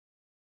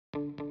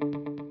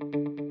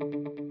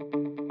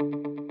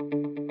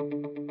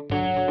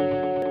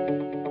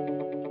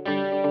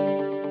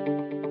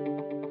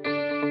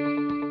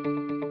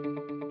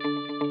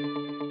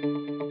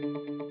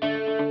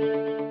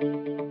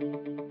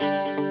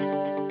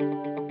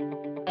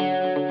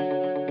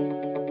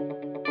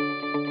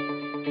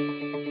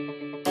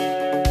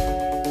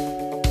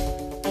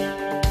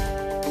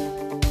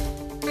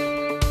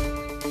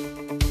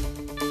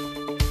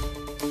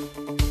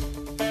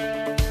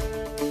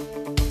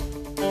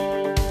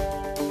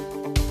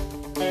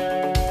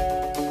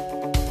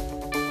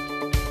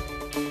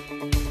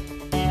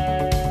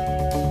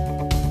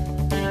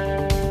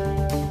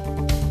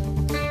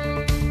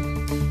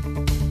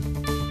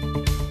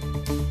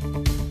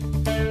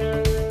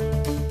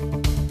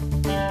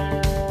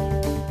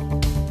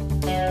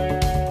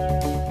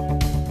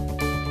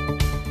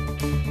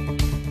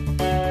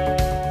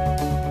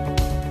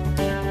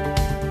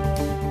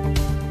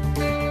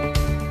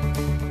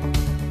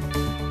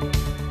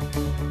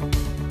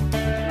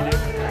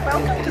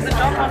welcome to the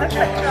John Monash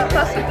Lecture.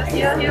 First of this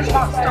year, here's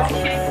Mark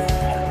Stoneking.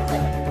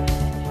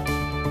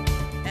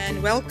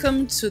 And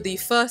welcome to the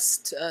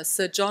first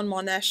Sir John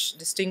Monash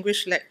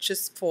Distinguished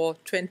Lectures for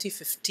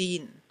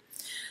 2015.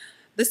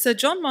 The Sir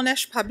John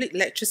Monash Public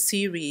Lecture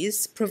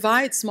Series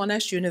provides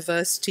Monash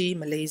University,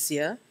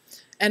 Malaysia,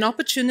 an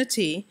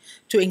opportunity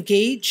to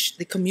engage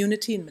the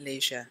community in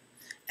Malaysia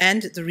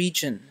and the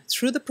region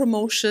through the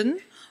promotion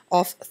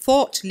of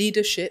thought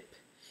leadership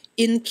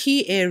in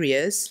key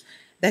areas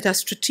that are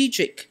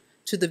strategic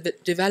to the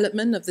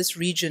development of this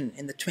region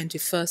in the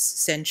 21st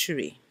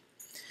century.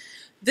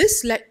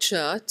 This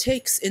lecture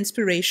takes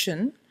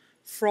inspiration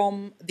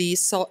from the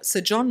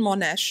Sir John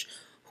Monash,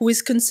 who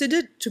is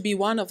considered to be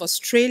one of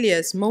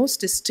Australia's most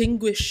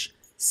distinguished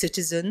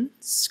citizen,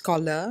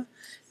 scholar,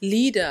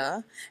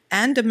 leader,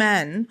 and a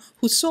man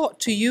who sought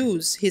to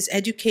use his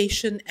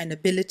education and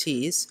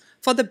abilities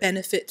for the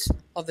benefit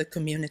of the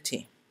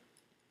community.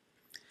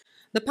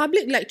 The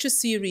public lecture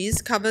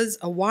series covers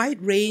a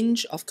wide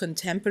range of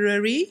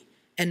contemporary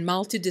and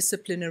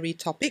multidisciplinary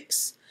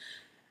topics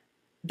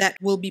that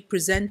will be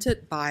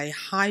presented by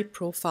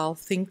high-profile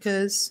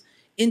thinkers,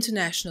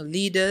 international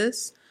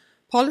leaders,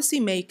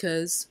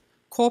 policymakers,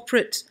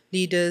 corporate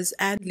leaders,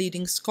 and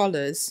leading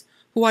scholars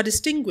who are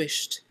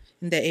distinguished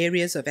in their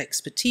areas of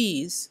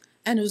expertise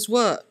and whose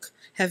work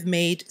have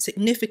made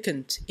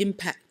significant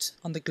impact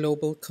on the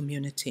global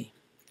community.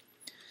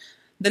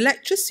 The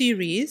lecture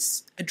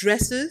series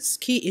addresses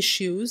key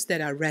issues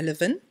that are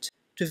relevant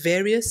to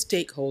various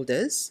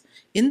stakeholders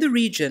in the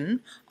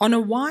region on a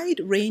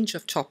wide range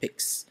of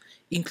topics,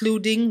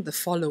 including the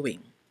following: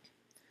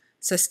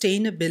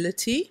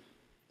 sustainability,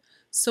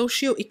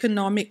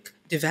 socio-economic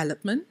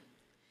development,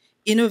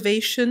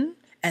 innovation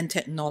and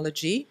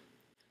technology,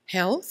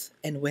 health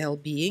and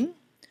well-being,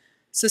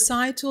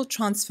 societal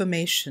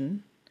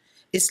transformation,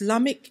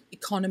 Islamic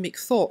economic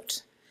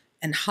thought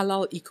and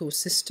halal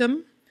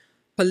ecosystem,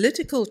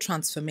 political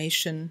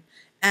transformation,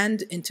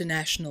 and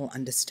international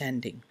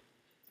understanding.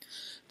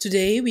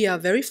 Today, we are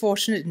very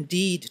fortunate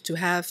indeed to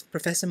have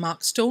Professor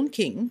Mark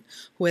Stoneking,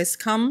 who has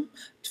come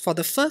for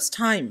the first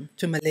time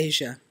to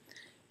Malaysia.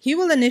 He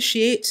will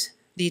initiate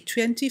the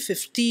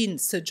 2015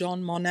 Sir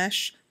John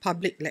Monash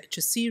Public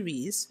Lecture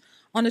Series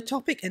on a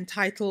topic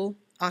entitled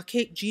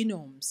Archaic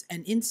Genomes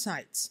and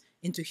Insights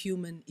into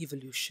Human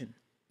Evolution.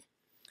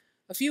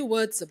 A few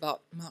words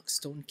about Mark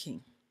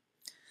Stoneking.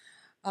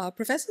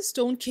 Professor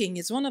Stoneking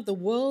is one of the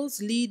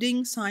world's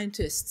leading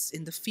scientists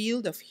in the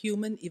field of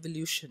human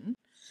evolution,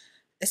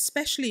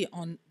 especially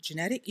on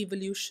genetic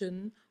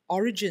evolution,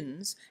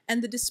 origins,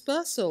 and the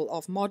dispersal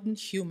of modern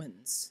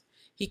humans.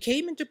 He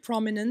came into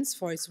prominence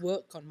for his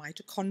work on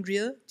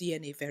mitochondrial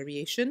DNA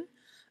variation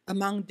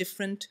among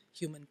different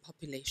human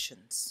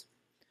populations.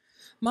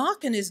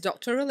 Mark and his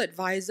doctoral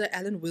advisor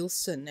Alan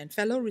Wilson and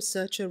fellow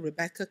researcher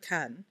Rebecca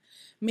Kahn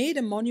made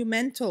a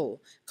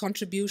monumental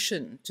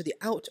contribution to the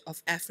Out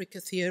of Africa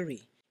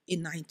theory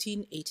in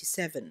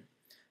 1987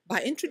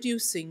 by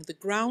introducing the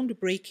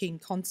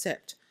groundbreaking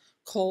concept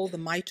called the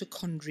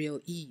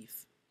mitochondrial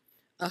Eve,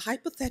 a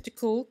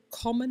hypothetical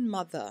common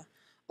mother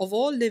of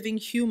all living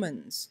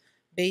humans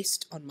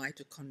based on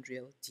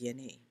mitochondrial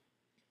DNA.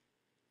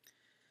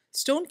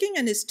 Stoneking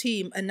and his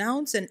team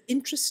announced an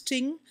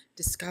interesting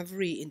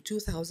discovery in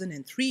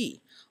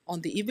 2003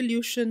 on the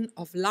evolution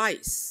of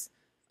lice,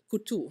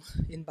 kutu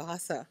in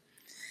Bahasa,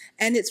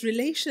 and its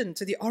relation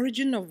to the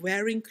origin of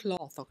wearing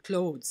cloth or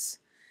clothes.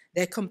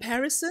 Their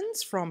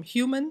comparisons from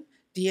human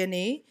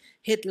DNA,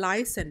 head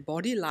lice and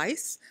body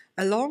lice,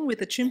 along with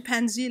the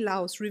chimpanzee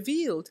louse,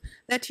 revealed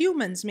that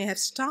humans may have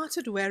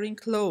started wearing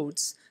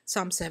clothes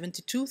some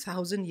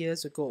 72,000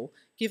 years ago,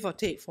 give or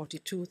take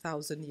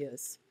 42,000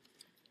 years.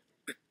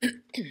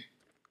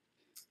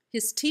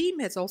 His team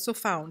has also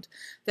found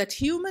that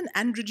human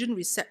androgen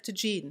receptor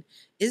gene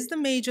is the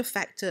major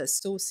factor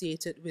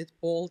associated with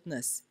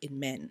baldness in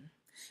men,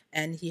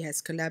 and he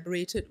has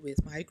collaborated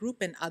with my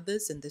group and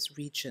others in this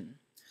region.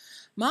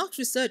 Mark's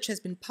research has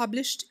been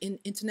published in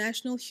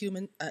international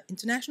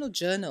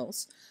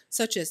journals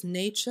such as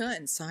Nature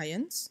and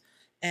Science,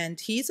 and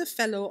he is a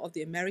fellow of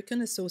the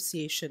American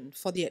Association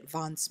for the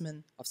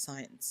Advancement of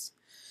Science.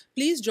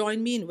 Please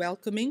join me in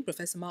welcoming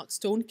Professor Mark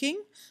Stoneking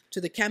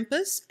to the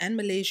campus and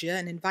Malaysia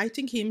and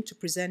inviting him to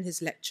present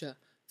his lecture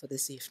for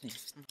this evening.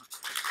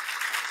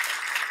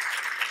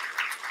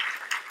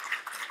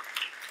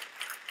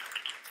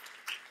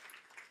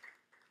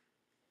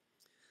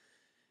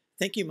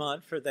 Thank you,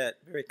 Maud, for that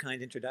very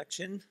kind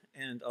introduction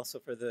and also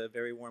for the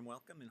very warm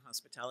welcome and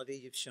hospitality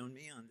you've shown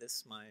me on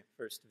this, my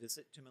first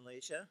visit to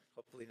Malaysia,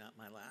 hopefully not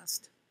my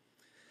last.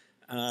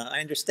 I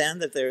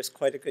understand that there's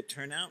quite a good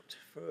turnout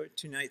for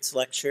tonight's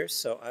lecture,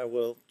 so I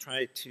will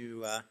try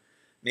to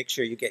make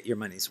sure you get your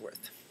money's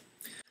worth.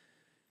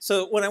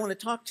 So what I want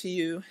to talk to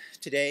you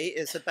today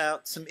is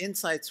about some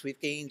insights we've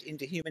gained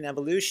into human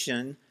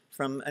evolution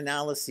from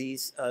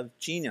analyses of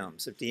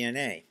genomes, of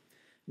DNA.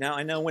 Now,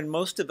 I know when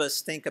most of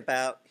us think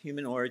about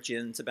human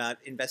origins, about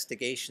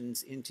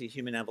investigations into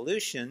human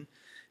evolution,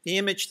 the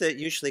image that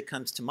usually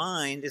comes to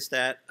mind is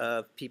that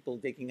of people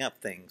digging up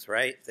things,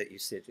 right? That you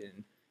sit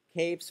in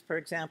caves, for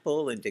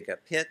example, and dig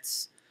up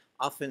pits,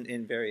 often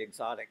in very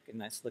exotic and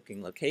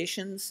nice-looking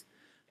locations.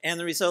 And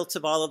the results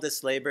of all of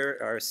this labor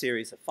are a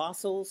series of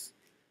fossils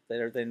that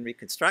are then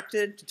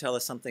reconstructed to tell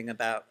us something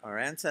about our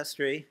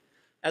ancestry,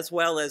 as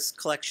well as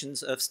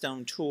collections of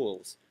stone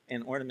tools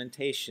and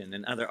ornamentation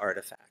and other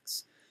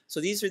artifacts. So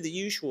these are the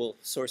usual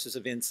sources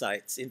of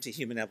insights into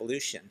human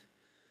evolution.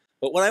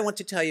 But what I want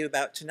to tell you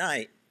about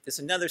tonight is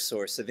another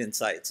source of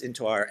insights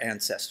into our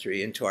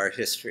ancestry, into our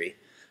history,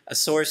 a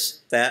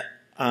source that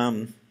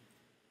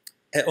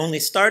only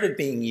started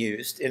being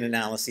used in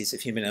analyses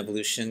of human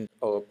evolution,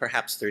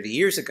 perhaps 30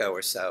 years ago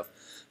or so,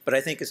 but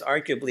I think has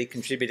arguably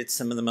contributed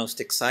some of the most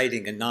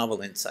exciting and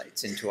novel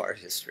insights into our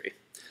history.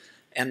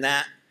 And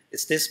that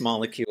is this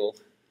molecule,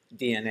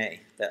 DNA,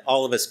 that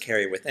all of us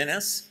carry within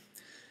us.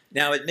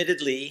 Now,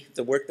 admittedly,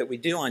 the work that we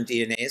do on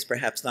DNA is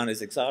perhaps not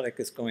as exotic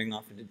as going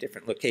off into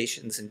different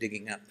locations and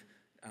digging up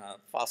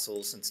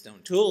fossils and stone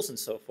tools and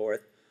so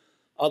forth.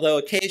 Although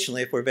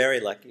occasionally, if we're very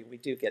lucky, we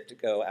do get to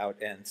go out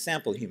and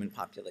sample human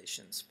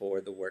populations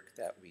for the work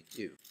that we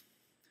do.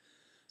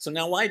 So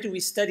now why do we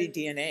study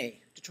DNA?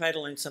 To try to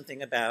learn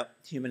something about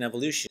human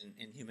evolution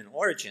and human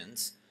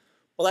origins?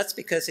 Well, that's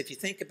because if you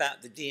think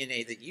about the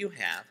DNA that you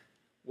have,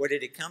 where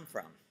did it come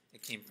from?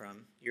 It came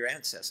from your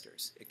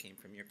ancestors. It came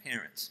from your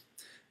parents.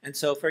 And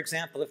so, for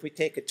example, if we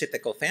take a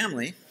typical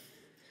family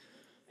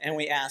and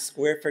we ask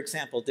where, for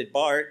example, did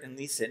Bart and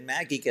Lisa and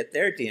Maggie get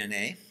their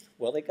DNA?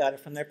 Well, they got it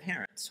from their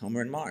parents,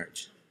 Homer and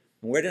Marge.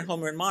 And where did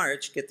Homer and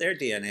Marge get their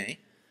DNA?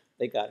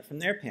 They got it from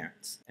their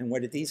parents. And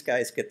where did these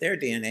guys get their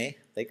DNA?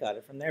 They got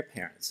it from their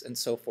parents, and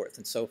so forth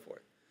and so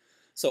forth.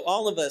 So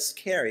all of us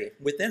carry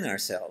within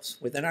ourselves,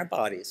 within our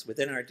bodies,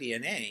 within our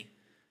DNA,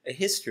 a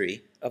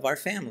history of our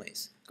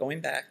families, going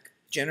back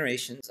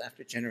generations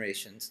after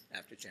generations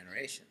after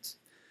generations.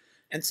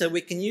 And so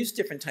we can use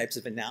different types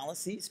of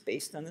analyses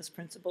based on this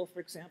principle, for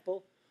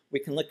example. We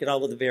can look at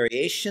all of the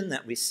variation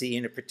that we see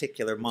in a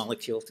particular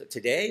molecule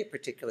today, a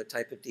particular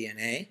type of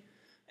DNA,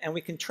 and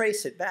we can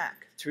trace it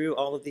back through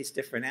all of these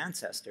different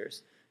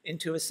ancestors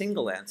into a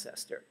single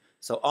ancestor.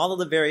 So all of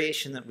the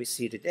variation that we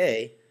see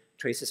today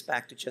traces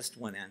back to just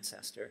one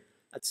ancestor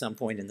at some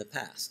point in the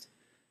past.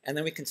 And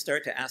then we can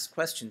start to ask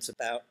questions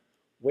about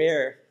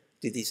where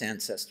did these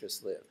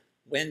ancestors live?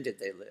 When did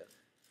they live?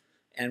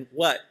 And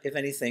what, if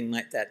anything,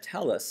 might that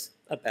tell us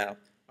about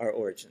our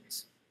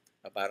origins,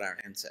 about our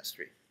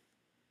ancestry?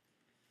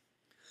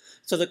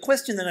 So the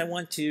question that I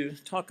want to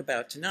talk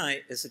about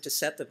tonight is a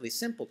deceptively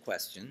simple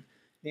question.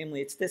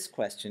 Namely, it's this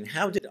question: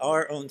 how did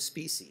our own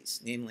species,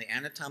 namely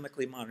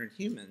anatomically modern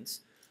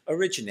humans,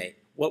 originate?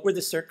 What were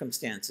the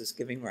circumstances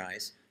giving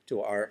rise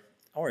to our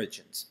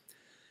origins?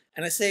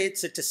 And I say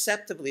it's a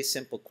deceptively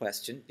simple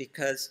question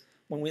because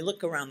when we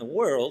look around the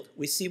world,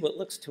 we see what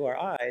looks to our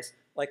eyes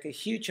like a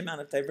huge amount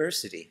of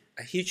diversity,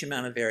 a huge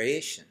amount of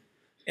variation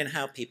in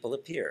how people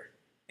appear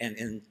and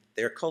in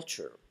their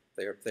culture,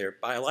 their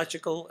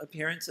biological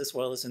appearance as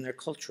well as in their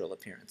cultural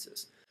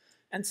appearances.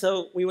 And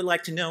so we would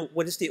like to know,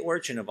 what is the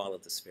origin of all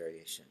of this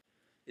variation?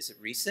 Is it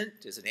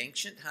recent? Is it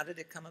ancient? How did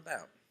it come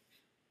about?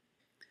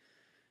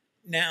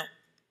 Now,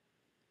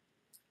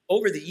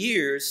 over the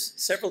years,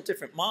 several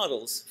different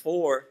models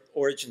for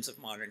origins of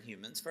modern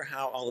humans, for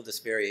how all of this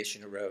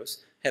variation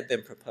arose, have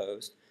been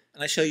proposed.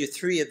 And I show you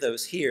three of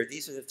those here.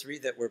 These are the three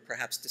that were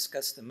perhaps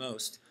discussed the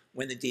most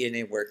when the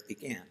DNA work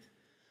began.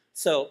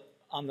 So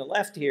on the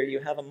left here, you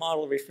have a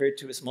model referred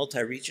to as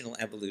multi-regional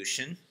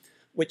evolution,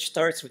 which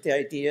starts with the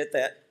idea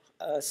that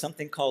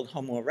something called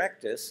Homo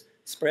erectus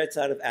spreads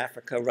out of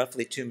Africa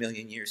roughly 2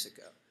 million years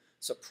ago.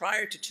 So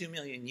prior to 2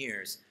 million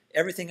years,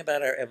 everything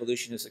about our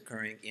evolution is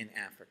occurring in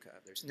Africa.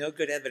 There's no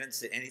good evidence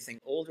that anything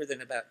older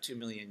than about 2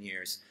 million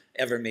years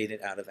ever made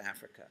it out of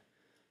Africa.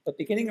 But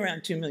beginning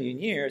around 2 million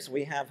years,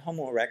 we have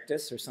Homo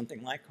erectus, or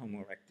something like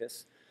Homo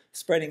erectus,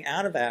 spreading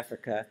out of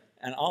Africa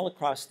and all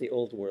across the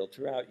Old World,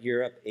 throughout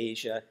Europe,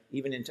 Asia,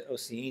 even into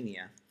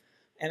Oceania.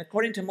 And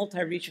according to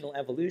multi-regional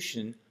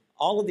evolution,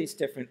 all of these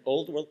different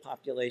Old World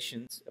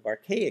populations of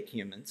archaic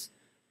humans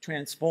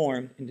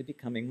transform into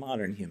becoming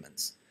modern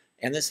humans.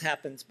 And this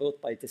happens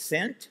both by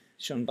descent,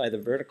 shown by the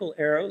vertical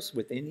arrows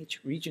within each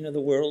region of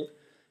the world,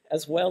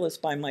 as well as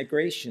by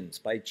migrations,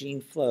 by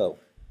gene flow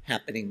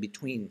happening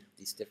between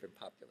these different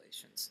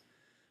populations.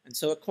 And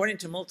so according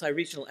to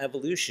multi-regional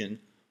evolution,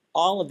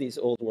 all of these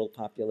Old World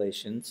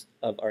populations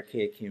of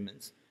archaic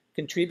humans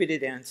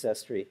contributed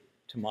ancestry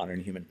to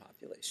modern human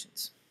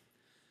populations.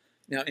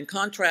 Now, in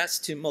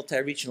contrast to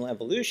multi-regional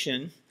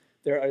evolution,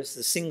 there is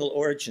the single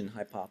origin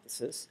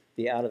hypothesis,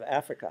 the out of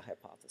Africa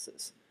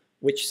hypothesis,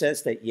 which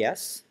says that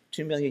yes,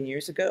 2 million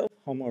years ago,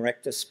 Homo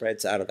erectus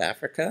spreads out of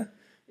Africa.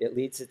 It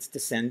leads its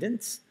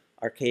descendants,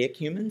 archaic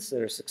humans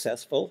that are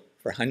successful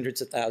for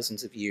hundreds of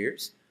thousands of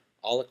years,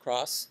 all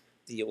across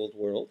the Old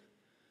World.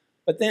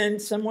 But then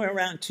somewhere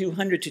around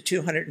 200 to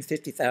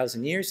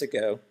 250,000 years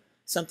ago,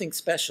 something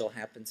special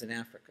happens in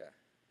Africa.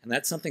 And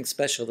that something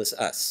special is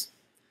us.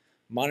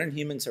 Modern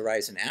humans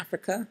arise in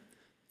Africa,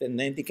 then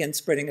they begin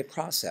spreading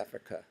across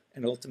Africa,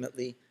 and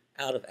ultimately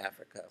out of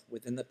Africa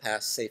within the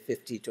past, say,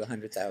 50 to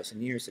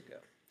 100,000 years ago.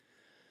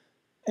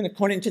 And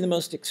according to the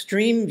most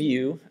extreme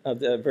view of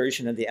the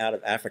version of the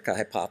out-of-Africa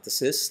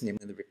hypothesis,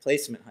 namely the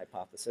replacement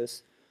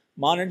hypothesis,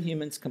 modern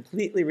humans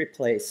completely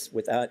replace,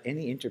 without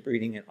any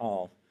interbreeding at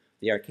all,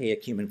 the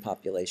archaic human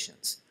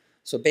populations.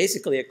 So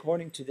basically,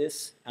 according to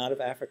this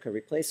out-of-Africa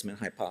replacement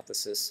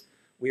hypothesis,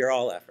 we are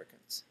all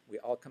Africans. We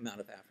all come out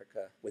of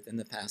Africa within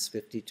the past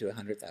 50 to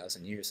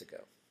 100,000 years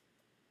ago.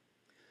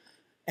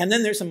 And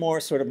then there's a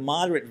more sort of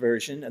moderate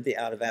version of the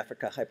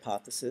out-of-Africa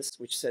hypothesis,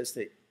 which says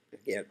that,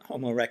 again,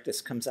 Homo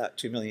erectus comes out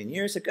 2 million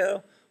years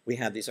ago. We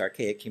have these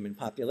archaic human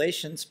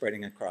populations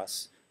spreading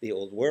across the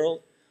old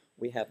world.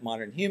 We have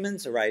modern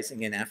humans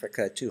arising in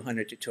Africa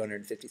 200 to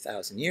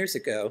 250,000 years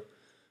ago.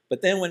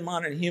 But then when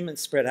modern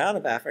humans spread out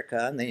of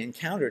Africa and they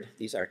encountered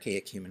these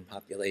archaic human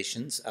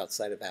populations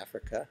outside of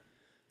Africa,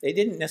 they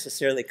didn't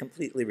necessarily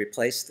completely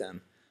replace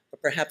them,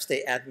 but perhaps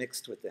they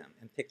admixed with them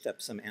and picked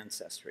up some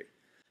ancestry.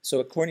 So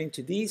according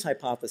to these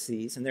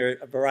hypotheses, and there are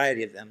a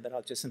variety of them, but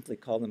I'll just simply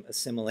call them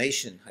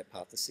assimilation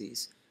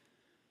hypotheses,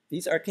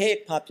 these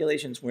archaic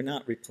populations were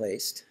not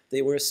replaced,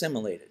 they were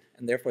assimilated,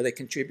 and therefore they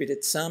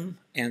contributed some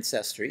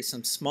ancestry,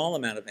 some small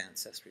amount of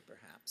ancestry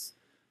perhaps,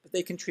 but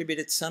they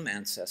contributed some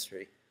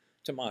ancestry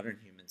to modern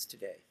humans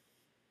today.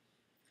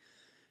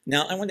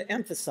 Now, I want to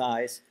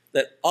emphasize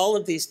that all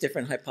of these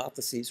different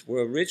hypotheses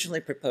were originally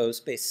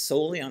proposed based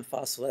solely on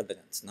fossil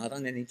evidence, not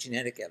on any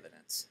genetic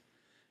evidence.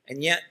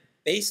 And yet,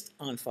 based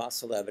on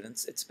fossil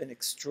evidence, it's been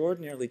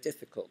extraordinarily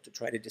difficult to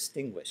try to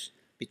distinguish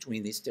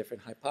between these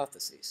different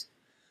hypotheses.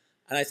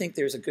 And I think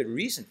there's a good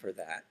reason for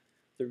that.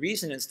 The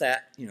reason is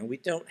that, we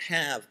don't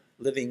have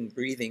living,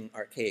 breathing,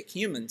 archaic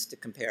humans to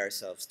compare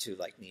ourselves to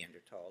like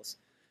Neanderthals.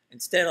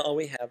 Instead, all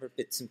we have are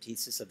bits and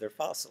pieces of their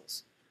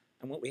fossils.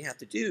 And what we have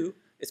to do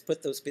is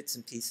put those bits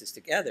and pieces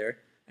together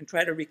and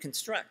try to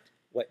reconstruct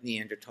what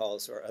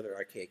Neanderthals or other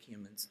archaic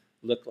humans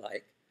look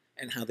like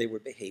and how they were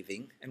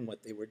behaving and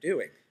what they were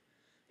doing.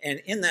 And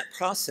in that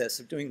process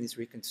of doing these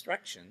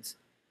reconstructions,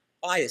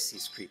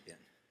 biases creep in.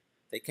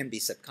 They can be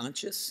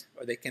subconscious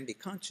or they can be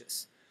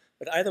conscious.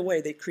 But either way,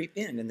 they creep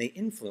in and they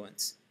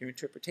influence your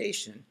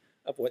interpretation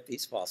of what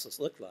these fossils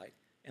look like,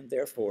 and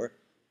therefore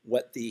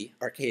what the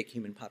archaic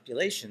human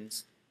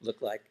populations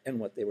look like and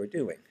what they were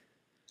doing.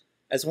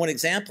 As one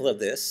example of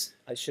this,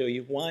 I show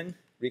you one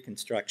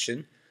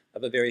reconstruction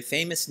of a very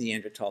famous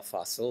Neanderthal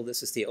fossil.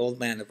 This is the old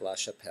man of La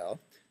Chapelle.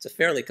 It's a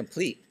fairly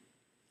complete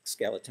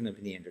skeleton of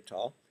a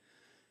Neanderthal.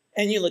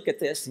 And you look at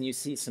this and you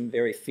see some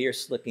very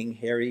fierce-looking,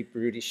 hairy,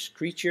 brutish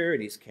creature,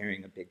 and he's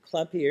carrying a big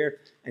club here,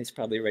 and he's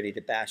probably ready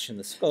to bash in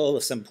the skull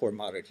of some poor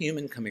modern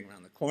human coming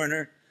around the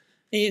corner.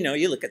 And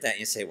you look at that and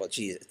you say, well,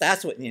 geez, if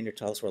that's what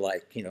Neanderthals were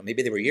like,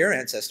 maybe they were your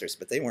ancestors,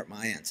 but they weren't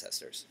my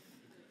ancestors.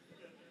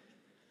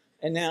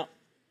 And now,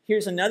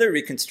 here's another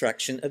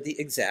reconstruction of the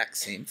exact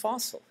same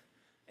fossil.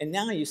 And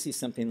now you see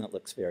something that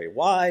looks very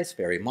wise,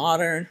 very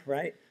modern,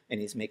 right? And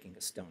he's making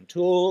a stone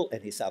tool,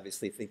 and he's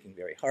obviously thinking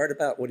very hard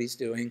about what he's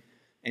doing.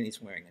 And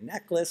he's wearing a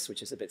necklace,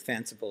 which is a bit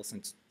fanciful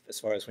since, as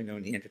far as we know,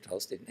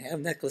 Neanderthals didn't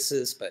have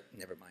necklaces, but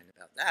never mind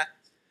about that.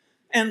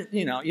 And,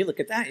 you look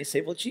at that and you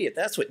say, well, gee, if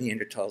that's what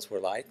Neanderthals were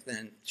like,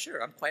 then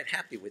sure, I'm quite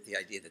happy with the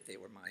idea that they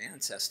were my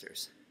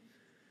ancestors.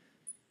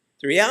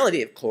 The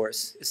reality, of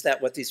course, is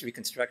that what these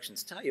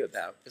reconstructions tell you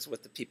about is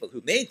what the people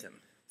who made them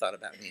thought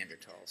about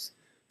Neanderthals.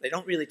 They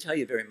don't really tell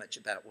you very much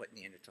about what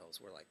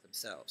Neanderthals were like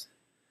themselves.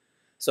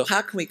 So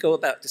how can we go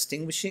about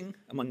distinguishing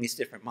among these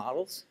different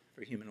models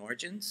for human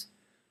origins?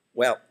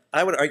 Well,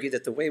 I would argue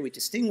that the way we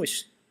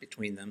distinguish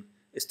between them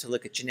is to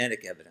look at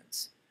genetic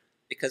evidence,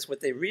 because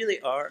what they really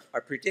are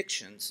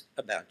predictions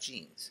about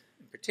genes.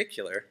 In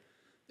particular,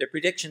 they're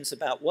predictions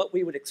about what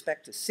we would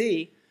expect to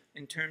see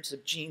in terms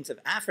of genes of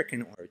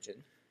African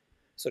origin.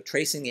 So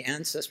tracing the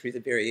ancestry of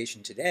the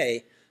variation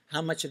today,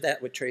 how much of that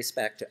would trace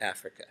back to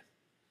Africa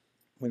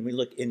when we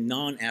look in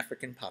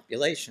non-African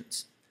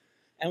populations?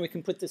 And we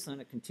can put this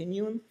on a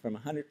continuum from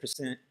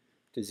 100%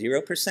 to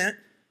 0%.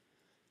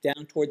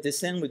 Down toward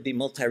this end would be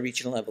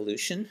multi-regional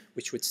evolution,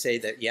 which would say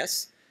that,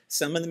 yes,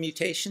 some of the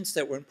mutations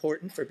that were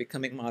important for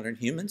becoming modern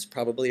humans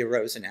probably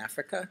arose in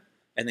Africa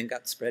and then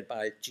got spread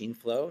by gene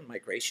flow and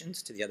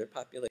migrations to the other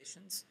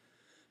populations.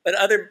 But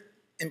other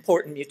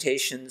important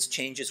mutations,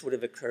 changes would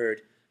have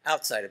occurred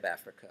outside of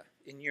Africa,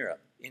 in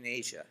Europe, in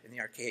Asia, in the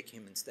archaic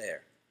humans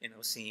there, in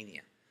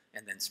Oceania,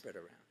 and then spread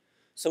around.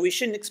 So we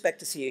shouldn't expect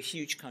to see a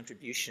huge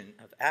contribution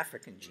of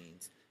African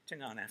genes to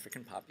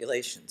non-African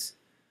populations.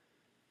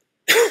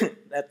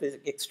 At the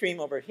extreme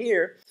over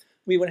here,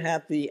 we would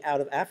have the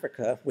out of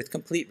Africa with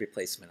complete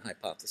replacement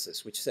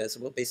hypothesis, which says,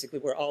 well, basically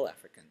we're all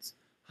Africans.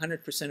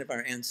 100% of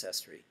our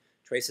ancestry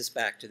traces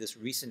back to this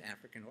recent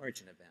African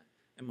origin event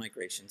and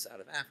migrations out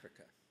of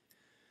Africa.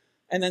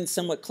 And then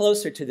somewhat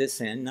closer to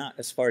this end, not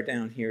as far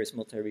down here as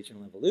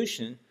multi-regional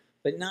evolution,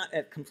 but not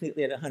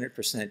completely at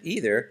 100%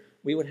 either,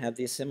 we would have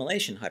the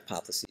assimilation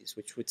hypotheses,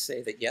 which would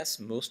say that yes,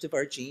 most of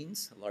our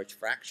genes, a large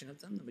fraction of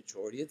them, the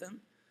majority of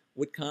them,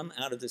 would come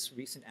out of this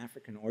recent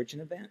African origin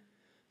event,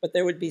 but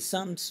there would be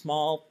some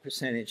small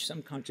percentage,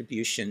 some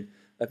contribution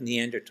of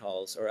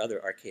Neanderthals or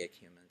other archaic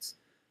humans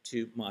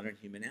to modern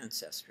human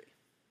ancestry.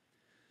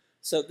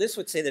 So this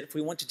would say that if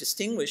we want to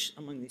distinguish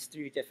among these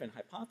three different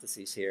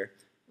hypotheses here,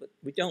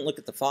 we don't look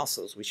at the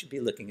fossils, we should be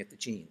looking at the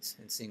genes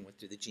and seeing what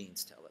do the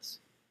genes tell us.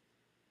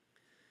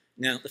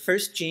 Now, the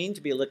first gene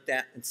to be looked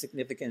at in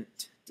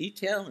significant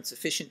detail and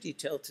sufficient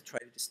detail to try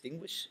to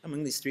distinguish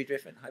among these three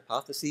different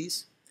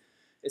hypotheses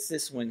is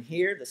this one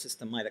here. This is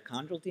the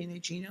mitochondrial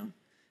DNA genome.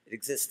 It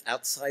exists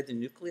outside the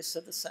nucleus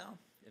of the cell,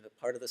 in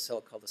a part of the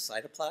cell called the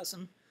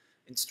cytoplasm,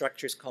 in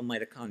structures called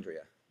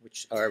mitochondria,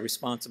 which are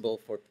responsible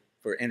for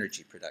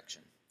energy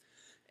production.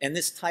 And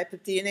this type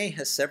of DNA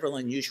has several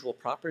unusual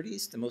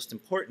properties, the most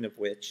important of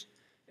which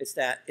is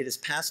that it is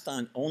passed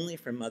on only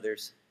from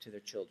mothers to their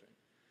children.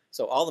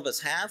 So all of us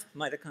have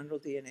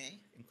mitochondrial DNA,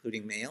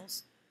 including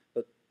males,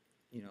 but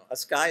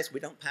us guys, we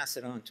don't pass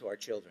it on to our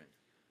children.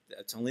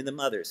 It's only the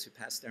mothers who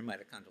pass their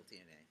mitochondrial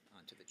DNA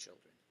on to the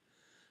children.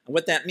 And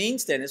what that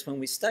means then is when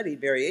we study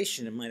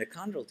variation in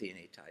mitochondrial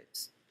DNA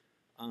types,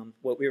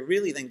 what we're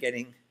really then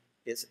getting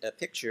is a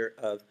picture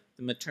of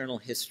the maternal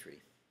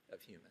history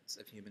of humans,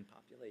 of human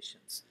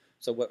populations.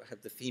 So what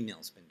have the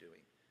females been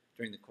doing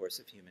during the course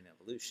of human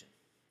evolution?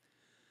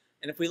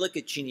 And if we look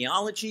at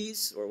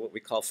genealogies, or what we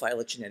call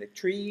phylogenetic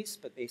trees,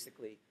 but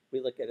basically we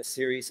look at a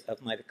series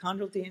of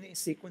mitochondrial DNA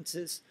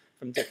sequences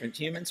from different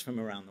humans from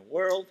around the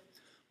world,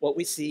 what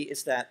we see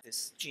is that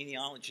this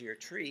genealogy or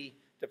tree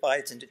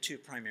divides into two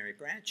primary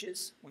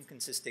branches, one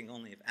consisting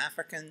only of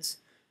Africans,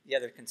 the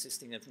other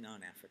consisting of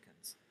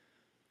non-Africans.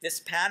 This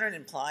pattern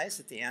implies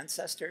that the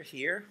ancestor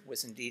here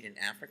was indeed in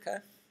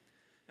Africa,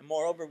 and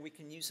moreover, we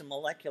can use a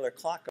molecular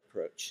clock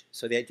approach.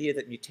 So the idea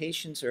that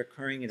mutations are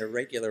occurring at a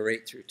regular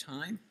rate through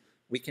time,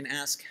 we can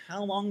ask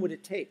how long would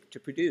it take to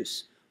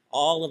produce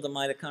all of the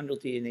mitochondrial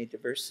DNA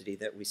diversity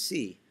that we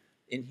see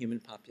in human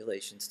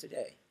populations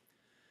today?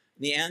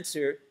 And the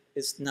answer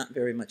is not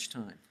very much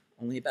time,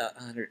 only about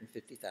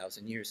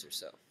 150,000 years or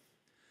so.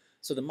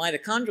 So the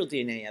mitochondrial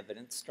DNA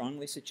evidence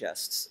strongly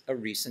suggests a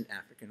recent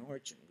African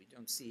origin. We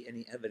don't see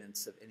any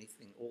evidence of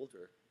anything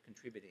older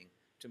contributing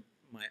to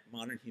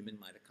modern human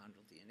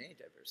mitochondrial DNA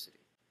diversity.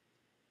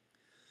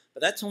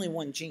 But that's only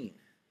one gene.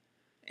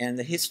 And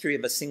the history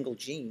of a single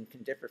gene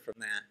can differ from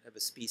that of a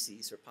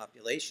species or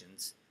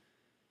populations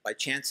by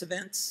chance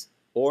events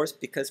or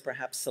because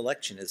perhaps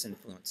selection has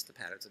influenced the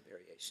patterns of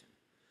variation.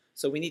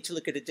 So we need to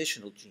look at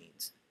additional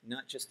genes,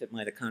 not just at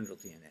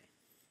mitochondrial DNA.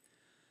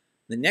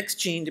 The next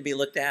gene to be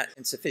looked at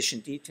in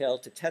sufficient detail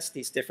to test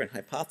these different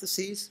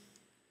hypotheses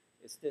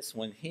is this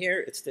one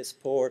here. It's this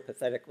poor,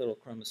 pathetic little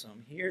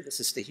chromosome here. This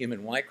is the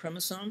human Y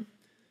chromosome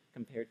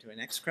compared to an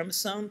X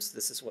chromosome. So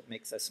this is what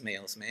makes us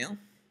males male.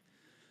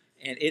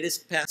 And it is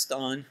passed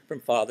on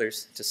from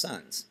fathers to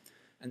sons.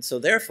 And so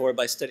therefore,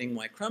 by studying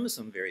Y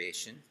chromosome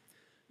variation,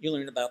 you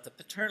learn about the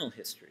paternal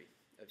history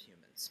of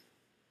humans.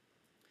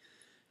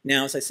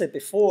 Now, as I said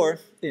before,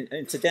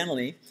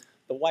 incidentally,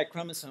 the Y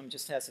chromosome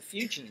just has a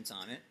few genes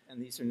on it,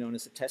 and these are known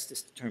as the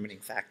testis determining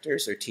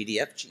factors, or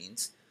TDF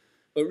genes.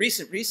 But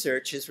recent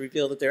research has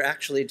revealed that there are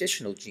actually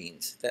additional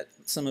genes that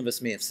some of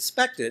us may have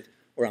suspected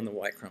were on the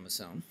Y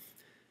chromosome,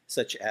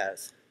 such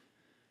as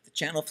the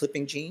channel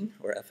flipping gene,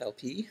 or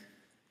FLP,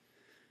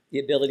 the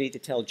ability to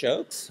tell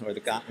jokes, or the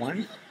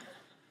GOT1,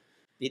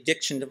 the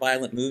addiction to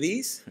violent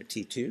movies, or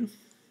T2,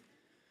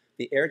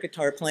 the air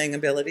guitar playing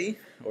ability,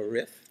 or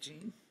riff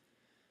gene,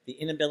 the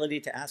inability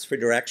to ask for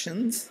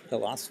directions, the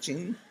lost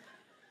gene,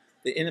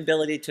 the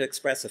inability to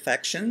express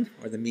affection,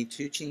 or the Me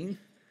Too gene,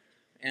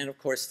 and of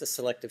course the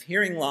selective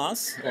hearing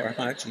loss, or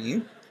HA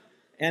gene,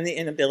 and the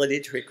inability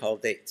to recall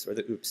dates, or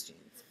the OOPS gene.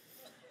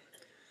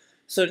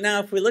 So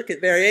now if we look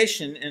at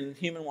variation in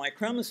human Y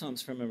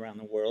chromosomes from around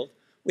the world,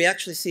 we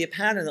actually see a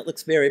pattern that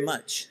looks very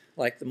much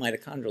like the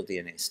mitochondrial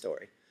DNA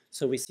story.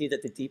 So we see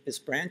that the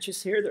deepest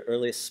branches here, the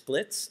earliest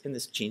splits in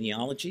this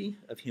genealogy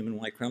of human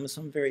Y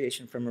chromosome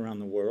variation from around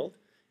the world,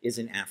 is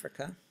in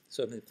Africa.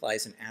 So it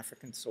implies an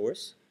African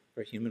source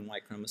for human Y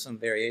chromosome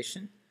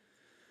variation.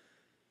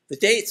 The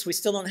dates, we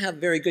still don't have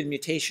very good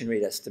mutation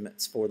rate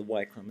estimates for the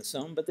Y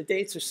chromosome, but the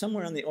dates are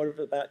somewhere on the order of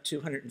about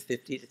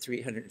 250 to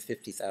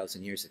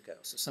 350,000 years ago.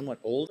 So somewhat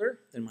older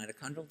than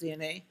mitochondrial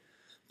DNA,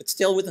 but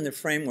still within the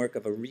framework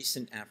of a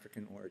recent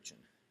African origin.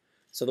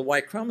 So the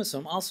Y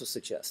chromosome also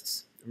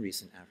suggests a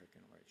recent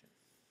African origin.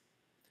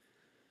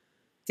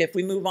 Okay, if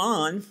we move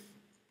on,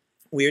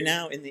 we are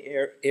now in the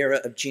era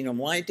of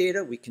genome-wide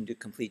data. We can do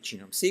complete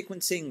genome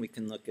sequencing. We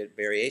can look at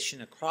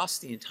variation across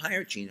the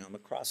entire genome,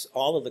 across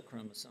all of the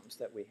chromosomes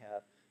that we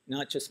have,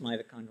 not just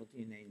mitochondrial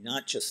DNA,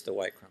 not just the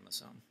Y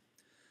chromosome.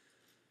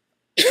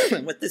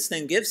 And what this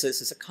then gives us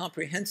is a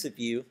comprehensive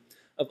view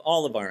of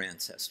all of our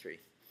ancestry.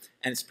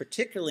 And it's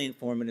particularly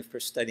informative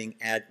for studying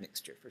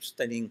admixture, for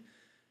studying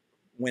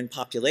when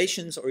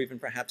populations or even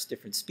perhaps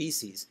different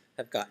species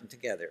have gotten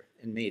together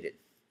and mated.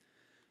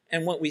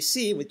 And what we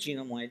see with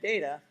genome-wide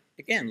data,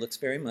 again, looks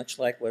very much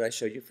like what I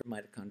showed you for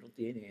mitochondrial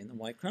DNA and the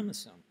Y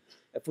chromosome.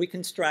 If we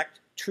construct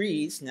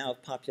trees now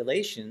of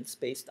populations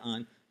based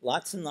on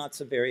lots and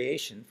lots of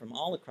variation from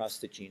all across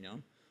the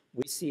genome,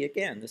 we see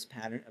again this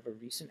pattern of a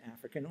recent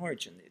African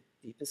origin.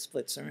 The deepest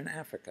splits are in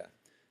Africa.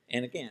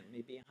 And again,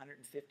 maybe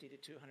 150 to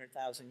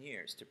 200,000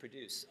 years to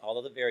produce all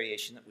of the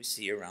variation that we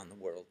see around the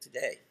world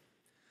today.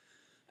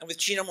 And with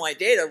genome-wide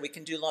data, we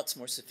can do lots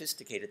more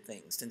sophisticated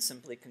things than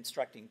simply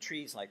constructing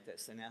trees like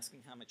this and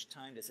asking how much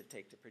time does it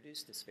take to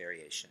produce this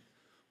variation.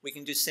 We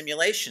can do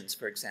simulations,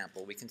 for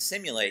example. We can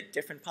simulate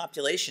different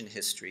population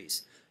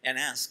histories and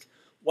ask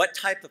what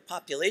type of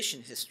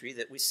population history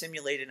that we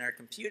simulate in our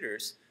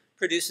computers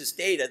produces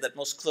data that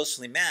most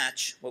closely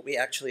match what we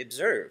actually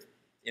observe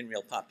in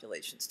real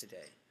populations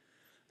today.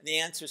 And the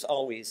answer is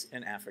always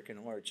an African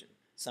origin,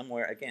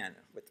 somewhere, again,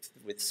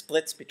 with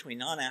splits between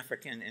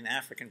non-African and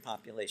African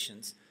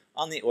populations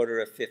on the order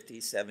of 50,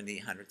 70,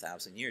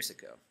 100,000 years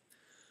ago.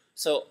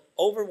 So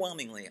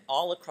overwhelmingly,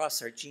 all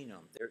across our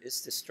genome, there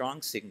is this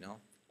strong signal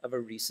of a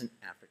recent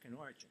African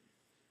origin.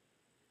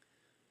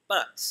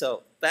 But,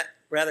 so that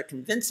rather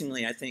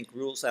convincingly, I think,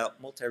 rules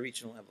out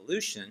multi-regional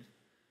evolution,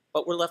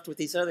 but we're left with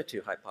these other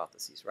two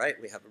hypotheses, right?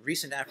 We have a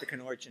recent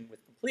African origin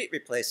with complete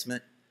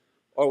replacement,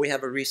 or we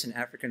have a recent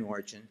African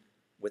origin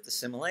with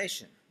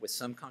assimilation, with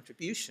some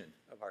contribution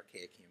of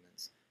archaic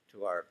humans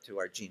to our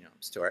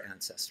genomes, to our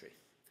ancestry.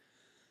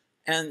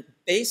 And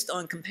based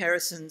on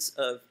comparisons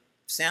of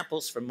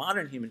samples from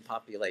modern human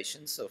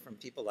populations, so from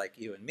people like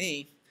you and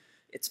me,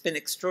 it's been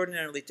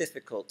extraordinarily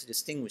difficult to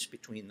distinguish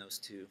between those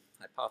two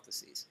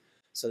hypotheses.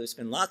 So there's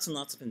been lots and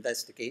lots of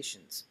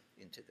investigations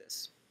into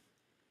this.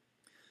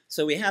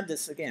 So we have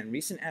this, again,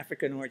 recent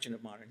African origin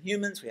of modern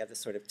humans. We have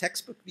this sort of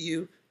textbook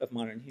view of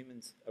modern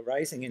humans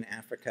arising in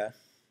Africa,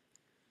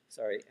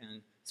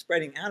 and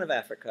spreading out of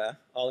Africa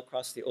all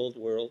across the old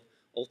world,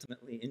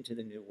 ultimately into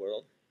the new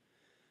world.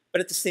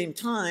 But at the same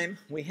time,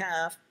 we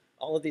have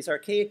all of these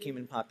archaic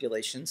human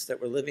populations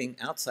that were living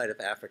outside of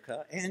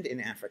Africa and in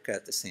Africa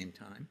at the same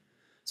time.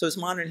 So as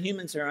modern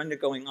humans are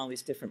undergoing all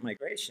these different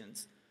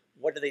migrations,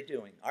 what are they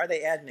doing? Are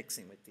they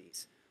admixing with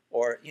these?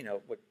 Or, you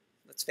know,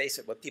 let's face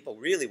it, what people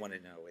really want to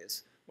know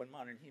is, when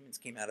modern humans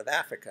came out of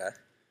Africa,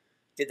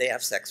 did they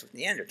have sex with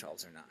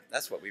Neanderthals or not?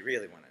 That's what we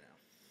really want to know.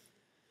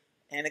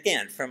 And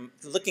again, from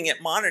looking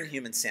at modern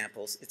human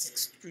samples, it's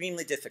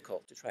extremely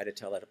difficult to try to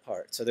tell that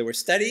apart. So there were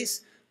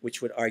studies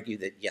which would argue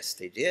that yes,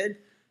 they did.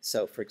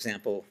 So for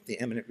example, the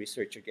eminent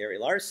researcher Gary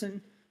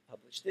Larson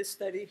published this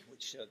study,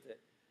 which showed that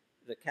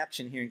the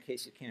caption here, in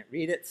case you can't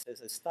read it,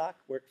 says, "As stock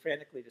worked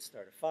frantically to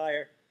start a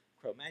fire,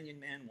 Cro-Magnon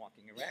man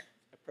walking erect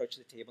approached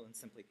the table and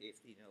simply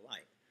gave thee no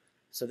light."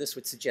 So this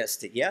would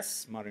suggest that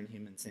yes, modern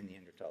humans and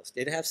Neanderthals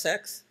did have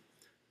sex.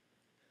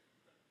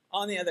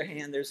 On the other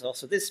hand, there's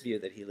also this view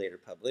that he later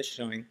published,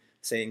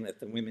 saying that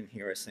the women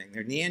here are saying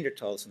they're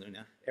Neanderthals and they're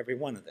not every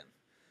one of them,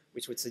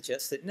 which would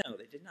suggest that no,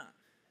 they did not.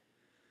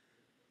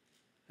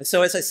 And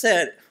so as I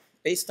said,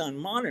 based on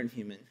modern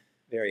human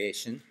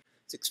variation,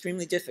 it's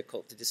extremely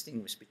difficult to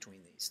distinguish between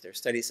these. There are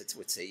studies that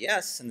would say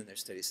yes, and then there are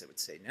studies that would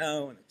say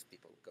no, and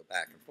people would go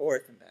back and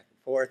forth and back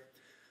and forth.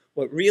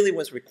 What really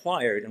was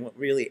required and what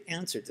really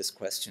answered this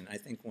question, I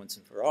think once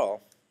and for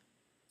all,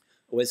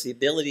 was the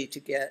ability to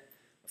get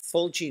a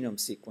full genome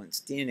sequence,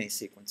 DNA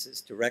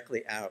sequences,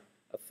 directly out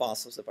of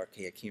fossils of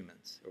archaic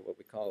humans, or what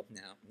we call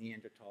now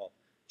Neanderthal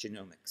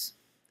genomics.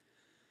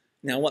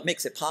 Now, what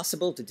makes it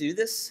possible to do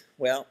this?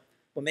 Well,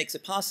 what makes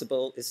it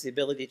possible is the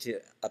ability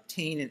to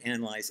obtain and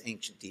analyze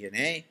ancient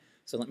DNA.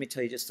 So let me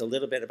tell you just a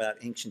little bit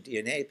about ancient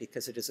DNA,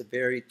 because it is a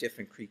very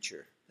different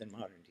creature than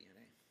modern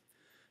DNA.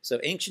 So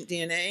ancient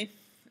DNA,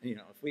 you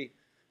know, if we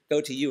go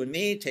to you and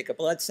me, take a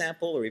blood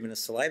sample or even a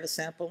saliva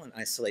sample and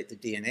isolate the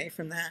DNA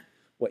from that,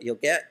 what you'll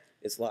get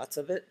is lots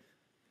of it.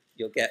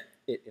 You'll get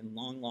it in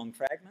long, long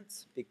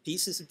fragments, big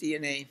pieces of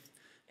DNA,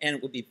 and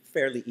it will be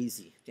fairly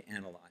easy to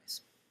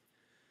analyze.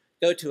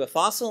 Go to a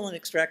fossil and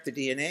extract the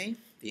DNA.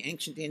 The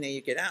ancient DNA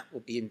you get out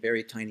will be in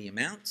very tiny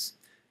amounts,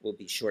 will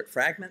be short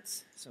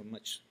fragments, so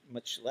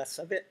much less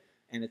of it,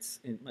 and it's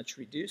much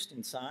reduced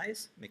in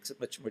size, makes it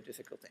much more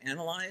difficult to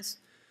analyze.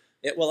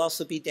 It will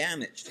also be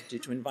damaged due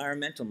to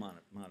environmental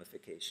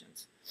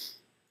modifications.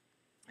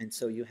 And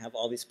so you have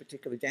all these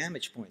particular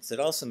damage points that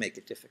also make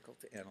it difficult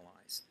to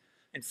analyze.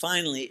 And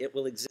finally, it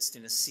will exist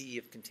in a sea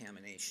of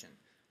contamination.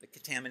 The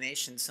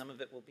contamination, some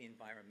of it will be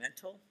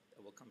environmental.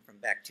 It will come from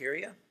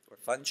bacteria or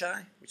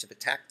fungi, which have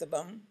attacked the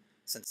bone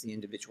since the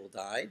individual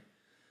died.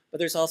 But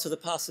there's also the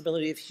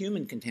possibility of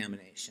human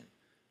contamination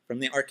from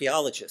the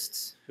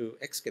archaeologists who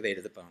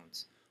excavated the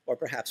bones, or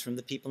perhaps from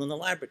the people in the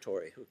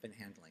laboratory who've been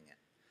handling it.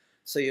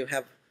 So you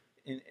have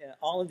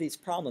all of these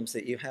problems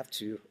that you have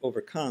to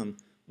overcome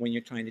when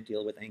you're trying to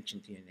deal with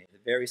ancient DNA, the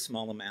very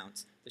small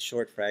amounts, the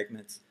short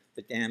fragments,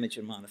 the damage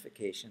and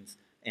modifications,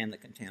 and the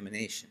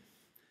contamination.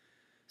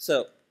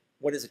 So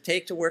what does it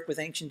take to work with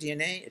ancient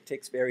DNA? It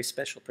takes very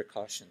special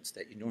precautions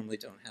that you normally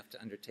don't have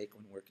to undertake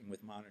when working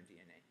with modern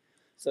DNA.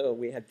 So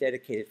we have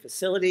dedicated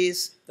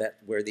facilities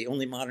where the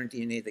only modern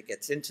DNA that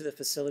gets into the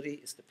facility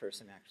is the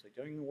person actually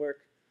doing the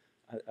work.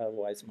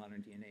 Otherwise,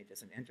 modern DNA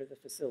doesn't enter the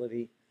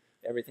facility.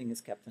 Everything is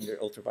kept under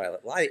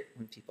ultraviolet light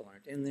when people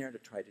aren't in there to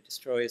try to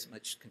destroy as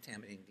much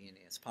contaminating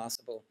DNA as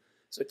possible.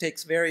 So it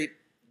takes very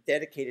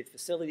dedicated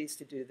facilities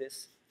to do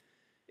this.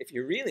 If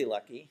you're really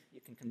lucky,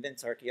 you can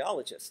convince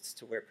archaeologists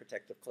to wear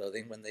protective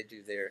clothing when they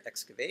do their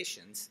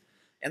excavations,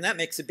 and that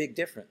makes a big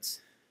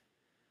difference.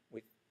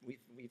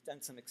 We've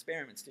done some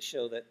experiments to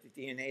show that the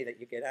DNA that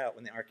you get out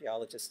when the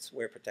archaeologists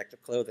wear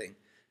protective clothing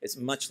is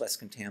much less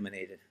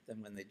contaminated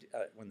than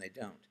when they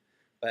don't.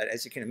 But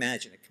as you can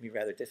imagine, it can be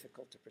rather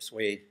difficult to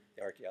persuade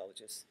the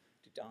archaeologists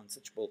to don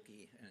such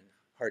bulky and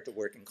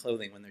hard-to-work-in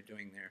clothing when they're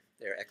doing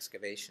their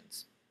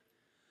excavations.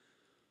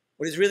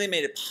 What has really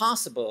made it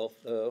possible,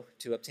 though,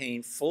 to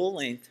obtain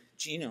full-length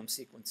genome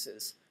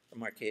sequences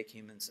from archaic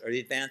humans are the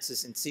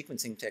advances in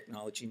sequencing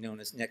technology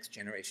known as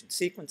next-generation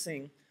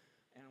sequencing.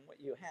 And what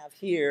you have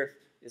here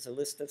is a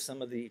list of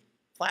some of the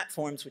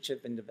platforms which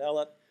have been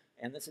developed,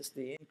 and this is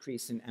the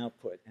increase in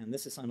output, and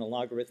this is on a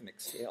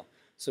logarithmic scale.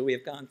 So we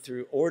have gone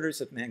through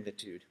orders of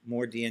magnitude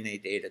more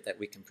DNA data that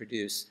we can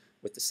produce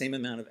with the same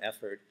amount of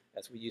effort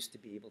as we used to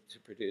be able to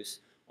produce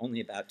only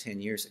about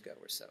 10 years ago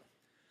or so.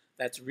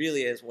 That's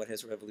really what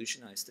has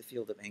revolutionized the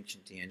field of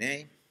ancient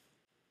DNA.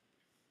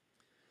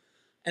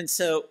 And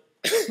so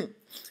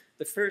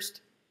the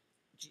first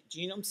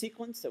genome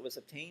sequence that was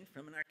obtained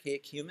from an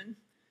archaic human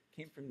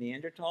came from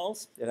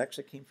Neanderthals. It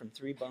actually came from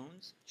 3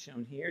 bones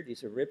shown here.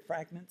 These are rib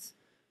fragments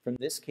from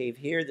this cave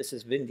here. This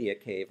is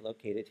Vindija Cave,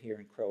 located here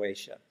in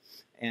Croatia.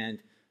 And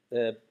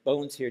the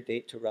bones here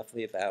date to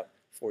roughly about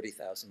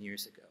 40,000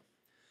 years ago.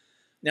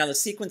 Now, the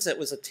sequence that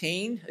was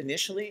obtained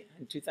initially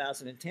in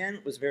 2010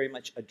 was very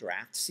much a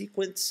draft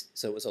sequence.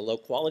 So it was a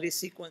low-quality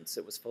sequence.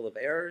 It was full of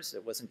errors.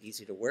 It wasn't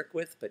easy to work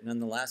with. But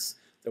nonetheless,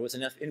 there was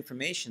enough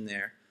information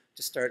there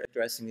to start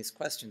addressing these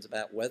questions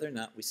about whether or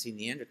not we see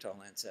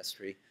Neanderthal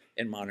ancestry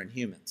in modern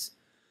humans.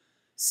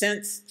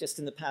 Since, just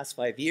in the past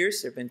 5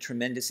 years, there have been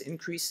tremendous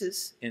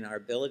increases in our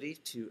ability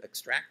to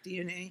extract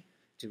DNA,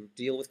 to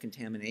deal with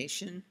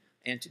contamination,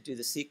 and to do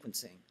the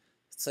sequencing,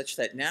 such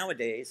that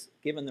nowadays,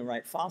 given the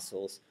right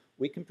fossils,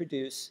 we can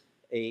produce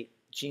a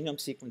genome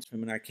sequence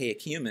from an archaic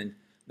human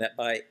that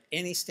by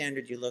any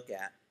standard you look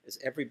at is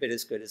every bit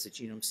as good as a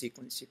genome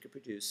sequence you could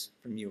produce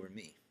from you or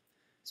me.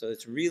 So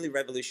it's really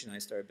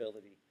revolutionized our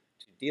ability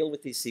to deal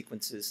with these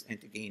sequences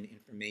and to gain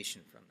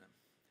information from them.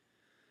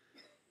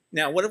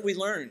 Now, what have we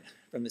learned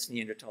from this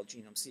Neanderthal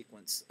genome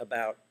sequence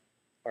about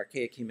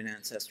archaic human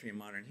ancestry in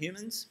modern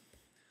humans?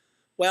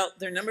 Well,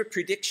 there are a number of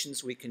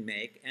predictions we can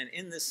make, and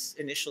in this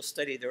initial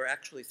study, there were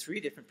actually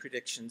 3 different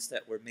predictions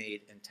that were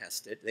made and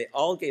tested. They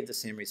all gave the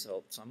same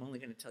result, so I'm only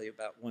going to tell you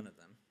about one of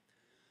them.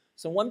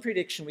 So one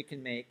prediction we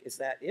can make is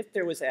that if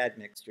there was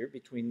admixture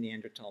between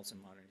Neanderthals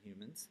and modern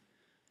humans,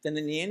 then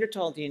the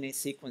Neanderthal DNA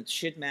sequence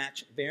should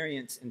match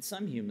variants in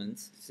some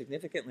humans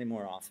significantly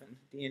more often,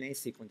 DNA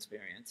sequence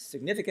variants,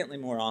 significantly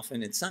more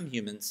often in some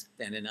humans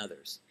than in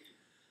others.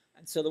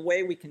 And so the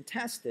way we can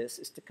test this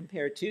is to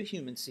compare 2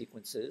 human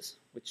sequences,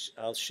 which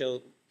I'll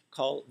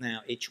call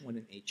now H1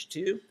 and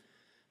H2,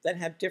 that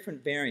have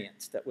different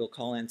variants that we'll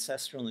call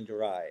ancestral and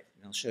derived.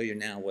 And I'll show you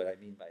now what I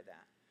mean by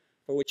that,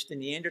 for which the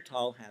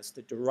Neanderthal has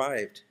the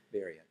derived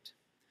variant.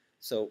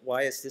 So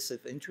why is this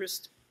of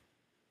interest?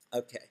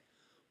 Okay.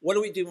 What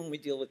do we do when we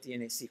deal with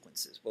DNA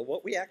sequences? Well,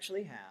 what we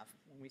actually have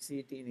when we see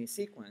a DNA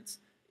sequence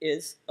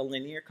is a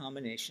linear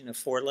combination of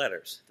 4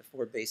 letters, the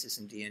 4 bases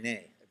in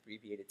DNA,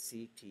 abbreviated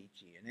C, T,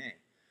 G, and A.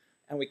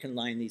 And we can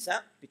line these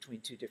up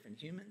between 2 different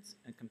humans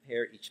and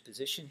compare each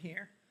position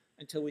here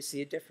until we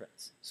see a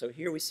difference. So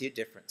here we see a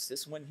difference.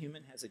 This one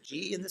human has a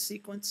G in the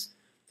sequence.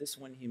 This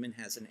one human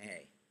has an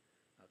A.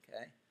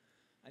 Okay?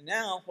 And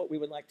now what we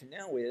would like to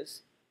know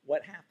is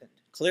what happened.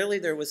 Clearly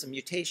there was a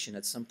mutation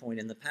at some point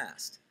in the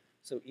past.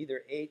 So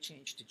either A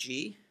changed to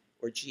G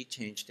or G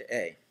changed to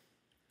A.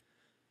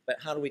 But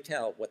how do we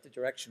tell what the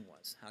direction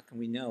was? How can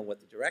we know what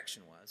the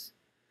direction was?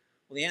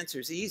 Well, the answer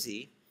is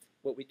easy.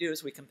 What we do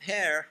is we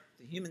compare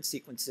the human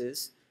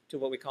sequences to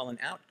what we call an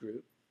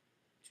outgroup,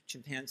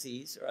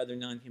 chimpanzees or other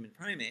non-human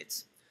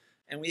primates,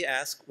 and we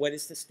ask what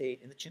is the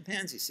state in the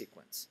chimpanzee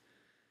sequence.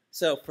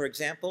 So, for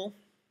example,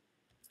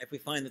 if we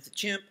find that the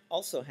chimp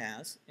also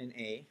has an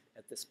A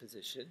at this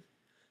position,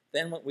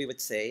 then what we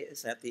would say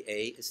is that the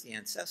A is the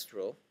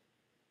ancestral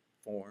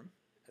form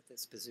at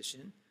this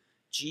position,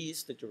 G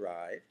is the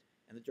derived,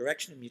 and the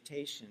direction of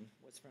mutation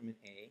was from an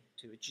A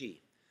to a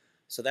G.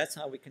 So that's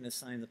how we can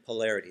assign the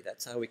polarity.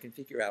 That's how we can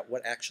figure out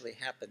what actually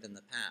happened in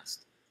the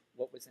past.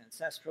 What was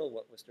ancestral,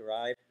 what was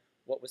derived,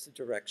 what was the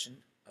direction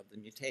of the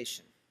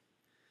mutation.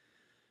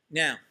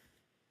 Now,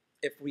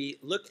 if we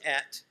look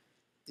at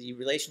the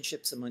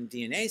relationships among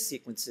DNA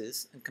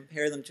sequences and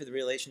compare them to the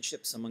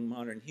relationships among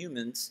modern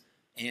humans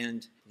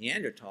and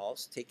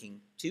Neanderthals,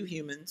 taking 2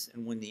 humans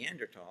and 1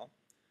 Neanderthal,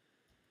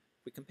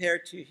 if we compare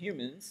 2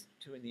 humans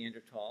to a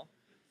Neanderthal,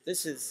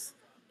 this is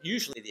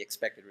usually the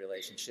expected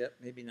relationship,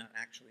 maybe not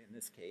actually in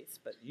this case,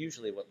 but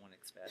usually what one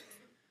expects.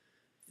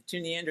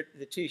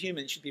 The 2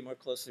 humans should be more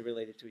closely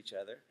related to each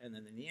other, and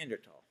then the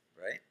Neanderthal,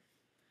 right?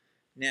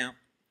 Now,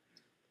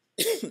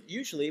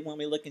 usually when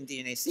we look in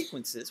DNA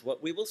sequences,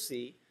 what we will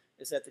see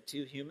is that the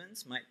 2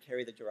 humans might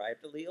carry the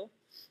derived allele,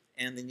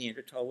 and the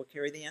Neanderthal will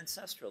carry the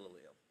ancestral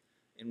allele,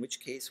 in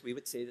which case we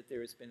would say that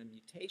there has been a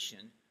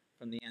mutation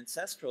from the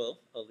ancestral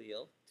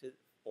allele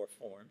or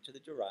form to the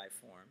derived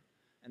form,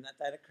 and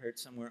that occurred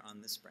somewhere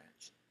on this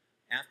branch,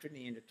 after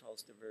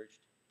Neanderthals diverged,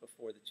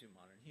 before the two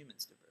modern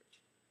humans diverged.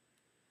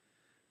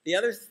 The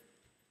other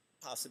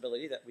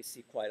possibility that we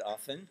see quite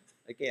often,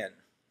 again,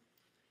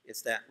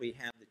 is that we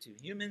have the two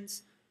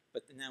humans,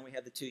 but now we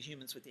have the two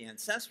humans with the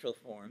ancestral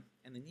form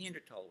and the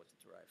Neanderthal with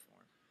the derived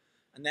form.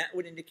 And that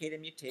would indicate a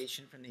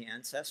mutation from the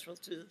ancestral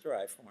to the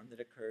derived form that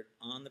occurred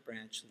on the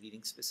branch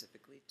leading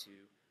specifically to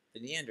the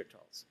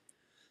Neanderthals.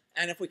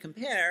 And if we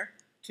compare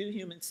two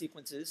human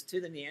sequences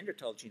to the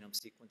Neanderthal genome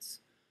sequence,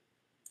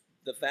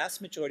 the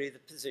vast majority of the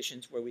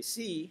positions where we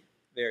see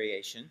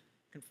variation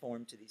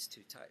conform to these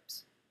two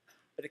types.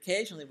 But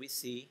occasionally we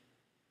see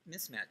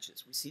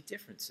mismatches, we see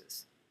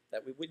differences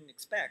that we wouldn't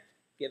expect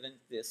given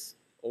this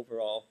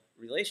overall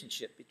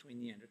relationship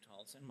between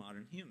Neanderthals and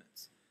modern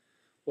humans.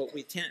 What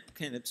we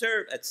can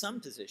observe at some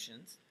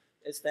positions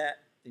is that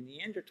the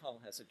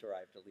Neanderthal has a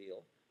derived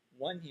allele,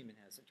 one human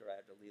has a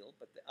derived allele,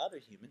 but the other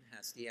human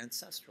has the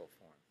ancestral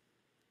form.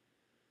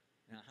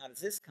 Now, how does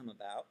this come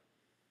about?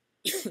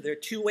 There are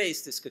two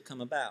ways this could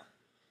come about.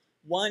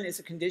 One is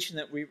a condition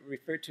that we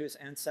refer to as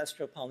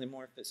ancestral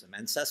polymorphism,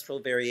 ancestral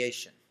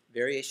variation,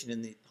 variation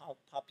in the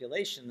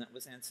population that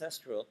was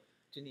ancestral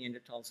to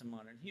Neanderthals and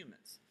modern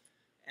humans.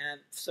 And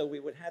so we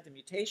would have the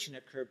mutation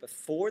occur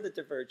before the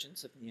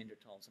divergence of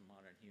Neanderthals and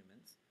modern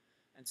humans.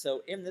 And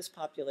so in this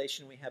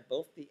population, we have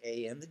both the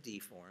A and the D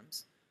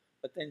forms.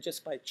 But then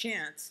just by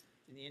chance,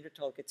 the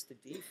Neanderthal gets the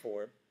D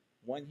form,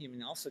 one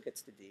human also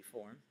gets the D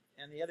form,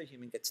 and the other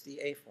human gets the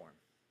A form.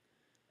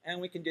 And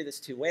we can do this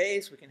two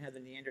ways. We can have the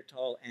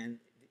Neanderthal and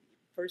the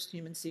first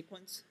human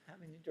sequence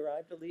having the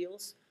derived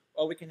alleles,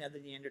 or we can have the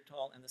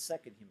Neanderthal and the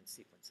second human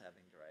sequence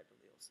having derived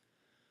alleles.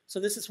 So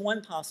this is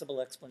one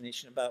possible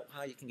explanation about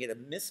how you can get a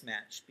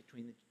mismatch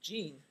between the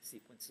gene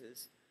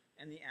sequences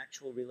and the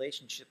actual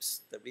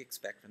relationships that we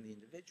expect from the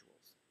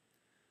individuals.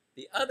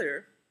 The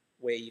other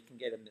way you can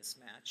get a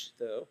mismatch,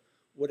 though,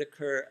 would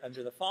occur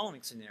under the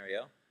following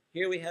scenario.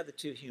 Here we have the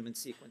two human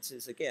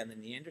sequences. Again, the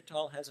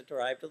Neanderthal has a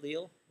derived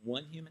allele,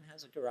 one human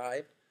has a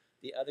derived,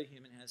 the other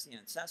human has the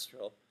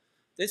ancestral.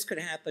 This could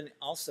happen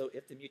also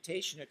if the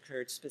mutation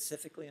occurred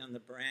specifically on the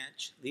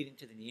branch leading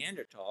to the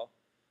Neanderthal,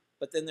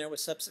 but then there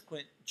was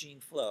subsequent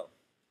gene flow,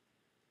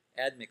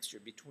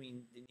 admixture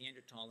between the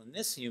Neanderthal and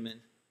this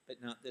human,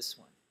 but not this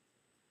one.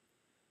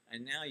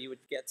 And now you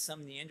would get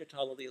some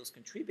Neanderthal alleles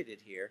contributed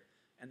here,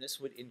 and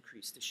this would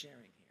increase the sharing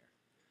here.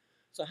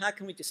 So how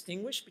can we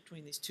distinguish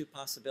between these two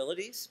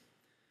possibilities?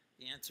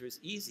 The answer is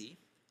easy.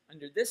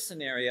 Under this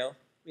scenario,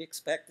 we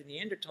expect the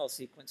Neanderthal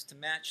sequence to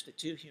match the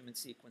two human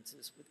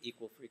sequences with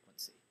equal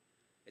frequency.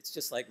 It's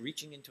just like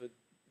reaching into a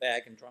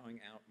bag and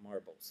drawing out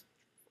marbles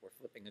or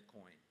flipping a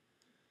coin.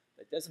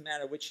 It doesn't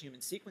matter which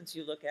human sequence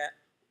you look at,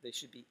 they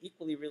should be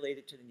equally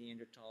related to the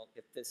Neanderthal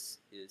if this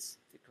is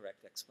the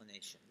correct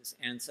explanation, this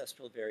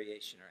ancestral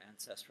variation or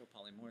ancestral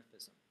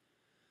polymorphism.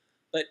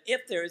 But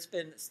if there has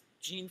been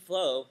gene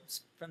flow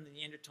from the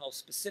Neanderthal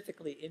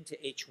specifically into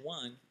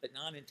H1 but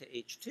not into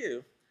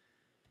H2,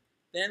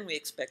 then we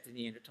expect the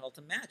Neanderthal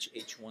to match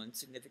H1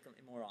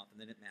 significantly more often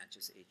than it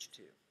matches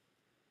H2.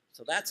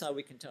 So that's how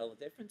we can tell the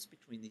difference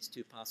between these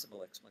two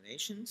possible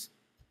explanations.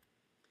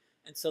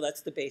 And so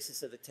that's the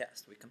basis of the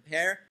test. We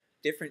compare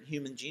different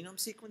human genome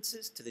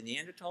sequences to the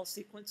Neanderthal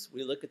sequence.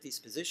 We look at these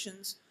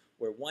positions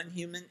where one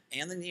human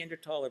and the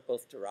Neanderthal are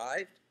both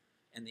derived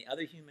and the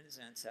other human is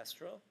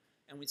ancestral.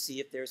 And we see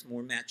if there's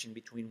more matching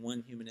between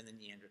one human and the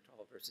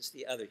Neanderthal versus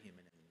the other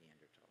human and the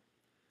Neanderthal.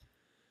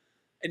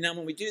 And now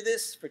when we do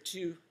this for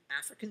two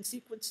African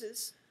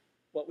sequences,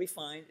 what we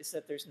find is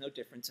that there's no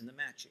difference in the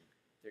matching.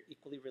 They're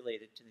equally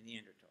related to the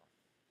Neanderthal.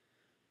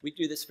 We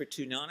do this for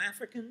two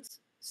non-Africans,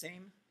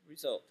 same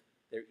result.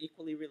 They're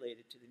equally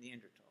related to the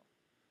Neanderthal.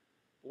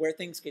 Where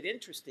things get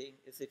interesting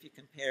is if you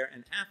compare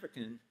an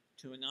African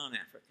to a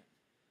non-African.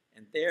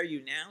 And there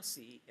you now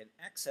see an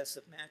excess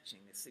of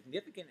matching, a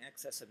significant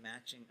excess of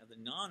matching of the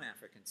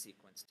non-African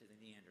sequence to the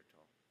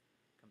Neanderthal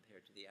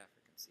compared to the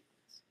African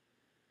sequence.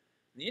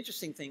 And the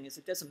interesting thing is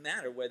it doesn't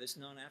matter where this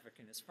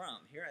non-African is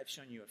from. Here I've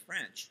shown you a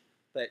French,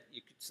 but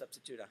you could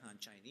substitute a Han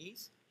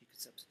Chinese, you could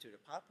substitute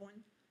a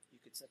Papuan, you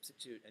could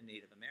substitute a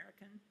Native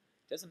American.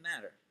 Doesn't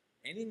matter.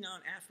 Any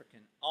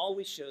non-African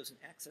always shows an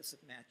excess of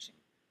matching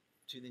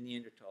to the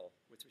Neanderthal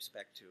with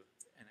respect to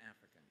an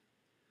African.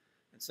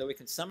 And so we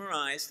can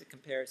summarize the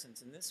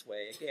comparisons in this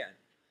way. Again,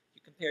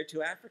 you compare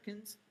two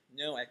Africans,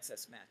 no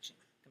excess matching.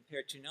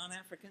 Compare two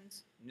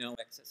non-Africans, no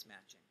excess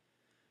matching.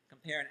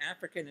 Compare an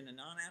African and a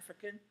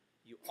non-African,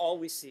 you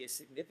always see a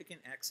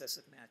significant excess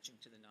of matching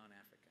to the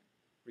non-African,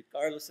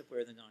 regardless of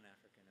where the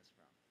non-African is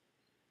from.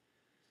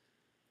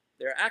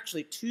 There are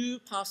actually two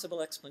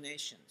possible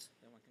explanations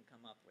that one can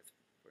come up with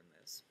from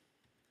this.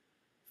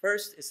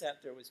 First is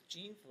that there was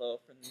gene flow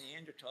from the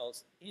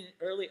Neanderthals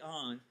early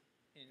on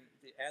in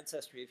the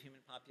ancestry of human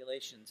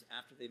populations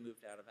after they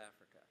moved out of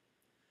Africa.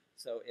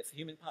 So if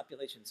human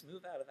populations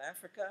move out of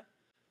Africa,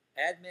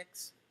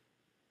 admix,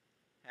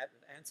 have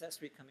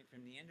ancestry coming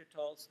from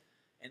Neanderthals,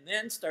 and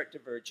then start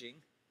diverging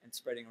and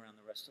spreading around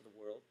the rest of the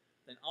world,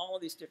 then all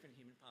of these different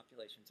human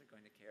populations are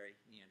going to carry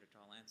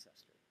Neanderthal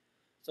ancestry.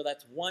 So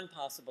that's one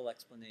possible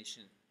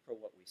explanation for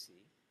what we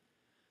see.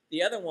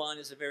 The other one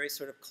is a very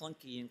sort of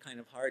clunky and kind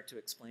of hard to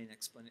explain,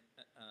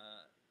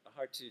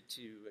 hard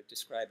to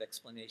describe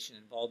explanation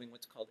involving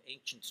what's called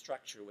ancient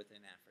structure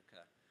within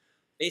Africa.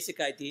 Basic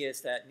idea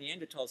is that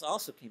Neanderthals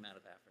also came out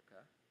of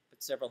Africa,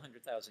 but several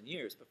 100,000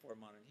 years before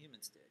modern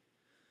humans did.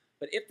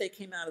 But if they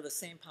came out of the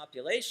same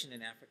population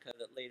in Africa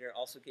that later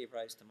also gave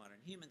rise to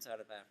modern humans out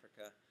of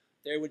Africa,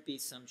 there would be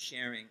some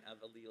sharing of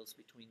alleles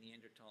between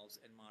Neanderthals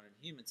and modern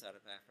humans out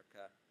of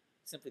Africa,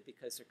 simply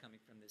because they're coming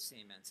from the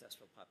same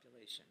ancestral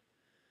population.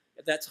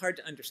 If that's hard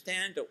to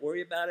understand, don't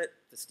worry about it.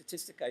 The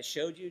statistic I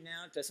showed you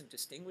now doesn't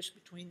distinguish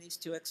between these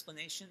two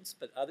explanations,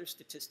 but other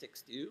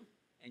statistics do.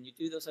 And you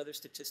do those other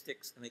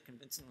statistics, and they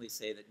convincingly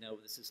say that no,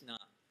 this is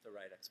not the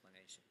right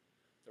explanation.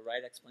 The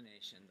right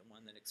explanation, the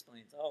one that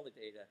explains all the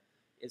data,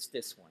 is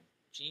this one: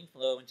 gene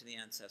flow into the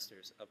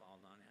ancestors of all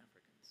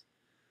non-Africans.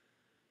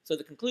 So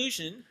the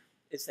conclusion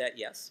is that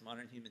yes,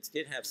 modern humans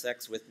did have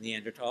sex with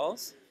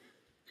Neanderthals.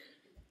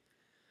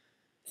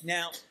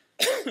 Now,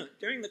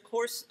 during the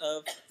course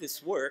of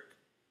this work,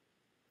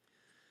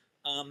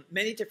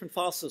 many different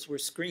fossils were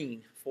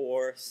screened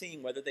for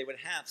seeing whether they would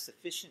have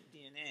sufficient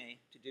DNA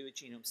to do a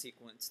genome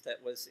sequence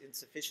that was in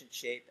sufficient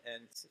shape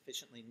and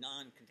sufficiently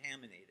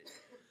non-contaminated.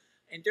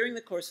 And during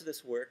the course of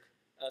this work,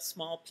 a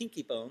small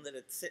pinky bone that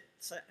had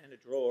sat in a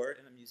drawer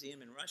in a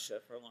museum in Russia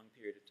for a long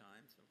period of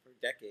time, so for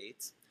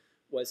decades,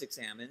 was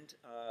examined.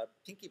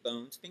 Pinky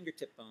bones,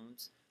 fingertip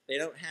bones, they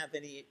don't have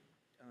any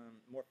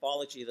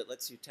morphology that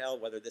lets you tell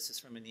whether this is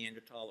from a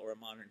Neanderthal or a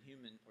modern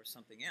human or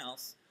something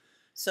else.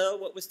 So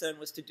what was done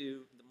was to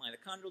do the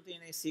mitochondrial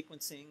DNA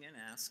sequencing and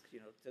ask,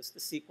 does the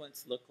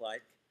sequence look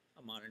like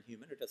a modern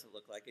human or does it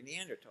look like a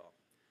Neanderthal?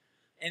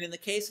 And in the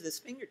case of this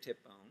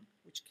fingertip bone,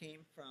 which came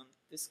from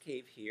this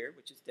cave here,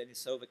 which is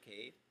Denisova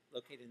Cave,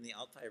 located in the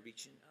Altai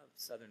region of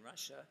southern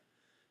Russia,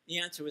 the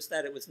answer was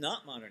that it was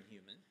not modern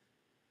human,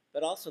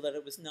 but also that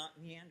it was not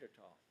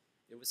Neanderthal.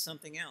 It was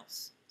something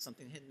else,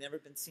 something that had never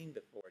been seen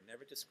before,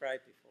 never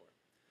described before.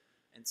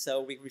 And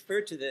so we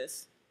refer to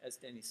this as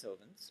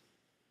Denisovans.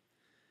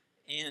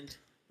 And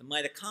the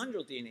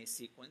mitochondrial DNA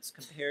sequence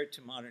compared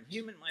to modern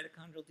human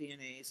mitochondrial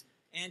DNAs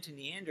and to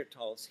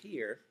Neanderthals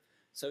here.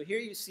 So here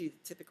you see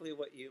typically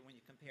when you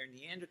compare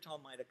Neanderthal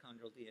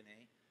mitochondrial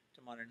DNA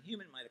to modern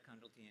human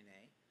mitochondrial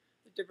DNA,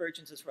 the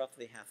divergence is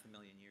roughly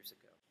 500,000 years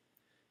ago.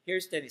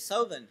 Here's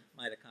Denisovan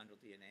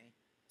mitochondrial DNA.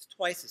 It's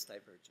twice as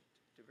divergent.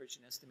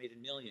 Divergent estimated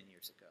 1 million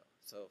years ago.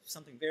 So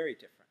something very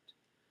different.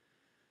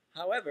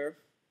 However,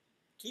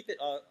 keep it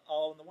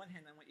all on the one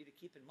hand, I want you to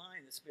keep in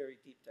mind this very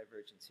deep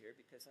divergence here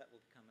because that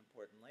will become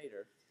important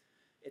later.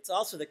 It's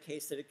also the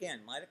case that,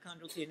 again,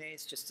 mitochondrial DNA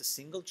is just a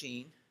single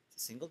gene,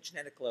 it's a single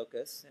genetic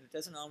locus, and it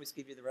doesn't always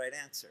give you the right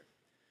answer.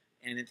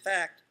 And in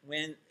fact,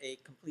 when a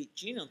complete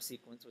genome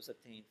sequence was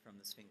obtained from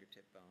this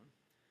fingertip bone,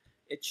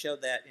 it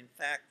showed that, in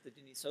fact, the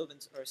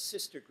Denisovans are a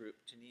sister group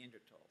to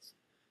Neanderthals.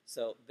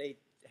 So they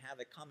have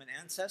a common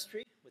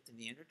ancestry with the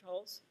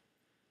Neanderthals.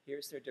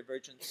 Here's their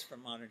divergence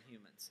from modern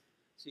humans.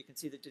 So you can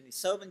see the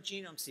Denisovan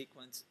genome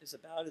sequence is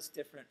about as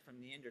different from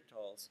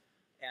Neanderthals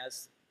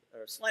as,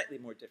 or slightly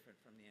more different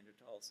from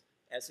Neanderthals,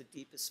 as the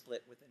deepest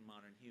split within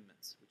modern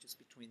humans, which is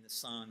between the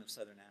San of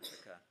southern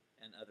Africa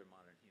and other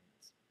modern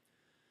humans.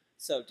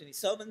 So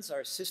Denisovans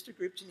are a sister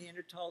group to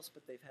Neanderthals,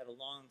 but they've had a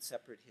long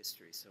separate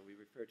history. So we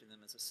refer to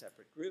them as a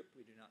separate group.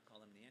 We do not call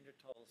them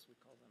Neanderthals, we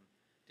call them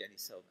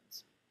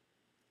Denisovans.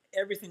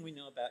 Everything we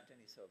know about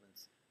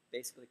Denisovans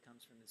basically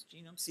comes from this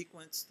genome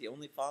sequence. The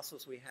only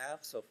fossils we have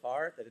so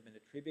far that have been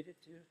attributed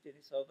to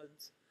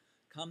Denisovans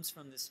comes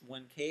from this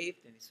one cave,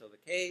 Denisova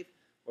Cave,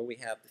 where we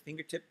have the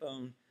fingertip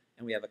bone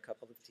and we have a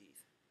couple of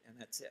teeth. And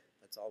that's it.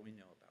 That's all we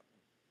know about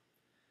them.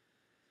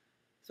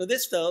 So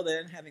this, though,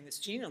 then, having this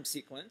genome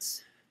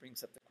sequence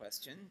brings up the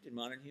question, did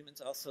modern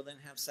humans also then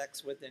have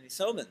sex with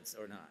Denisovans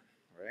or not,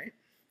 right?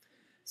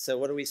 So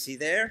what do we see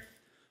there?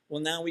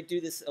 Well, now we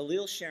do this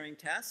allele sharing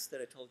test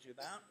that I told you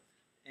about.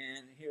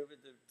 And here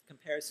with the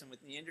comparison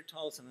with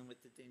Neanderthals and then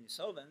with the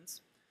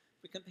Denisovans,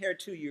 we compare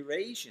two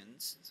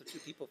Eurasians, so two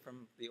people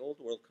from the Old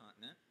World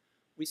continent,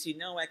 we see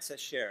no excess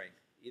sharing,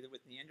 either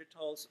with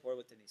Neanderthals or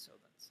with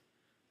Denisovans.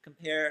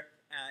 Compare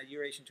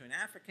Eurasian to an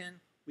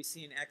African, we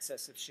see an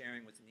excess of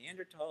sharing with the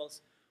Neanderthals.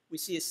 We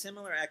see a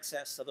similar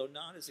excess, although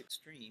not as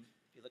extreme.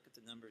 If you look at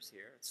the numbers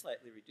here, it's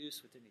slightly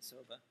reduced with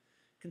Denisova,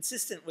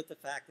 consistent with the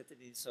fact that the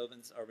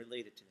Denisovans are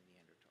related to the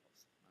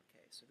Neanderthals.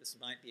 Okay, so this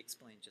might be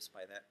explained just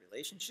by that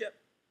relationship.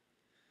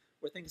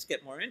 Where things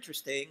get more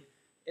interesting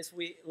is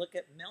we look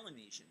at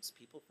Melanesians,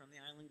 people from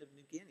the island of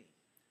New Guinea,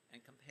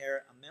 and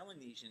compare a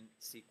Melanesian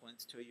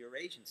sequence to a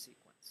Eurasian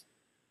sequence.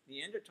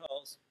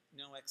 Neanderthals,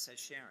 no excess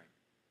sharing.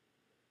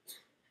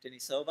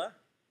 Denisova,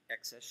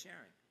 excess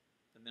sharing.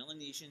 The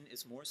Melanesian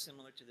is more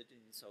similar to the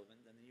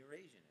Denisovan than the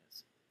Eurasian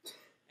is.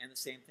 And the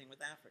same thing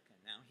with African.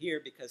 Now here,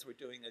 because we're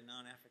doing a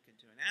non-African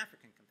to an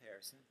African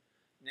comparison,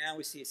 now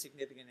we see a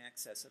significant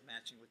excess of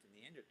matching with the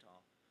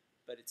Neanderthal,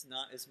 but it's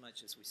not as much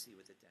as we see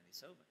with the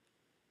Denisovan.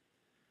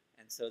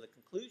 And so the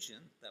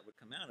conclusion that would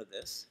come out of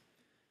this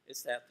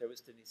is that there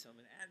was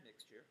Denisovan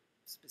admixture,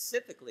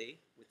 specifically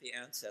with the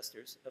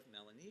ancestors of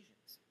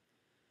Melanesians,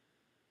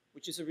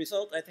 which is a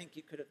result I think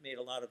you could have made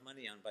a lot of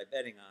money on by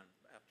betting on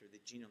after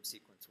the genome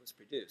sequence was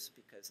produced,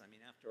 because, I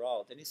mean, after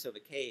all,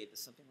 Denisova Cave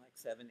is something like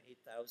 7,000 to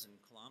 8,000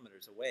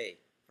 kilometers away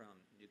from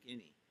New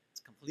Guinea. It's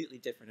a completely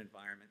different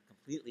environment,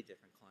 completely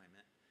different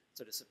climate.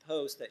 So to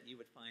suppose that you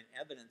would find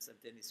evidence of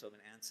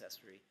Denisovan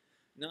ancestry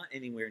not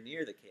anywhere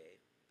near the cave,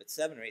 but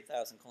 7,000 or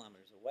 8,000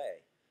 kilometers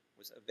away,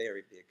 was a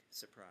very big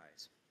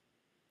surprise.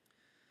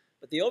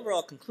 But the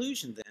overall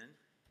conclusion then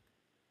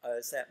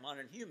is that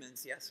modern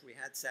humans, yes, we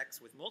had sex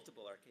with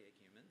multiple archaic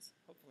humans,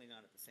 hopefully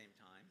not at the same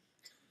time,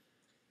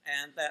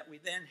 and that we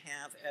then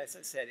have, as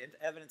I said,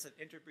 evidence of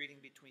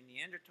interbreeding between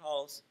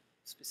Neanderthals,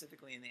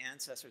 specifically in the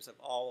ancestors of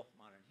all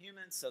modern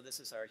humans. So this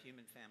is our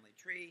human family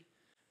tree.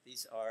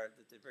 These are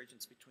the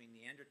divergence between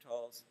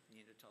Neanderthals and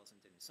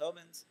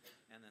Denisovans,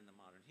 and then the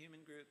modern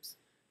human groups.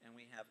 And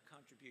we have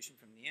contribution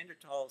from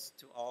Neanderthals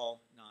to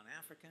all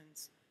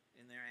non-Africans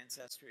in their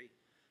ancestry,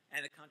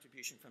 and a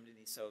contribution from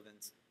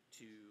Denisovans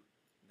to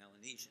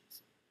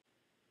Melanesians.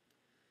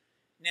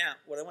 Now,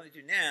 what I want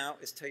to do now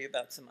is tell you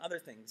about some other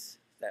things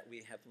that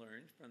we have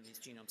learned from these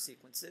genome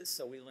sequences.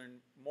 So we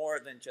learn more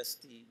than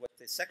just what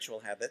the sexual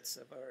habits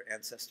of our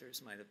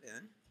ancestors might have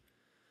been.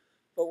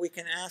 But we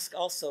can ask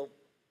also,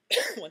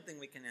 one thing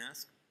we can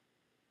ask,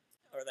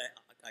 or that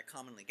I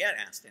commonly get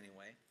asked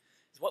anyway,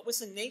 is what was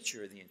the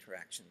nature of the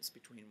interactions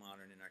between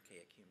modern and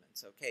archaic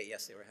humans? Okay,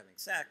 yes, they were having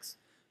sex,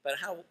 but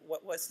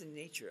what was the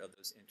nature of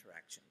those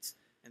interactions?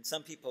 And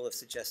some people have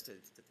suggested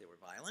that they were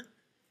violent,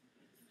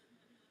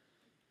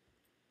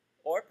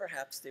 or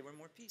perhaps they were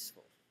more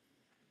peaceful.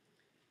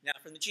 Now,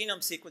 from the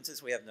genome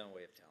sequences, we have no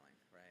way of telling,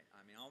 right?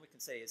 I mean, all we can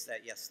say is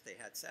that, yes, they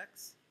had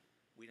sex.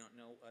 We don't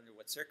know under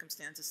what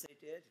circumstances they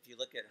did. If you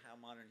look at how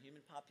modern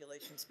human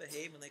populations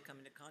behave when they come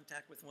into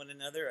contact with one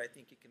another, I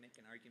think you can make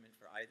an argument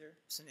for either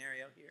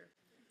scenario here.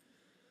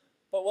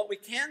 But what we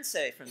can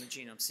say from the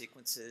genome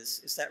sequences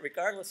is that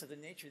regardless of the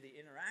nature of the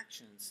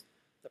interactions,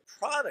 the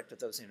product of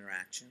those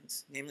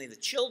interactions, namely the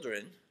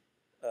children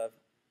of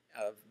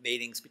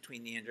matings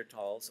between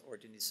Neanderthals or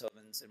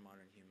Denisovans and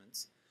modern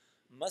humans,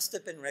 must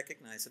have been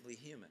recognizably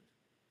human,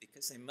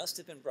 because they must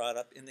have been brought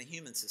up in the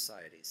human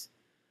societies.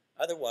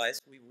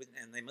 Otherwise, we wouldn't,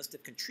 and they must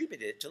have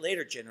contributed to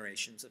later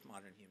generations of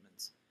modern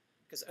humans,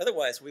 because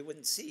otherwise we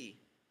wouldn't see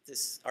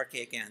this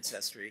archaic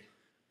ancestry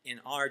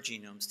in our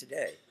genomes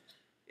today.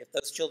 If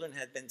those children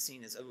had been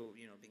seen as, oh,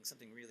 you know, being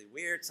something really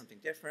weird, something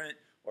different,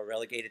 or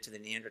relegated to the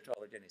Neanderthal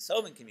or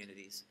Denisovan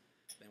communities,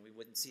 then we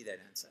wouldn't see that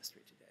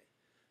ancestry today.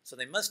 So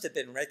they must have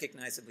been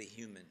recognizably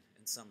human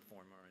in some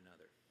form or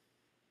another.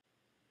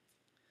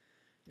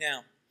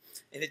 Now,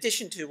 in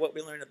addition to what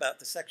we learn about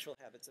the sexual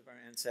habits of our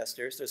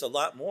ancestors, there's a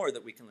lot more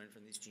that we can learn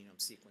from these genome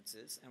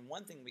sequences. And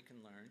one thing we can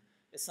learn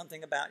is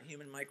something about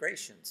human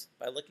migrations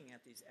by looking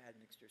at these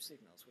admixture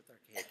signals with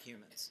archaic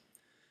humans.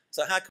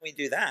 So how can we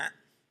do that?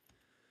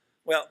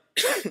 Well,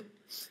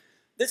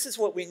 this is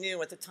what we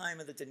knew at the time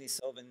of the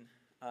Denisovan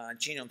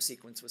genome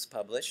sequence was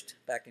published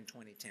back in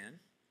 2010.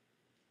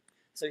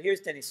 So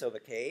here's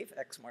Denisova Cave.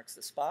 X marks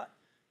the spot.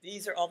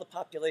 These are all the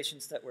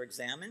populations that were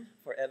examined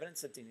for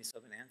evidence of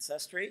Denisovan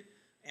ancestry,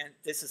 and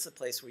this is the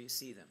place where you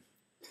see them.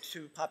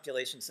 Two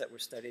populations that were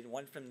studied,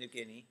 one from New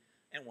Guinea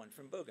and one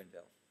from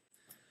Bougainville.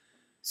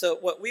 So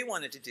what we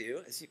wanted to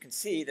do, as you can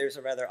see, there's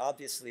a rather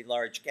obviously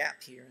large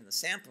gap here in the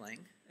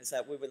sampling, is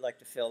that we would like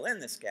to fill in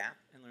this gap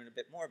and learn a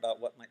bit more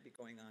about what might be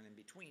going on in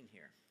between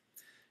here.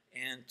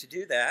 And to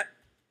do that,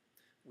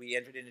 we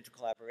entered into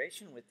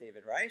collaboration with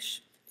David Reich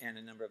and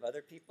a number of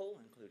other people,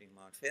 including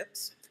Maud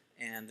Phipps.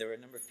 And there were a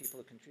number of people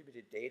who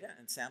contributed data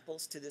and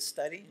samples to this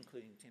study,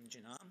 including Tim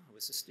Genome, who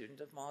was a student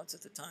of Maud's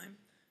at the time,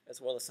 as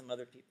well as some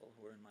other people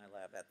who were in my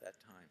lab at that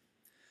time.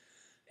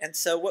 And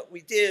so what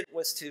we did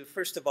was to,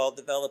 first of all,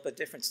 develop a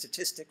different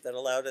statistic that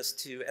allowed us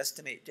to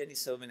estimate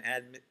Denisovan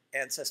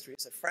ancestry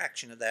as a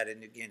fraction of that in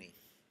New Guinea.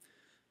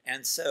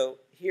 And so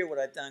here what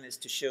I've done is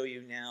to show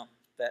you now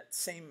that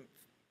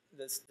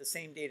the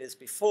same data as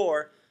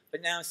before,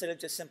 but now instead of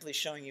just simply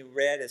showing you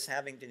red as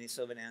having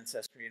Denisovan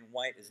ancestry and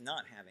white as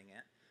not having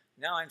it,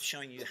 now I'm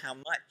showing you how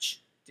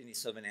much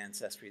Denisovan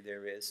ancestry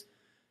there is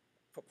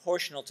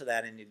proportional to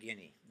that in New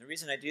Guinea. The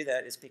reason I do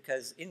that is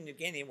because in New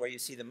Guinea, where you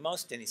see the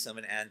most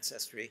Denisovan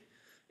ancestry,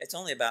 it's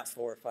only about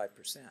 4 or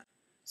 5%.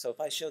 So if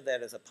I showed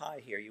that as a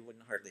pie here, you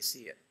wouldn't hardly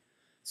see it.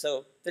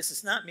 So this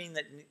does not mean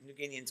that New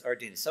Guineans are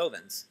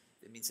Denisovans.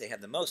 It means they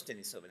have the most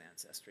Denisovan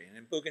ancestry. And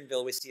in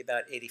Bougainville, we see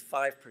about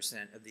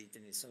 85% of the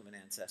Denisovan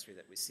ancestry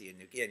that we see in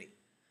New Guinea.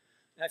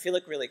 Now, if you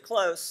look really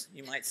close,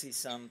 you might see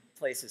some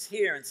places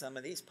here in some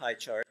of these pie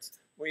charts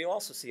where you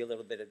also see a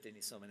little bit of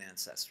Denisovan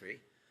ancestry,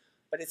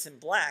 but it's in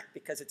black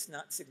because it's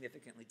not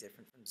significantly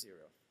different from 0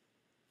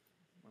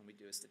 when we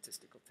do a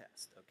statistical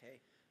test, okay?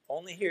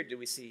 Only here do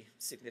we see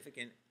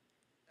significant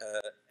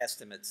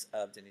estimates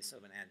of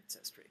Denisovan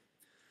ancestry.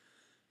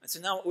 And so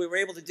now what we were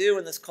able to do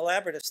in this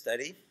collaborative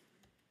study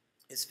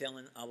is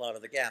filling a lot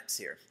of the gaps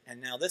here.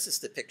 And now this is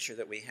the picture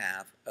that we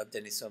have of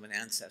Denisovan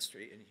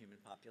ancestry in human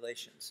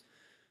populations.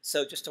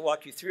 So just to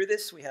walk you through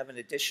this, we have an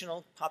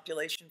additional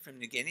population from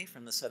New Guinea,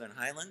 from the Southern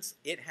Highlands.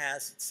 It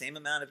has the same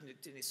amount of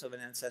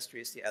Denisovan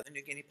ancestry as the other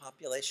New Guinea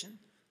population,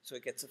 so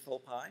it gets a full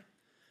pie.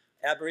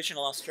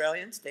 Aboriginal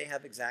Australians, they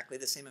have exactly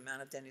the same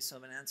amount of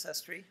Denisovan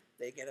ancestry.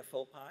 They get a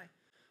full pie.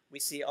 We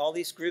see all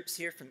these groups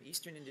here from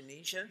eastern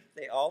Indonesia.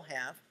 They all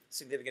have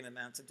significant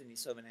amounts of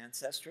Denisovan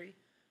ancestry,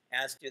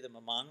 as do the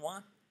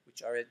Mamanwa,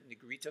 which are a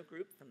Negrito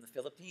group from the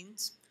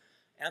Philippines,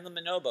 and the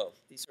Manobo.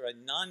 These are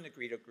a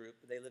non-Negrito group,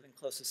 but they live in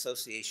close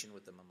association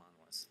with the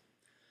Mamanwas.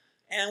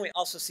 And we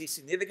also see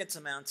significant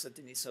amounts of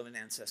Denisovan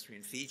ancestry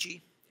in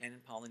Fiji and in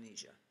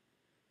Polynesia,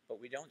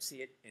 but we don't see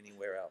it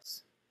anywhere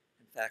else.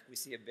 In fact, we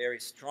see a very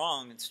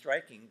strong and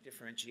striking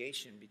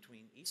differentiation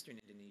between eastern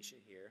Indonesia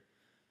here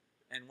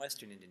and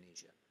western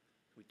Indonesia.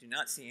 We do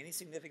not see any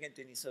significant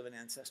Denisovan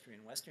ancestry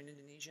in western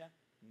Indonesia,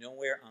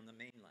 nowhere on the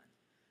mainland.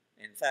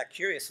 In fact,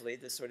 curiously,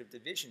 this sort of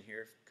division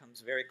here comes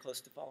very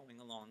close to following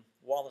along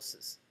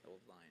Wallace's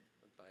old line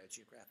of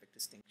biogeographic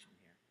distinction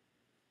here.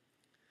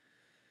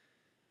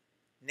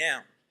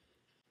 Now,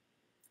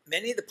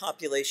 many of the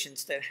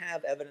populations that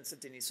have evidence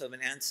of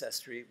Denisovan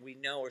ancestry we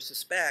know or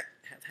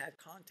suspect have had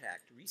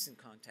contact, recent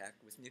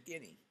contact with New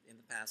Guinea in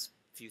the past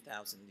few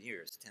thousand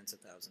years, tens of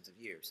thousands of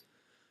years.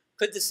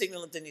 Could the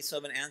signal of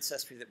Denisovan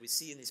ancestry that we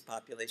see in these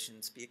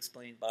populations be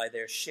explained by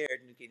their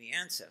shared New Guinea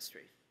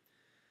ancestry?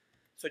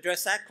 To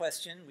address that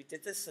question, we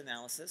did this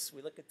analysis.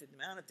 We looked at the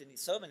amount of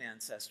Denisovan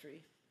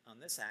ancestry on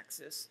this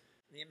axis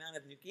and the amount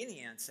of New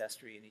Guinea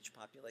ancestry in each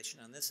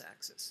population on this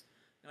axis.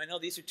 Now, I know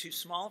these are too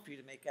small for you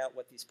to make out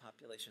what these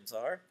populations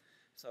are,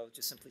 so I'll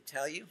just simply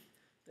tell you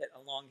that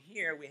along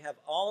here we have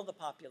all of the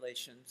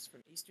populations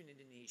from eastern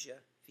Indonesia,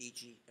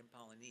 Fiji, and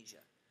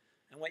Polynesia.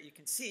 And what you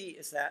can see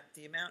is that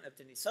the amount of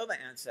Denisova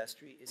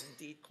ancestry is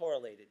indeed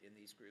correlated in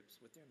these groups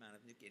with the amount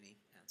of New Guinea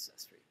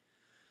ancestry.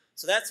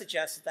 So that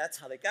suggests that that's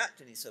how they got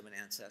Denisovan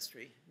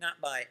ancestry,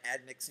 not by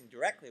admixing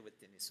directly with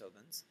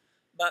Denisovans,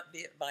 but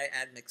by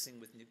admixing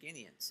with New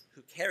Guineans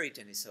who carried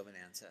Denisovan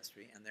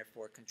ancestry and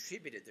therefore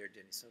contributed their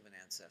Denisovan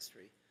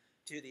ancestry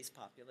to these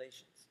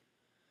populations.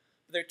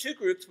 But there are two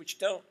groups which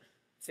don't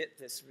fit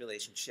this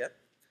relationship,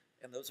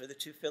 and those are the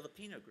two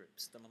Filipino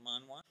groups, the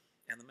Mamanwa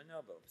and the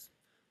Manobos,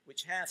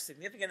 which have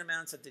significant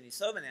amounts of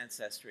Denisovan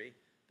ancestry,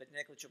 but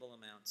negligible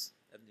amounts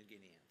of New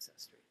Guinea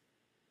ancestry.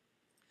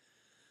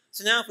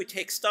 So now if we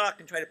take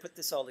stock and try to put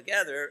this all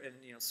together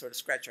and sort of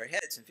scratch our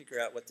heads and figure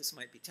out what this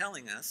might be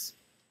telling us,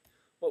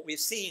 what we've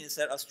seen is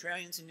that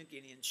Australians and New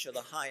Guineans show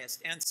the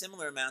highest and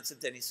similar amounts of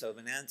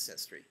Denisovan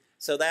ancestry.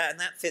 So that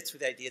fits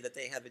with the idea that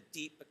they have a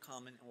deep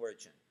common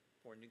origin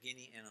for New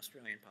Guinea and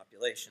Australian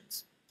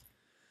populations.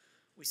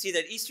 We see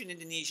that eastern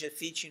Indonesia,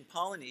 Fiji, and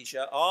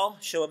Polynesia all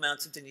show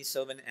amounts of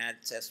Denisovan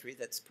ancestry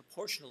that's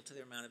proportional to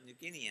their amount of New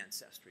Guinea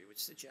ancestry,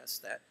 which suggests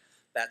that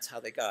that's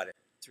how they got it,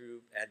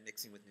 through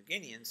admixing with New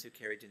Guineans who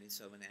carry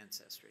Denisovan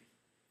ancestry.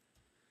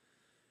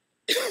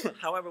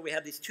 However, we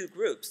have these two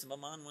groups, the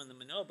Mamanwa and the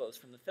Manobos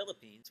from the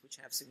Philippines, which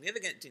have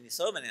significant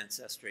Denisovan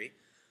ancestry,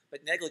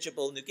 but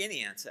negligible New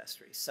Guinea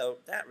ancestry. So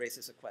that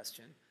raises a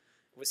question.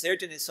 Was their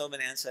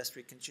Denisovan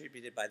ancestry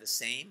contributed by the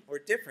same or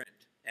different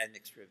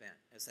admixture event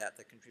as that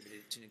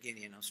contributed to New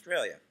Guinea and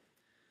Australia?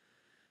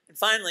 And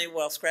finally,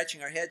 while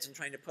scratching our heads and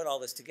trying to put all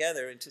this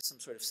together into some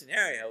sort of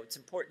scenario, it's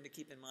important to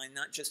keep in mind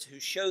not just who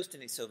shows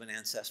Denisovan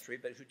ancestry,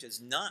 but who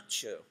does not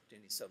show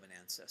Denisovan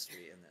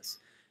ancestry in this.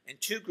 And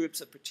two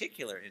groups of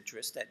particular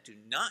interest that do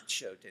not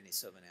show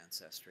Denisovan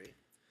ancestry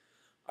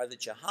are the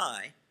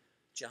Jahai.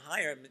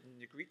 Jahai are a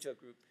Negrito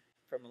group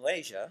from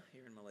Malaysia,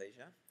 here in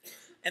Malaysia,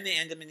 and the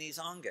Andamanese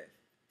Onge.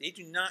 They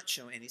do not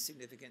show any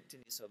significant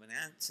Denisovan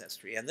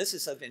ancestry. And this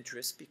is of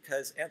interest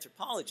because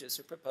anthropologists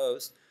have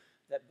proposed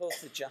that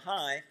both the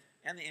Jahai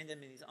and the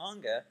Andamanese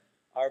Onge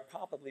are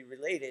probably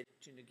related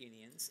to New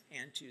Guineans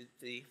and to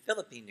the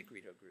Philippine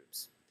Negrito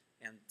groups.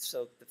 And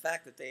so the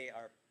fact that they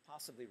are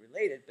possibly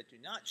related but do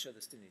not show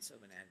this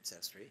Denisovan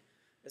ancestry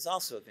is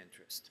also of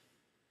interest.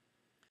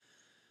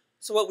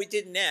 So what we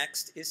did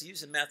next is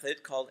use a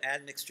method called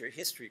admixture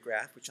history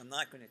graph, which I'm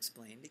not going to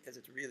explain because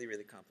it's really,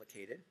 really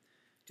complicated,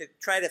 to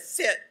try to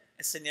fit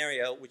a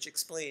scenario which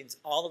explains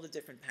all of the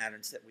different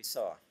patterns that we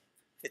saw,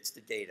 fits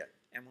the data.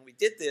 And when we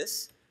did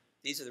this,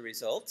 these are the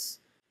results.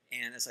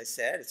 And as I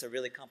said, it's a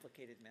really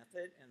complicated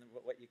method, and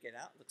what you get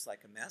out looks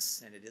like a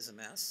mess, and it is a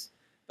mess.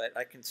 But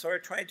I can sort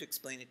of try to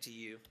explain it to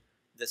you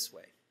this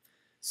way.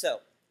 So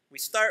we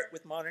start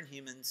with modern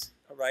humans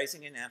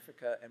arising in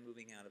Africa and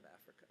moving out of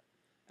Africa.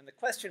 And the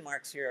question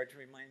marks here are to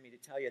remind me to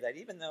tell you that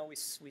even though we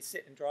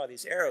sit and draw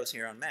these arrows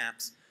here on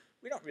maps,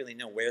 we don't really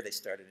know where they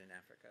started in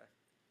Africa.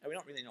 And we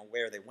don't really know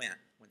where they went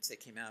once they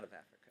came out of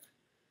Africa.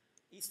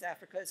 East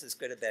Africa is as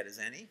good a bet as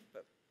any,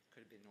 but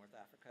could have been North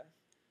Africa.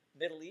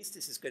 Middle East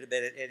is as good a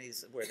bet as any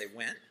where they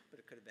went, but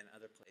it could have been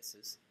other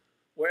places.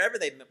 Wherever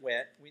they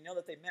went, we know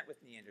that they met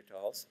with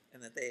Neanderthals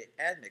and that they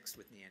admixed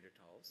with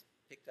Neanderthals,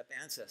 picked up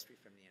ancestry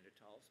from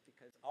Neanderthals,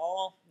 because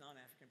all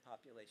non-African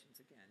populations,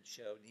 again,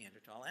 show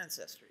Neanderthal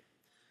ancestry.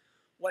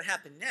 What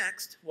happened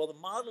next? Well, the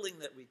modeling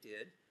that we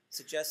did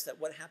suggests that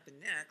what happened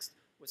next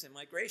was a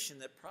migration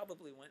that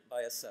probably went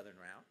by a southern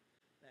route,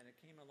 and it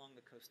came along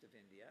the coast of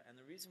India. And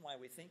the reason why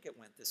we think it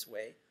went this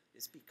way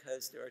is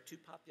because there are two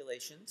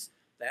populations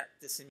that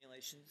the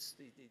simulations,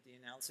 the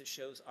analysis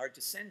shows are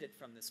descended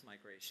from this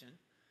migration.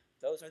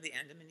 Those are the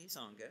Andamanese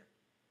Onga,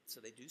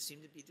 so they do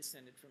seem to be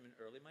descended from an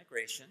early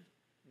migration,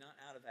 not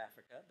out of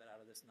Africa, but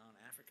out of this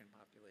non-African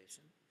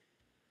population.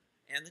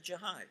 And the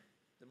Jahai,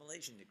 the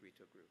Malaysian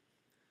Negrito group.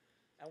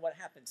 And what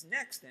happens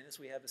next then is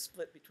we have a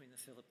split between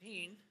the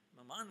Philippine,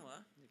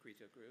 Mamanwa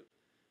Negrito group,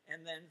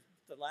 and then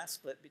the last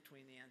split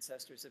between the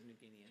ancestors of New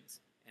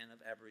Guineans and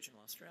of Aboriginal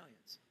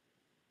Australians.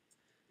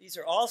 These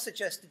are all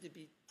suggested to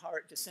be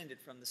descended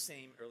from the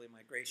same early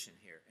migration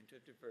here and to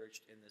have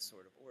diverged in this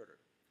sort of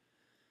order.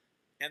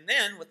 And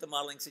then what the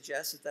modeling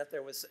suggests is that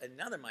there was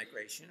another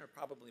migration, or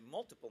probably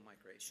multiple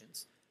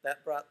migrations,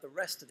 that brought the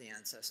rest of the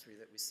ancestry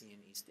that we see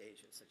in East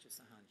Asia, such as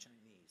the Han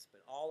Chinese,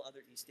 but all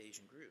other East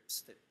Asian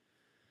groups.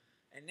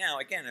 And now,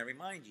 again, I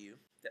remind you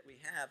that we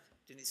have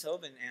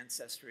Denisovan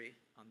ancestry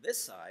on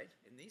this side,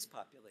 in these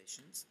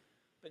populations,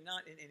 but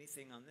not in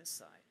anything on this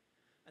side.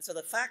 And so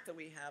the fact that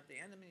we have the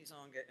Andamanese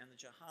Onga and the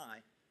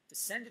Jahai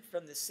descended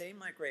from the same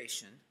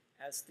migration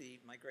as the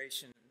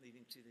migration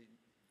leading to the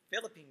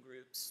Philippine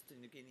groups, the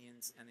New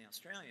Guineans and the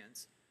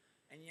Australians,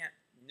 and yet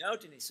no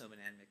Denisovan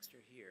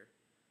admixture here,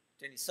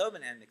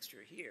 Denisovan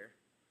admixture here,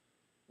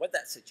 what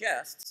that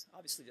suggests,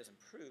 obviously doesn't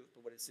prove,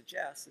 but what it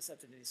suggests is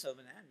that the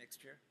Denisovan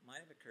admixture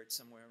might have occurred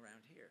somewhere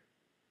around here.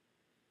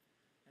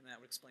 And that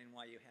would explain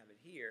why you have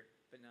it here,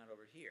 but not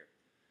over here.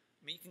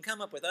 I mean, you can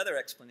come up with other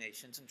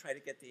explanations and try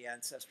to get the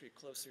ancestry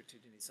closer to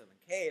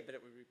Denisovan cave, but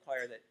it would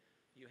require that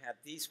you have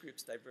these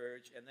groups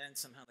diverge, and then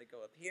somehow they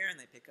go up here, and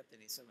they pick up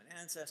Denisovan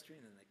ancestry,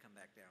 and then they come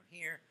back down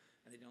here,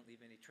 and they don't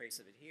leave any trace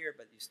of it here,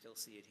 but you still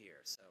see it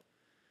here. So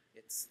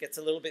it gets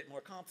a little bit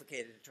more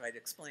complicated to try to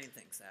explain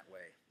things that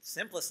way. The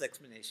simplest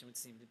explanation would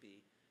seem to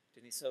be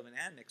Denisovan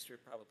admixture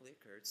probably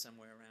occurred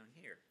somewhere around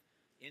here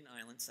in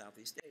island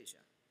Southeast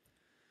Asia.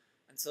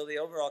 And so the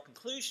overall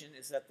conclusion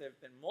is that there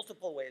have been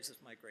multiple waves of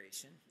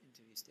migration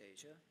into East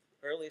Asia,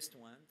 earliest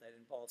one that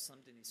involved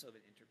some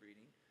Denisovan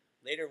interbreeding,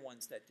 later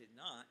ones that did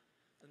not.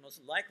 The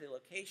most likely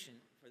location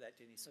for that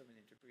Denisovan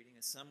interbreeding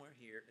is somewhere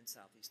here in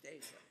Southeast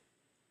Asia.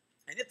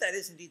 And if that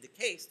is indeed the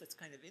case, that's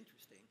kind of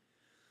interesting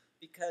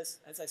because,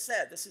 as I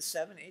said, this is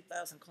 7,000 to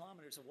 8,000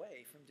 kilometers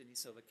away from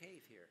Denisova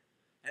Cave here.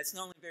 And it's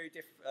not only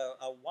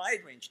a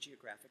wide range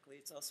geographically,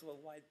 it's also a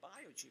wide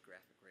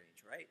biogeographic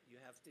range, right? You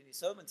have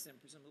Denisovans then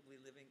presumably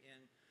living in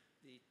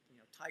the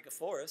taiga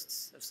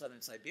forests of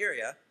southern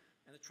Siberia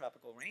and the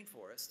tropical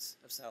rainforests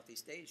of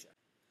Southeast Asia.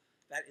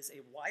 That is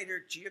a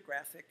wider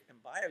geographic and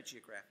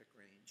biogeographic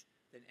range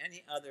than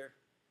any other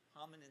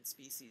hominin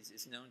species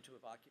is known to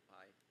have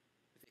occupied,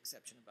 with the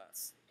exception of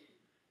us.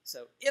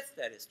 So if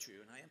that is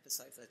true, and I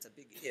emphasize that's a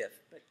big if,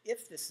 but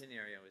if this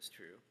scenario is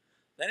true,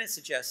 then it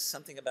suggests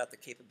something about the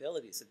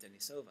capabilities of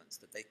Denisovans,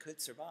 that they could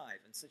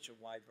survive in such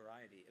a wide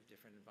variety of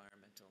different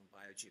environmental and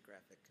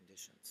biogeographic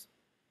conditions.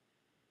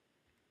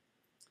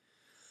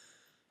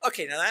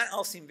 Okay, now that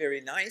all seemed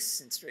very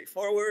nice and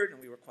straightforward, and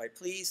we were quite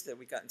pleased that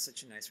we gotten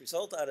such a nice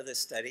result out of this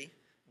study.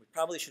 We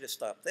probably should have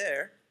stopped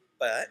there,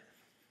 but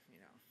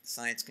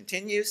science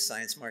continues,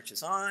 science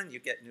marches on, you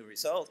get new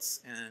results,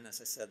 and as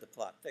I said, the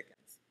plot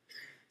thickens.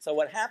 So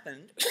what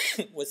happened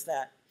was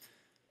that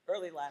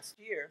early last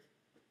year,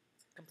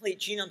 complete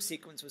genome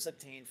sequence was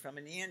obtained from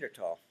a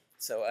Neanderthal.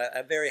 So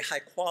a very high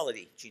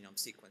quality genome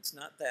sequence,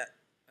 not that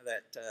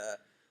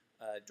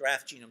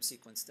draft genome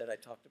sequence that I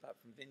talked about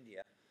from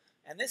India.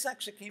 And this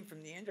actually came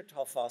from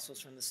Neanderthal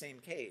fossils from the same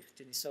cave,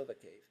 Denisova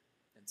Cave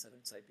in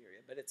southern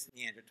Siberia. But it's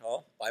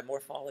Neanderthal by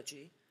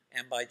morphology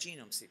and by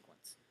genome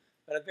sequence.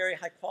 But a very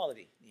high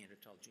quality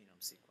Neanderthal genome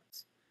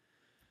sequence.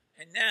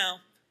 And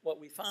now what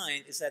we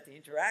find is that the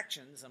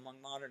interactions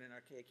among modern and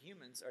archaic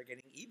humans are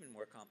getting even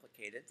more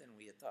complicated than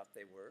we had thought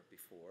they were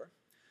before.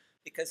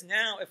 Because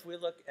now if we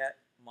look at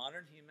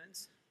modern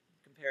humans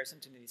in comparison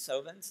to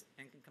Denisovans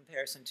and in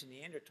comparison to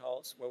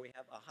Neanderthals, where we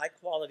have a high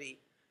quality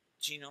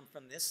genome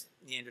from this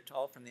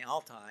Neanderthal from the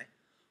Altai,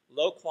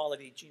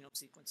 low-quality genome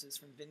sequences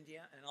from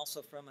Vindhya, and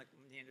also from a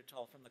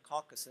Neanderthal from the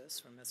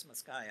Caucasus, from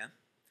Mesmaskaya.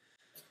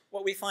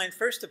 What we find,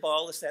 first of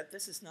all, is that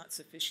this is not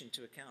sufficient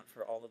to account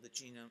for all of the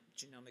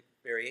genomic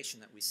variation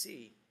that we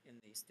see in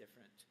these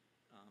different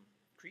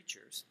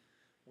creatures.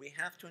 We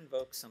have to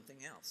invoke something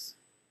else.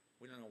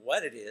 We don't know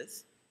what it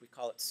is. We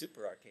call it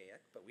super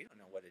archaic, but we don't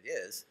know what it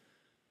is.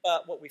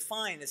 But what we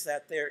find is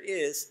that there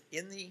is,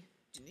 in the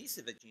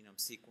Denisova genome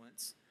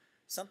sequence,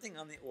 something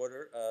on the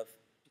order of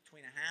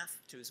between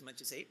 0.5% to as much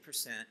as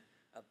 8%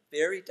 of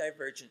very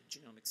divergent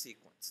genomic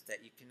sequence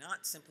that you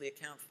cannot simply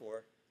account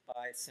for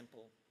by the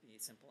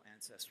simple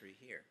ancestry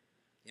here.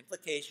 The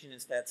implication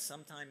is that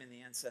sometime in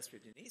the ancestry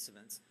of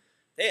Denisovans,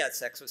 they had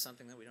sex with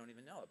something that we don't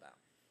even know about,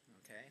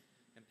 okay,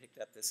 and picked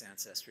up this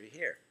ancestry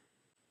here.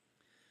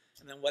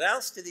 And then what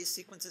else do these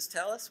sequences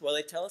tell us? Well,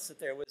 they tell us that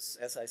there was,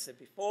 as I said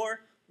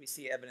before, we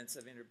see evidence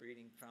of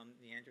interbreeding from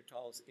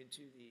Neanderthals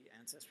into the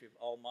ancestry of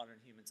all modern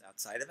humans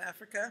outside of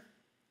Africa,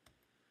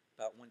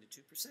 about 1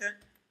 to 2%.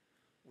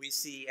 We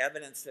see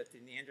evidence that the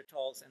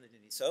Neanderthals and the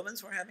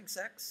Denisovans were having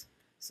sex.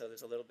 So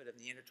there's a little bit of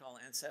Neanderthal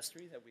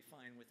ancestry that we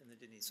find within the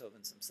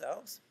Denisovans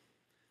themselves.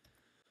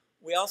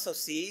 We also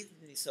see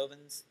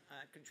Denisovans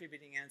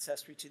contributing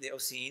ancestry to the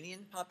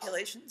Oceanian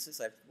populations,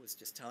 as I was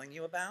just telling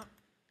you about.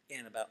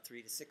 Again, about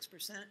 3 to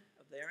 6%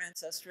 of their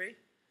ancestry.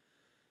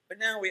 But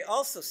now we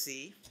also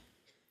see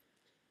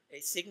a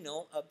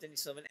signal of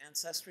Denisovan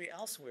ancestry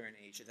elsewhere in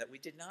Asia that we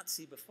did not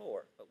see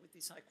before. But with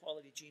these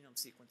high-quality genome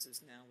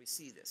sequences, now we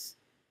see this.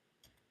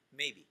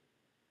 Maybe.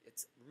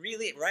 It's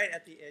really right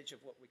at the edge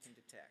of what we can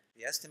detect.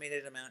 The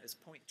estimated amount is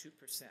 0.2%.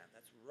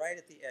 That's right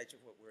at the edge of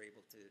what we're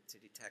able to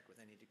detect with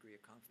any degree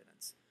of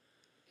confidence.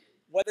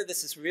 Whether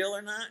this is real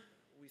or not,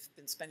 we've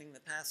been spending the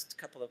past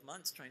couple of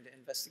months trying to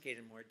investigate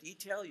in more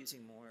detail,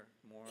 using more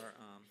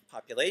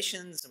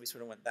populations, and we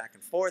sort of went back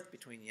and forth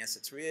between yes,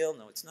 it's real,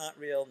 no, it's not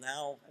real.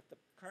 Now,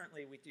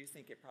 currently, we do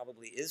think it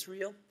probably is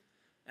real,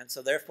 and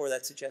so therefore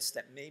that suggests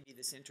that maybe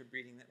this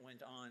interbreeding that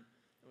went on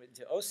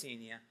into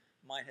Oceania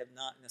might have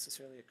not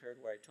necessarily occurred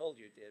where I told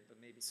you it did, but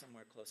maybe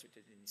somewhere closer to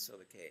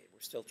Denisova Cave. We're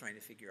still trying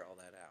to figure all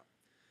that out.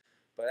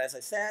 But as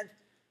I said,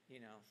 you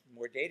know,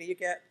 more data you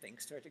get,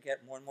 things start to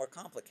get more and more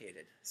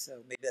complicated.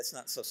 So maybe that's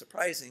not so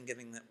surprising,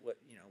 given that what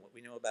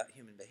we know about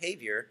human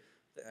behavior,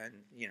 and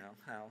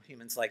how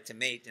humans like to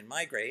mate and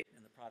migrate,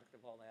 and the product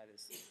of all that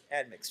is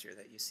admixture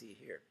that you see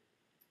here.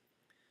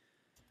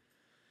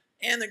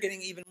 And they're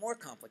getting even more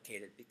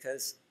complicated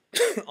because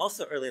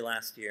also early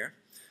last year,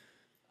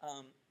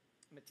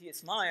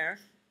 Matthias Meyer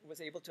was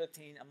able to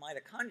obtain a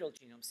mitochondrial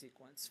genome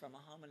sequence from a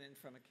hominin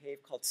from a cave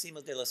called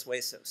Cima de los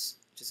Huesos,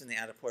 which is in the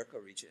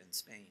Atapuerco region in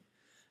Spain.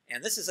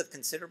 And this is of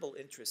considerable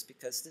interest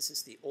because this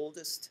is the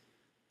oldest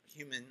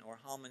human or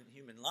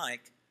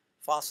human-like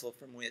fossil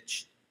from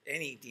which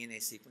any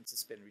DNA sequence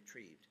has been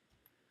retrieved.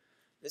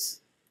 This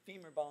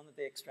femur bone that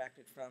they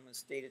extracted from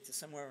is dated to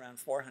somewhere around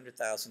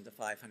 400,000 to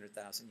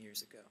 500,000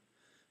 years ago.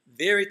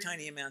 Very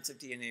tiny amounts of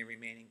DNA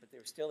remaining, but they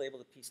were still able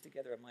to piece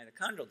together a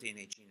mitochondrial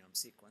DNA genome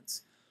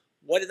sequence.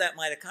 What did that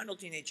mitochondrial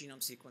DNA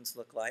genome sequence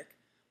look like?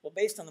 Well,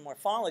 based on the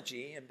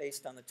morphology and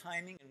based on the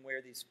timing and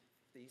where these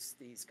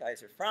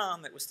guys are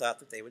from, it was thought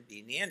that they would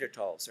be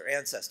Neanderthals or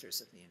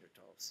ancestors of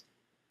Neanderthals.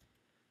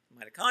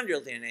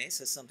 Mitochondrial DNA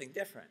says something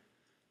different.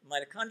 The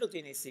mitochondrial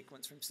DNA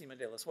sequence from Cima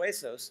de los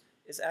Huesos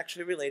is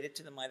actually related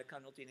to the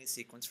mitochondrial DNA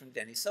sequence from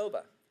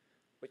Denisova,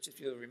 which,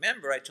 if you'll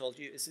remember, I told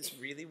you is this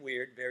really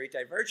weird, very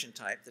divergent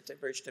type that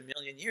diverged 1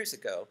 million years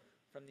ago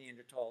from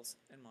Neanderthals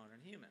and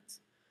modern humans.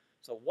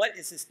 So what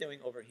is this doing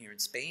over here in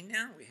Spain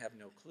now? We have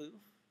no clue.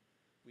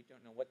 We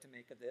don't know what to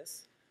make of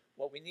this.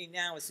 What we need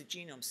now is a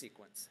genome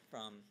sequence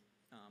from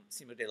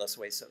Cima de los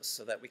Huesos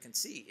so that we can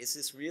see, is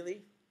this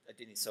really a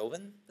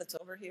Denisovan that's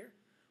over here?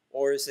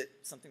 Or is it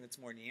something that's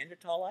more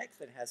Neanderthal-like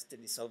that has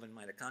Denisovan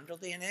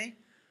mitochondrial DNA?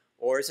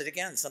 Or is it,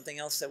 again, something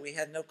else that we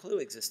had no clue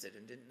existed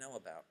and didn't know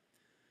about?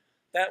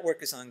 That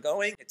work is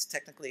ongoing. It's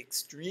technically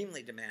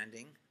extremely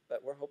demanding,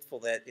 but we're hopeful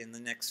that in the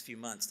next few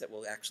months that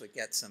we'll actually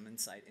get some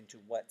insight into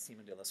what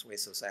Cima de los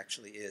Huesos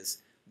actually is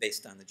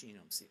based on the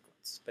genome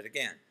sequence. But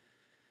again,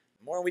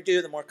 the more we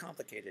do, the more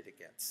complicated it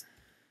gets.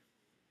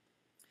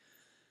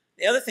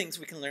 The other things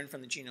we can learn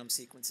from the genome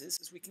sequences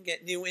is we can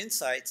get new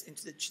insights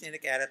into the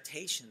genetic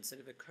adaptations that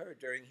have occurred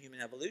during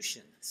human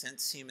evolution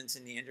since humans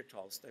and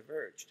Neanderthals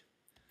diverged.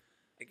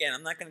 Again,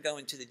 I'm not going to go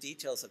into the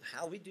details of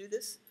how we do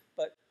this,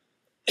 but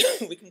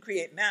we can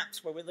create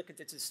maps where we look at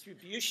the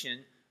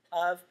distribution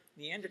of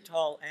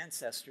Neanderthal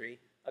ancestry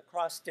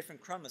across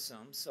different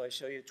chromosomes. So I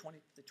show you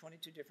the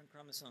 22 different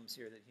chromosomes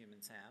here that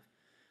humans have.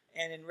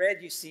 And in red,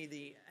 you see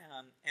the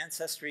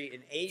ancestry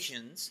in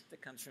Asians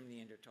that comes from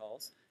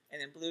Neanderthals.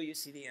 And in blue, you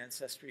see the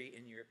ancestry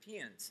in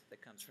Europeans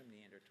that comes from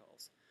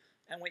Neanderthals.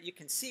 And what you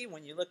can see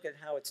when you look at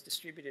how it's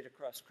distributed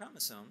across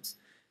chromosomes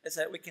is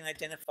that we can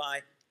identify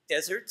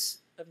deserts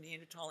of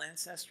Neanderthal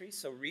ancestry,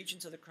 so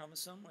regions of the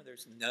chromosome where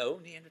there's no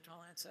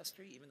Neanderthal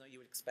ancestry, even though you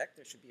would expect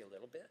there should be a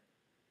little bit.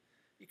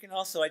 You can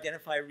also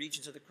identify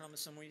regions of the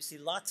chromosome where you see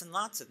lots and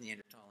lots of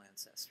Neanderthal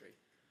ancestry,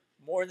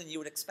 more than you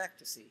would expect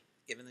to see,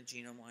 given the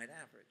genome-wide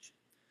average.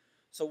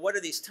 So what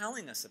are these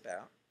telling us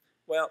about?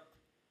 Well,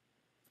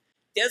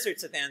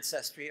 deserts of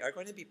ancestry are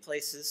going to be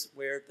places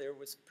where there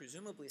was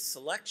presumably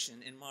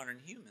selection in modern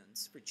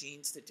humans for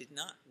genes that did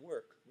not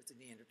work with the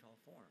Neanderthal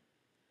form.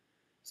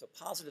 So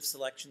positive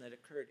selection that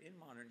occurred in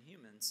modern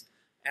humans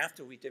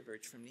after we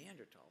diverged from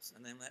Neanderthals,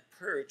 and then that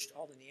purged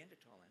all the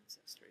Neanderthal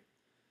ancestry.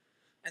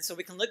 And so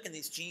we can look in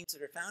these genes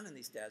that are found in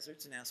these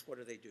deserts and ask, what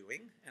are they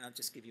doing? And I'll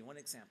just give you one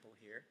example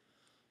here.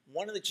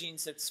 One of the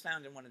genes that's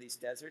found in one of these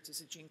deserts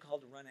is a gene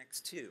called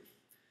RUNX2.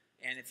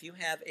 And if you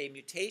have a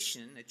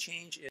mutation, a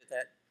change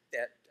that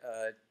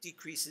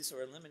decreases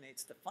or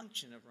eliminates the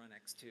function of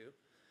RUNX2,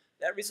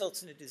 that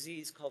results in a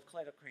disease called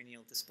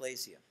cleidocranial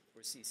dysplasia,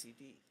 or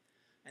CCD.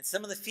 And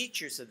some of the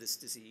features of this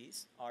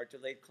disease are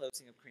delayed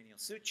closing of cranial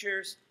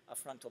sutures, a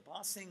frontal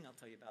bossing, I'll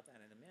tell you about that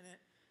in a minute,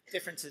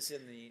 differences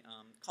in the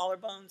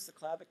collarbones, the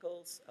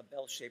clavicles, a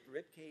bell-shaped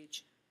rib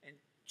cage, and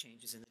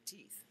changes in the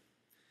teeth.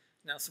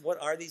 Now, so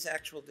what are these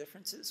actual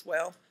differences?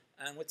 Well,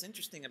 what's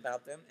interesting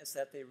about them is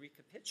that they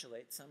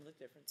recapitulate some of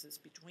the differences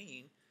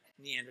between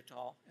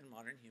Neanderthal and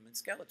modern human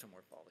skeletal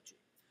morphology.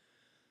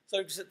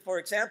 So, for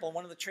example,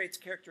 one of the traits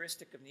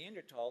characteristic of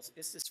Neanderthals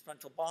is this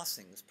frontal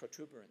bossing, this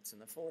protuberance in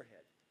the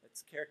forehead.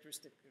 That's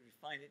characteristic. If you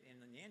find it in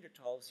the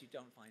Neanderthals, you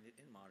don't find it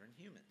in modern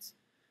humans.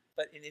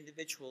 But in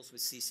individuals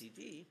with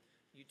CCD,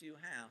 you do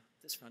have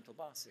this frontal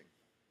bossing.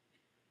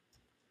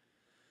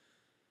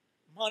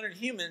 Modern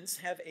humans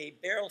have a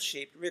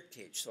barrel-shaped rib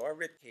cage. So our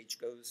rib cage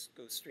goes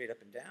straight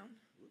up and down.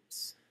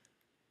 Oops.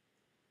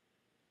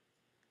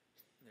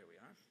 There we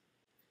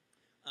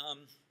are.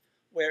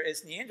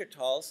 Whereas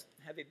Neanderthals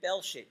have a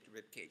bell-shaped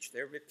rib cage.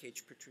 Their rib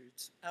cage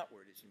protrudes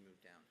outward as you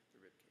move down the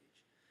rib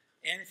cage.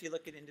 And if you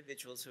look at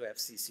individuals who have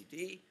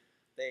CCD,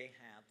 they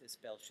have this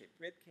bell-shaped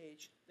rib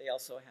cage. They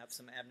also have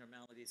some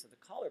abnormalities of the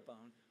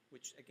collarbone,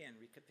 which again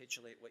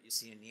recapitulate what you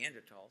see in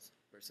Neanderthals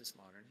versus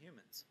modern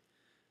humans.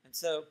 And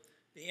so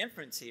the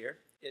inference here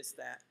is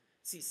that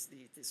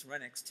this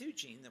RUNX2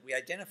 gene that we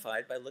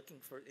identified by looking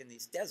for in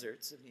these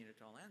deserts of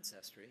Neanderthal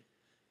ancestry,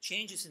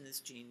 changes in this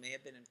gene may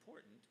have been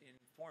important in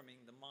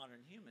forming the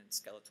modern human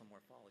skeletal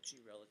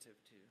morphology relative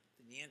to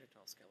the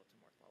Neanderthal skeletal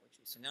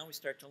morphology. So now we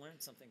start to learn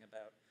something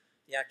about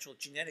the actual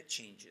genetic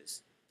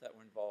changes that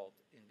were involved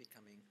in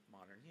becoming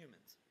modern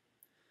humans.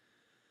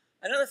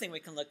 Another thing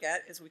we can look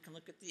at is we can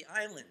look at the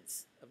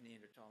islands of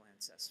Neanderthal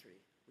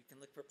ancestry. We can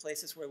look for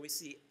places where we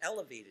see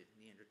elevated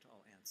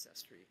Neanderthal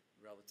ancestry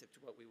relative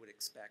to what we would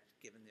expect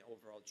given the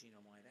overall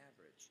genome-wide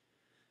average.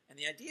 And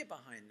the idea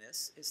behind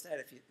this is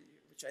that,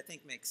 which I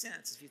think makes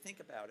sense, if you think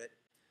about it,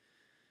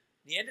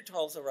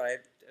 Neanderthals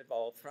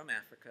evolved from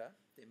Africa.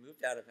 They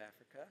moved out of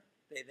Africa.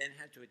 They then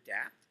had to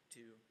adapt to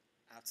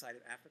outside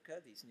of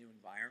Africa, these new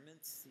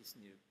environments, these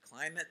new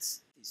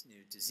climates, these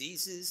new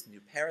diseases, new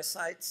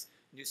parasites,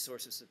 new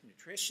sources of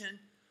nutrition,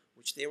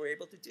 which they were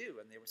able to do,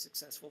 and they were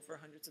successful for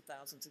hundreds of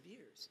thousands of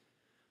years.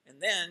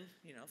 And then,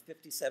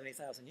 50,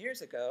 70,000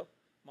 years ago,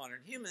 modern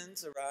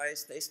humans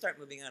arise, they start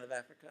moving out of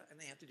Africa, and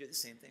they have to do the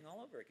same thing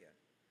all over again.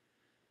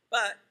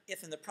 But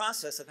if in the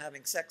process of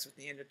having sex with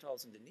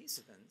Neanderthals and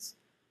Denisovans,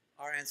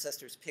 our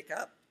ancestors pick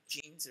up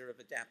genes that are of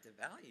adaptive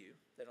value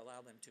that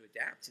allow them to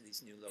adapt to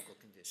these new local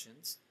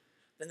conditions,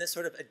 then this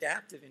sort of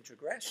adaptive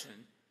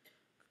introgression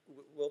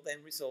will then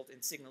result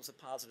in signals of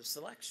positive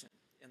selection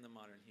in the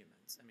modern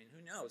humans. I mean,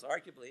 who knows?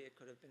 Arguably, it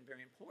could have been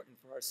very important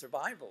for our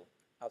survival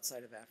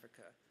outside of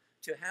Africa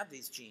to have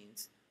these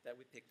genes that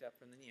we picked up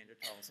from the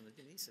Neanderthals and the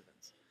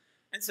Denisovans.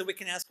 And so we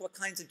can ask, what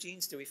kinds of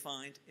genes do we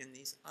find in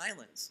these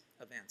islands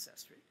of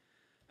ancestry?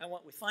 And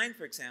what we find,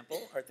 for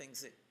example, are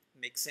things that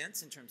make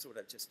sense in terms of what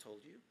I've just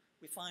told you.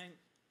 We find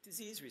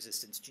disease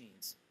resistance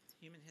genes,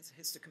 human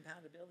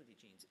histocompatibility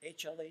genes,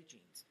 HLA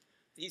genes.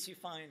 These you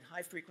find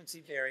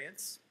high-frequency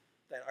variants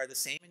that are the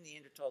same in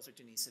Neanderthals or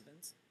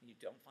Denisovans. You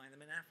don't find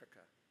them in Africa,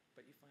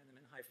 but you find them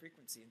in high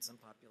frequency in some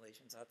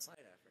populations outside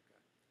Africa.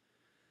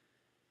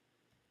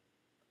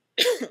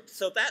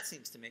 So that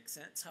seems to make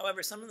sense.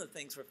 However, some of the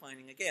things we're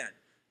finding, again,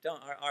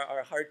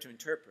 are hard to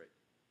interpret.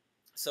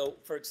 So,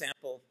 for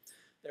example,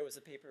 there was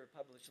a paper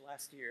published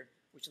last year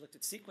which looked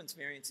at sequence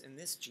variants in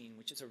this gene,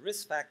 which is a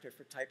risk factor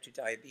for type 2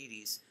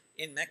 diabetes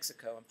in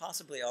Mexico and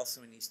possibly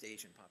also in East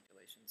Asian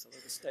populations,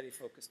 although the study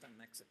focused on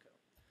Mexico.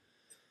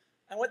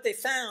 And what they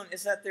found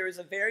is that there is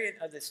a variant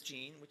of this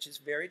gene which is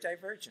very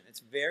divergent.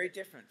 It's very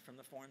different from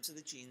the forms of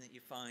the gene that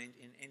you find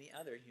in any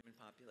other human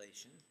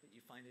population, but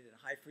you find it at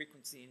high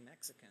frequency in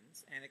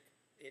Mexicans, and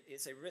it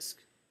is a risk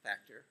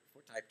factor for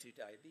type 2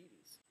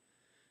 diabetes.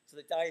 So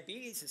the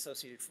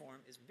diabetes-associated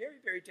form is very,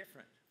 very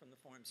different from the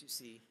forms you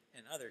see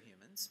in other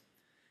humans.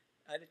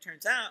 And it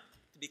turns out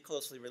to be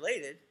closely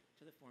related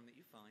to the form that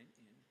you find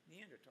in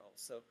Neanderthals.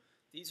 So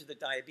these are the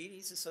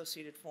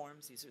diabetes-associated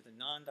forms. These are the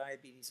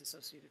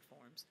non-diabetes-associated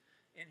forms.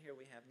 And here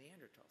we have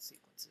Neanderthal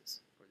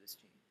sequences for this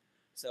gene.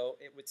 So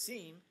it would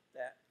seem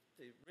that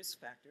the risk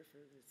factor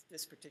for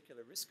this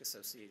particular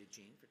risk-associated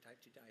gene for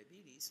type 2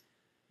 diabetes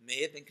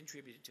may have been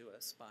contributed to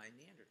us by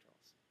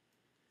Neanderthals.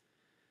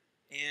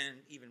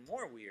 And even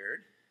more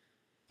weird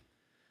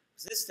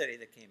was this study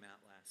that came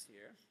out last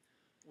year,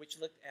 which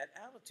looked at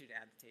altitude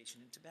adaptation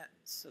in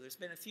Tibetans. So there's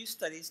been a few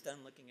studies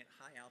done looking at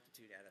high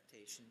altitude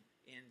adaptation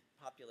in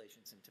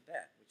populations in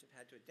Tibet, which have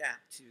had to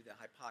adapt to the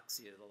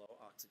hypoxia, the low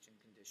oxygen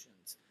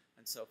conditions,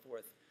 and so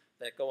forth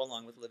that go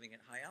along with living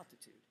at high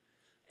altitude.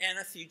 And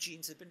a few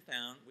genes have been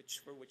found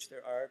for which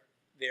there are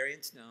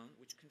variants known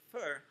which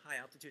confer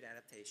high altitude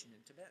adaptation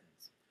in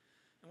Tibetans.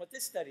 And what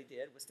this study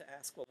did was to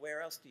ask, well,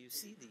 where else do you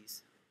see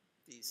these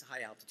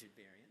high altitude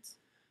variants?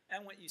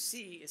 And what you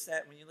see is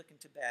that when you look in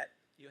Tibet,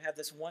 you have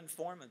this one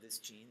form of this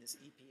gene, this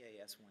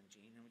EPAS1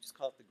 gene, and we just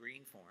call it the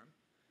green form.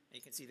 And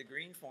you can see the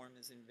green form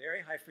is in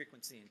very high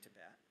frequency in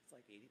Tibet. It's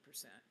like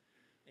 80%.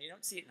 And you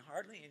don't see it in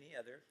hardly any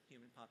other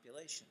human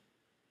population.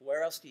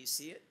 Where else do you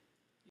see it?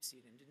 You see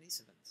it in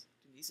Denisovans.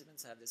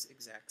 Denisovans have this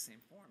exact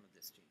same form of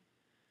this gene.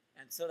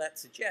 And so that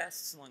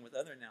suggests, along with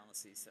other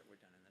analyses that were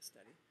done in this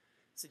study,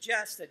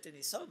 suggests that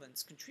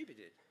Denisovans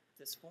contributed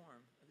this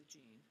form of the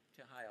gene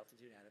to high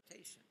altitude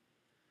adaptation.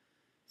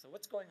 So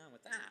what's going on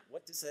with that?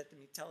 What does that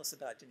tell us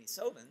about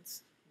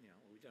Denisovans? You know,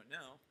 we don't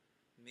know.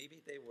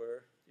 Maybe they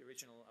were the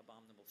original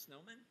abominable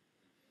snowmen.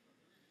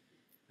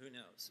 Who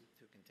knows?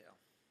 Who can tell?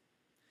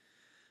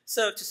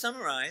 So to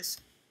summarize,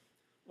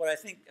 what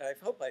I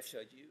hope I've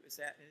showed you is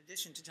that in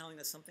addition to telling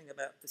us something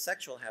about the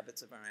sexual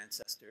habits of our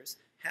ancestors,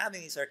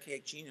 having these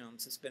archaic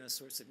genomes has been a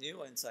source of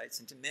new insights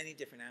into many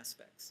different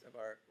aspects of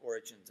our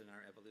origins and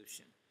our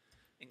evolution,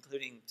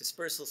 including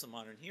dispersals of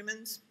modern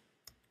humans,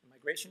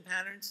 migration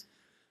patterns.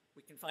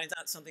 We can find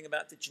out something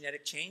about the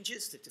genetic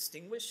changes that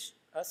distinguish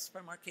us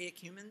from archaic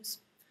humans.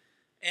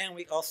 And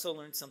we also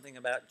learned something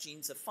about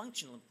genes of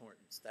functional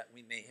importance that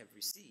we may have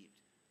received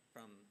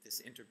from this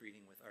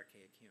interbreeding with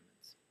archaic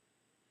humans.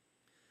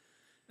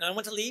 Now, I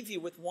want to leave you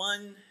with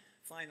one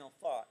final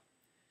thought,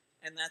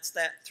 and that's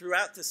that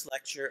throughout this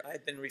lecture,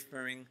 I've been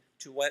referring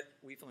to what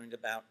we've learned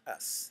about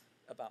us,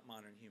 about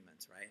modern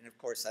humans, right? And of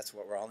course, that's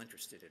what we're all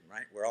interested in,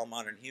 right? We're all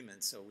modern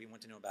humans, so we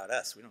want to know about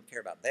us. We don't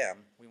care about them.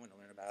 We want to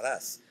learn about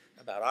us,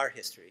 about our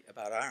history,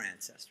 about our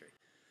ancestry.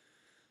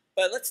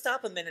 But let's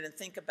stop a minute and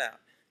think about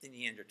the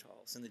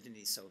Neanderthals and the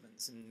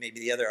Denisovans and maybe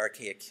the other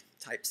archaic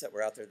types that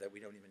were out there that we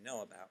don't even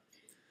know about.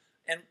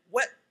 And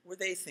what were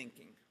they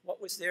thinking?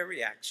 What was their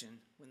reaction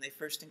when they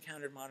first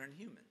encountered modern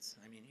humans?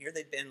 I mean, here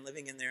they'd been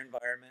living in their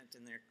environment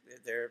and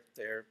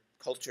their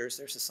cultures,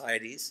 their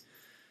societies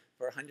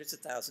for hundreds of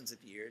thousands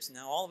of years.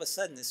 Now, all of a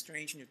sudden, this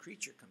strange new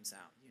creature comes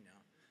out, you know,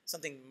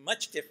 something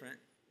much different.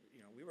 You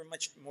know, we were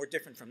much more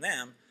different from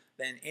them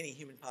than any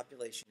human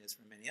population is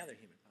from any other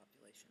human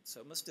population.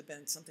 So it must have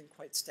been something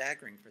quite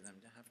staggering for them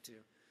to have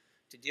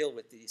to deal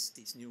with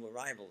these new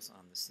arrivals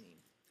on the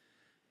scene.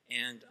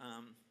 And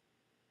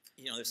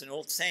you know, there's an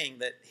old saying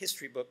that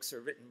history books are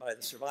written by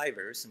the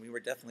survivors, and we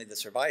were definitely the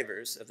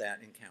survivors of that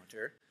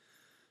encounter.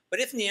 But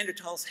if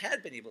Neanderthals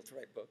had been able to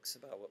write books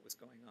about what was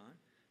going on,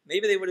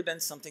 maybe they would have been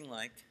something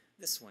like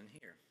this one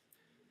here.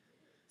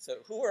 So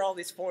who are all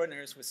these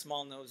foreigners with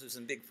small noses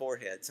and big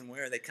foreheads, and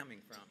where are they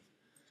coming from?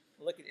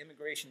 Look at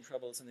immigration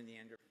troubles in the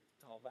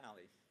Neanderthal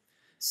Valley.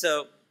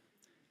 So,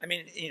 I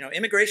mean, you know,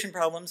 immigration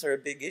problems are a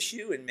big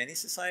issue in many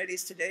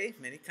societies today,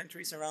 many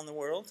countries around the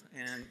world.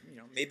 And, you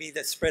know, maybe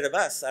the spread of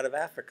us out of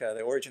Africa,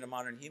 the origin of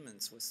modern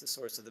humans, was the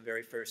source of the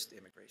very first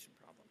immigration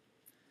problem.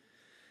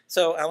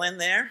 So I'll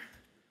end there.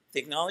 The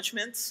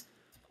acknowledgments.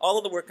 All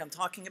of the work I'm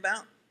talking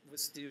about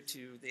was due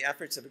to the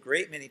efforts of a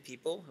great many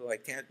people who I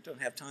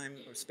don't have time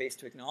or space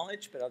to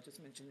acknowledge, but I'll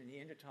just mention the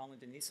Neanderthal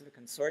and Denisova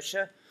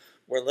Consortia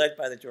were led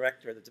by the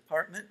director of the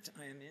department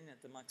I am in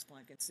at the Max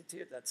Planck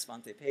Institute, that's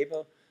Svante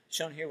Pääbo.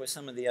 Shown here with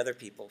some of the other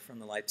people from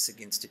the Leipzig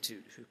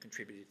Institute who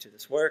contributed to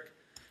this work.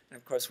 And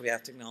of course, we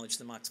have to acknowledge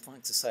the Max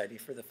Planck Society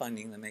for the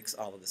funding that makes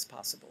all of this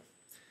possible.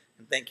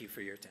 And thank you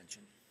for your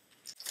attention.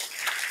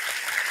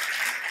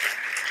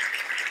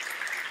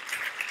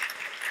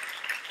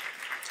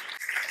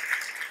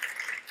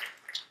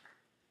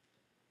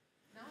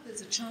 Now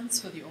there's a chance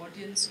for the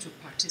audience to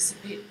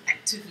participate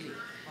actively,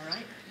 all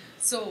right?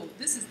 So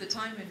this is the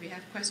time when we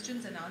have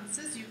questions and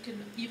answers. You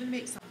can even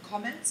make some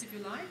comments if you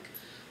like.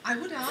 I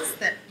would ask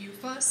that you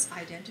first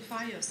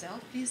identify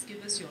yourself. Please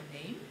give us your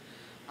name,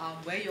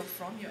 where you're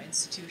from, your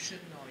institution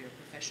or your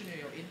profession or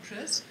your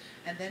interest,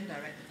 and then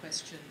direct the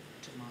question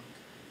to Mark.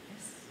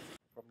 Yes?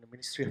 From the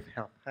Ministry of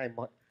Health. Hi,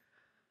 Mark.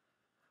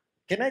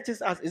 Can I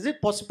just ask, is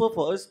it possible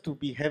for us to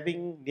be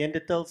having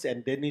Neanderthals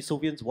and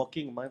Denisovans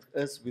walking among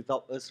us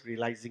without us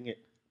realizing it?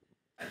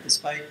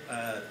 Despite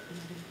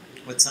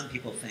what some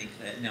people think,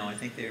 that no, I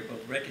think they're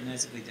both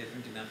recognizably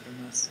different enough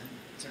from us and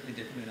certainly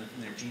different enough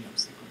in their genome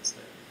sequence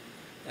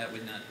that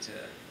would not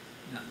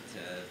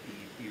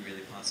be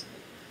really possible.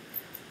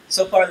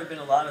 So far, there have been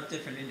a lot of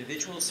different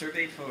individuals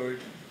surveyed for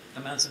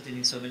amounts of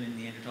Denisovan and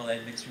Neanderthal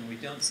admixture, and we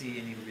don't see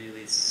any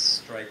really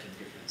striking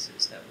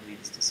differences that would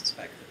lead us to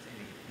suspect that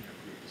any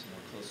group is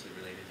more closely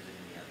related than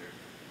any other.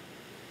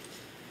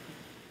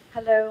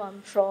 Hello,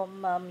 I'm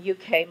from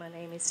UK. My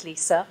name is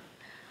Lisa.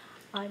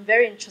 I'm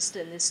very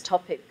interested in this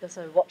topic because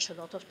I watch a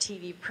lot of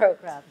TV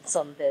programs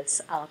on this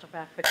out of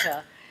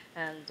Africa,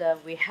 and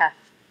we have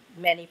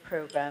many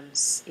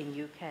programs in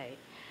UK.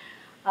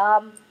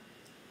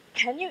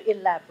 Can you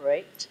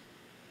elaborate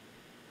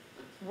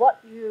what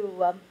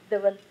you, there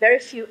were very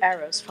few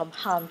errors from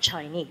Han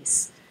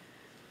Chinese.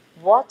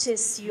 What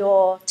is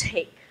your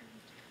take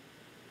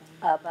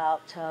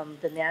about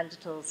the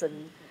Neanderthals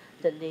and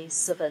the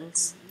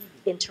Denisovans'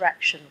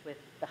 interaction with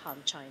the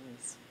Han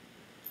Chinese?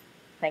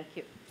 Thank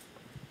you.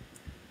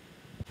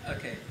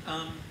 Okay,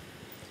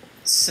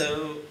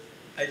 so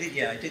I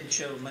didn't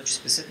show much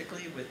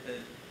specifically with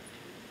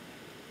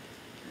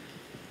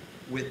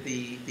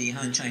the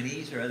Han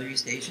Chinese or other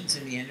East Asians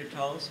and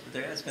Neanderthals, but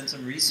there has been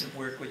some recent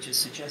work which has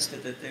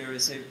suggested that there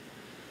is a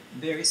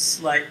very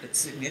slight but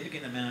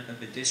significant amount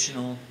of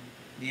additional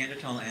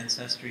Neanderthal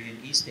ancestry in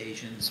East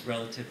Asians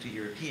relative to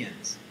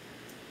Europeans,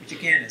 which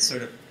again is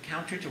sort of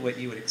counter to what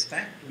you would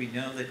expect. We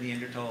know that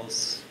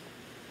Neanderthals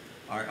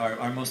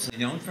are mostly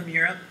known from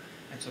Europe,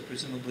 and so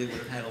presumably would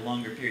have had a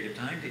longer period of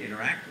time to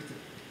interact with the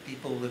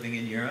people living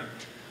in Europe,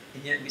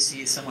 and yet we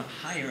see a somewhat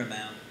higher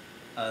amount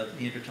of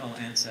Neanderthal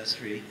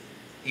ancestry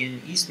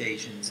in East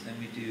Asians than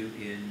we do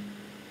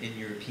in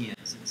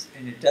Europeans.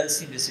 And it does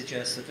seem to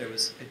suggest that there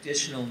was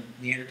additional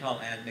Neanderthal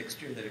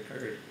admixture that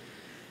occurred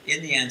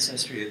in the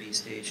ancestry of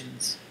East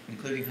Asians,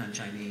 including Han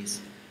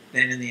Chinese,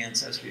 than in the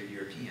ancestry of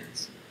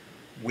Europeans.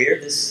 Where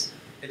this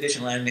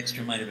additional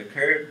admixture might have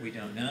occurred, we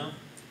don't know.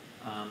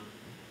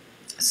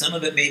 Some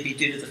of it may be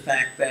due to the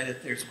fact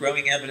that there's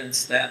growing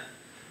evidence that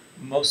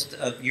most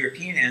of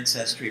European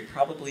ancestry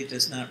probably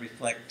does not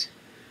reflect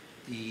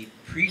the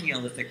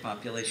pre-Neolithic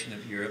population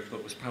of Europe,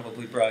 but was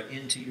probably brought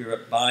into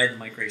Europe by the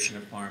migration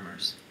of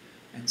farmers.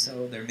 And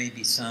so there may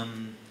be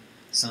some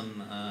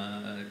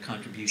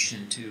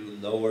contribution to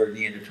lower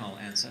Neanderthal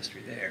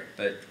ancestry there.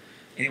 But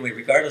anyway,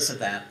 regardless of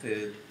that,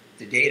 the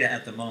data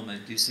at the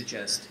moment do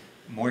suggest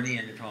more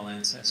Neanderthal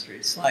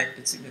ancestry, slight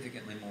but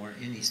significantly more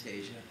in East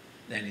Asia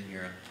than in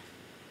Europe.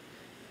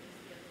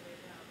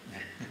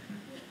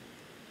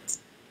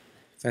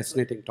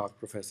 Fascinating talk,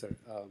 Professor.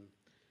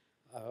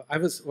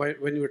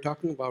 When you were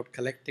talking about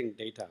collecting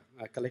data,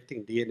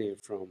 collecting DNA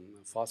from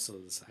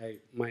fossils,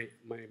 my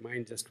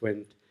mind just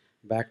went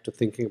back to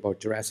thinking about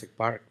Jurassic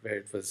Park, where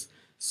it was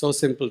so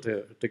simple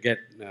to get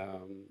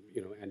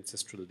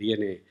ancestral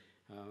DNA.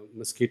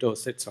 Mosquito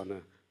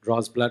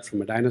draws blood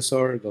from a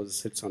dinosaur,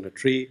 sits on a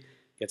tree,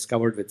 gets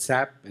covered with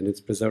sap, and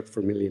it's preserved for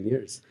a million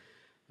years.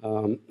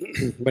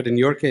 But in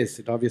your case,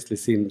 it obviously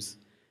seems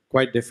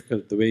quite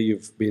difficult the way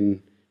you've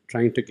been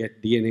trying to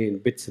get DNA in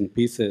bits and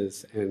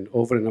pieces, and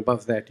over and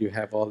above that, you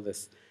have all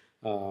this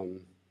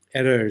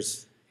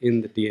errors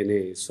in the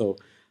DNA. So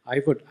I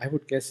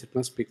would guess it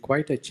must be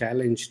quite a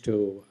challenge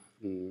to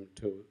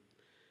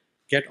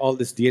get all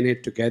this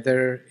DNA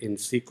together in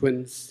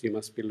sequence. You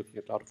must be looking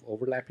at a lot of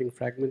overlapping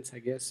fragments, I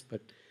guess, but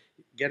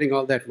getting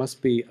all that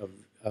must be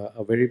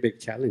a very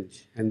big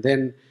challenge. And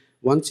then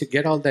once you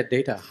get all that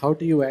data, how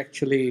do you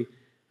actually,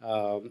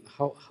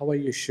 how are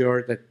you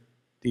sure that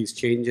these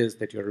changes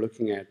that you're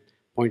looking at,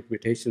 point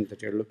mutations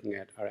that you're looking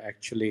at, are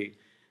actually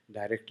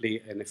directly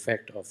an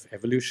effect of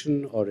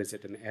evolution, or is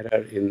it an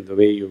error in the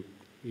way you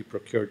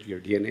procured your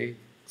DNA,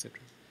 etc.?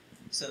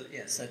 So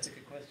yes, that's a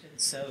good question.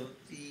 So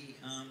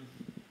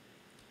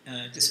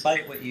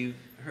despite what you've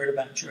heard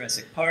about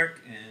Jurassic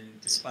Park,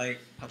 and despite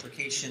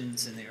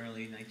publications in the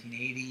early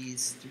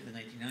 1980s through the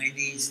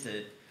 1990s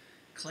that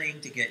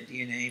claimed to get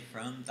DNA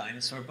from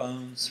dinosaur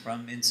bones,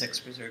 from insects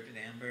preserved in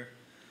amber,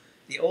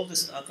 the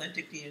oldest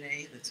authentic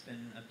DNA that's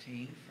been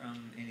obtained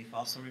from any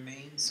fossil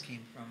remains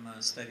came from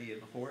a study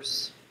of a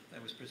horse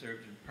that was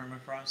preserved in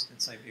permafrost in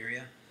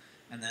Siberia,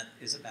 and that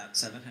is about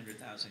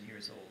 700,000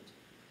 years old.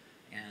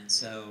 And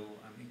so,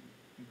 I mean,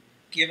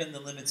 given the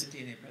limits of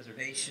DNA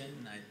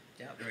preservation, I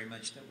doubt very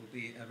much that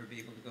we'll ever be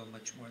able to go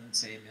much more than,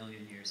 say, 1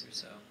 million years or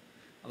so.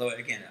 Although,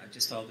 again, it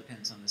just all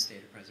depends on the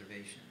state of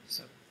preservation.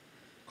 So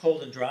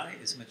cold and dry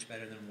is much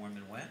better than warm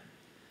and wet.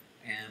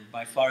 And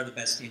by far the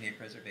best DNA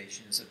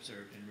preservation is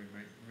observed in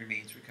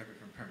remains recovered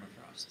from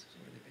permafrost, so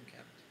where they've been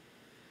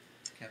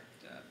kept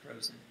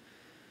frozen.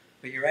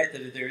 But you're right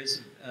that there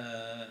is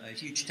a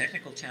huge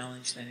technical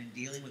challenge then in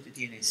dealing with the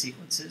DNA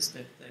sequences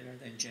that are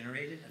then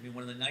generated. I mean,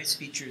 one of the nice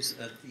features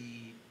of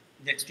the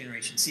next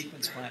generation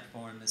sequence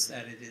platform is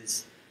that it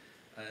is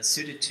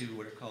suited to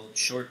what are called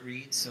short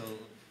reads, so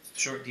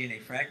short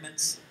DNA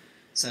fragments.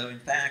 So in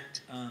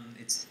fact,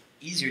 it's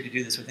easier to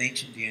do this with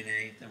ancient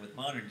DNA than with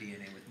modern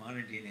DNA. With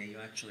modern DNA, you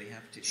actually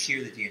have to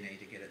shear the DNA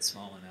to get it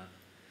small enough.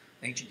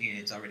 Ancient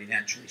DNA is already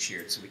naturally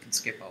sheared, so we can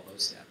skip all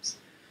those steps.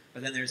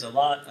 But then there's a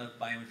lot of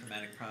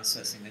bioinformatic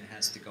processing that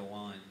has to go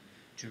on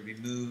to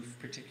remove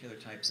particular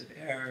types of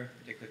error,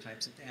 particular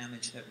types of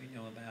damage that we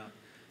know about,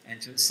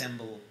 and to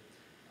assemble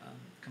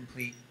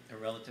complete or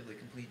relatively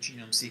complete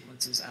genome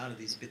sequences out of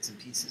these bits and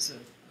pieces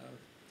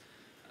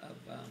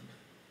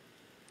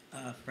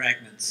of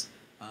fragments.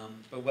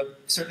 But what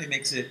certainly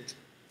makes it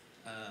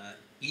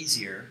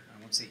easier,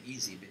 I won't say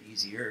easy, but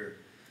easier,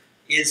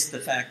 is the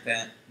fact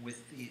that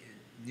with the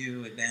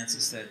new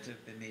advances that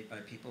have been made by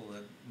people,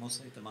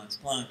 mostly at the Max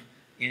Planck,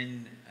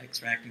 in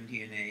extracting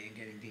DNA and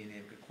getting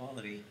DNA of good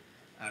quality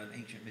out of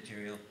ancient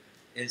material,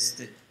 is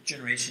the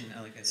generation,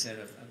 like I said,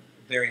 of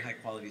very high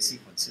quality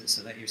sequences,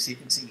 so that you're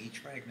sequencing each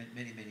fragment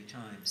many, many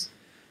times.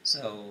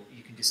 So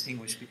you can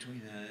distinguish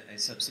between a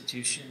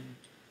substitution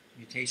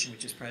mutation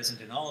which is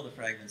present in all of the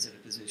fragments at a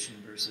position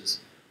versus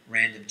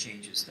random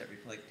changes that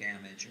reflect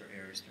damage or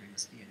errors during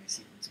this DNA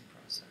sequencing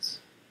process.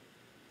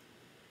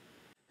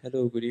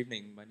 Hello, good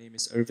evening. My name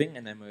is Irving,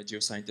 and I'm a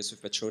geoscientist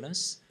with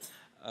Petronas.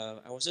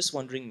 I was just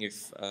wondering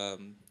if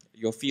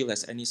your field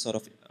has any sort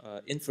of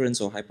inference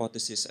or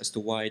hypothesis as to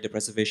why the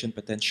preservation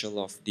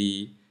potential of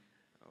the,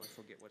 I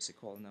forget what's it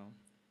called now,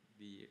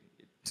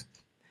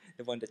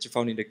 the one that you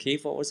found in the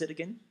cave, what was it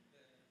again?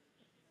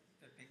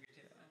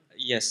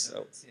 Yes.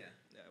 Yeah.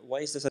 Why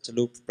is there such a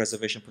low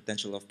preservation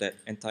potential of that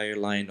entire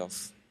line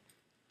of,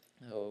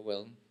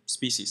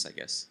 species, I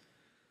guess?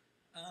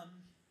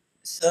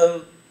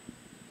 So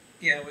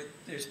Yeah,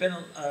 there's been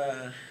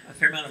a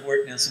fair amount of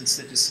work now since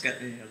the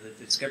discovery of the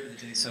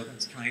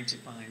Denisovans, trying to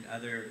find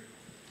other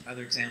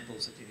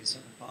examples of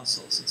Denisovan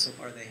fossils, and so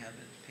far they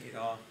haven't paid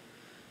off.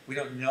 We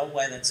don't know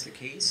why that's the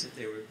case, if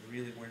they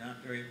were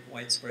not very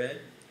widespread,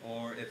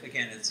 or if,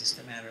 again, it's just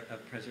a matter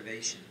of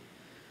preservation.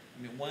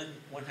 I mean,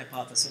 one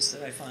hypothesis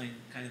that I find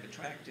kind of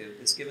attractive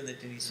is, given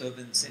that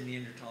Denisovans and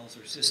Neanderthals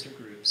are sister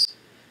groups,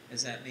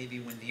 is that maybe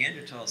when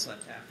Neanderthals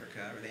left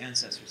Africa, or the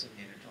ancestors of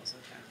Neanderthals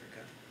left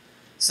Africa,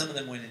 some of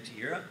them went into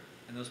Europe,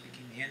 and those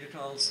became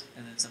Neanderthals,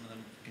 and then some of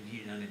them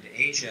continued on into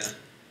Asia,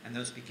 and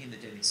those became the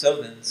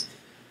Denisovans.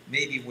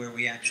 Maybe where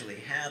we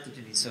actually have the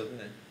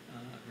Denisova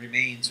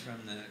remains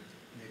from the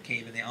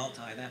cave in the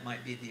Altai, that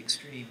might be the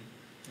extreme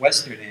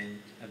western end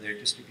of their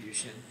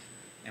distribution.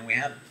 And we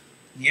have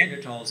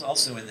Neanderthals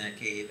also in that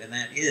cave, and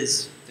that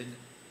is,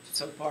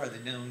 so far, the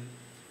known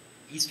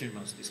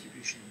easternmost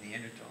distribution of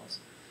Neanderthals.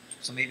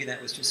 So maybe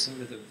that was just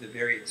sort of the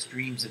very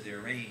extremes of their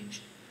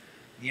range.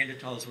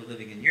 Neanderthals were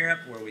living in Europe,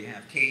 where we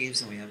have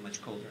caves and we have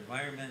much colder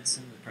environments,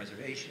 and the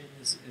preservation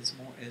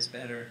is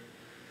better.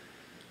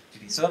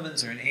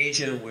 Denisovans are in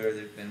Asia, where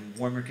there have been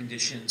warmer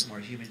conditions,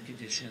 more humid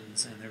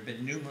conditions, and there have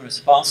been numerous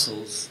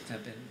fossils that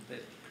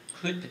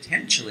could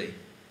potentially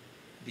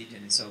be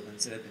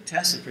Denisovans that have been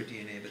tested for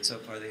DNA, but so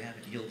far they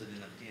haven't yielded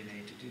enough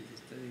DNA to do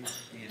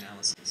the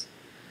analysis.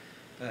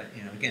 But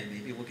again,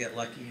 maybe we'll get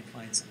lucky and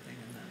find something,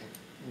 and that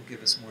will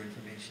give us more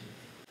information.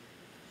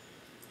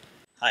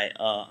 Hi,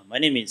 my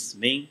name is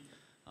Ming.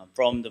 I'm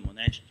from the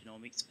Monash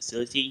genomics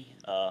facility.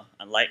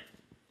 Unlike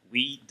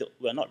we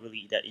are not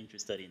really that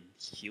interested in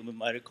human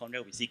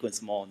mitochondria. We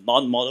sequence more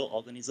non-model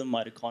organism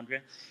mitochondria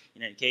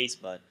in any case.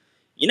 But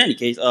in any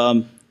case,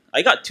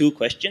 I got two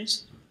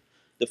questions.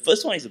 The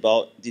first one is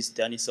about this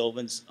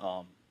Denisovans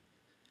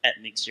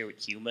admixture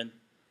with human.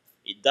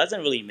 It doesn't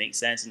really make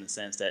sense in the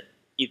sense that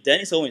if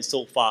Denisovan is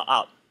so far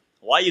up,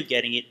 why are you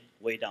getting it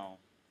way down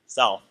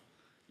south?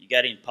 You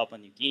get it in Papua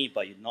New Guinea,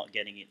 but you're not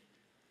getting it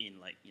in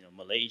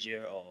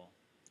Malaysia or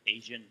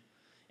Asian.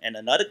 And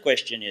another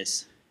question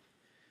is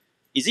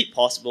it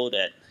possible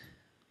that,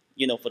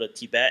 for the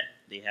Tibet,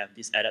 they have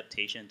this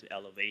adaptation to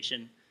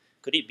elevation?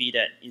 Could it be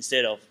that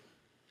instead of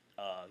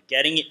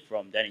getting it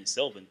from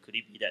Denisovan, could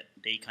it be that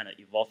they kind of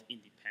evolved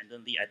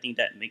independently? I think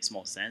that makes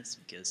more sense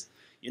because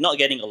you're not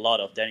getting a lot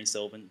of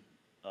Denisovan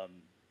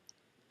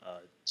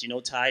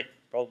genotype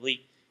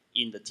probably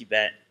in the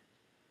Tibet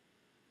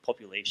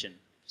population.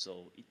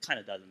 So it kind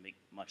of doesn't make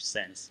much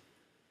sense.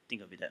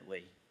 Think of it that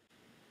way.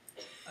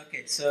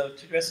 Okay, so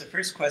to address the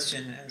first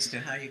question as to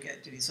how you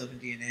get Denisovan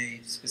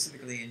DNA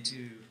specifically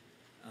into,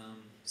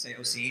 say,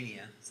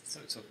 Oceania,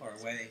 so far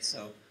away.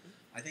 So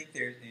I think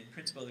in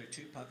principle, there are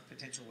two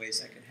potential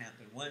ways that could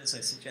happen. One, as I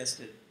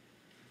suggested,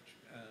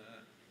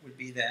 would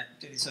be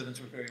that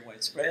Denisovans were very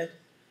widespread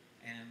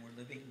and were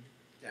living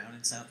down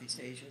in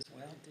Southeast Asia as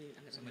well,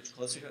 so much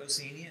closer to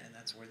Oceania, and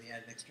that's where the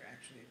admixture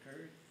actually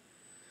occurred.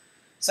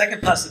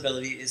 Second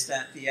possibility is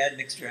that the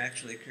admixture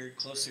actually occurred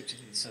closer to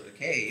the Denisova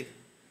cave,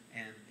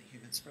 and the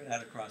humans spread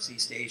out across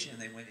East Asia,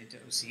 and they went into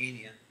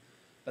Oceania.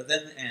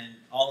 And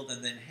all of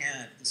them then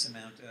had this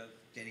amount of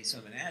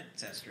Denisovan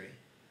ancestry.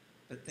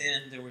 But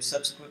then there were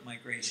subsequent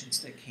migrations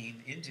that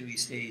came into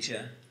East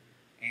Asia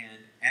and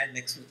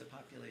admixed with the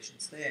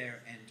populations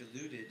there and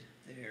diluted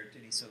their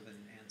Denisovan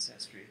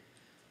ancestry.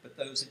 But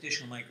those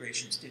additional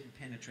migrations didn't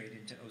penetrate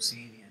into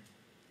Oceania.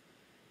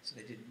 So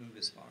they didn't move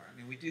as far. I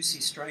mean, we do see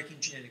striking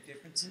genetic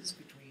differences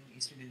between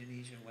Eastern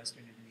Indonesia,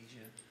 Western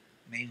Indonesia,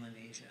 mainland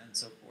Asia, and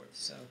so forth.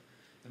 So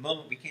at the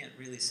moment, we can't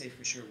really say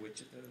for sure which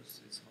of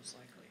those is most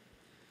likely.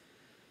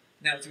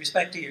 Now, with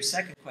respect to your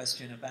second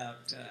question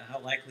about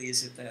how likely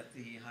is it that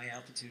the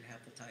high-altitude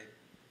haplotype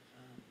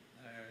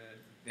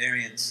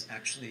variants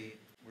actually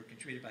were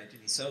contributed by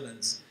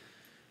Denisovans,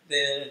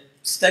 the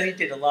study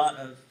did a lot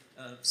of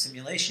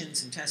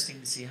simulations and testing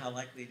to see how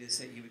likely it is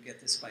that you would get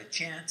this by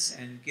chance.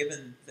 And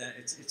given that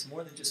it's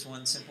more than just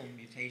one simple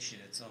mutation,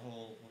 it's a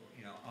whole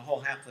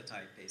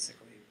haplotype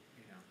basically.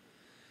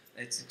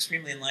 It's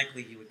extremely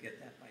unlikely you would get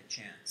that by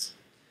chance.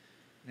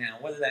 Now,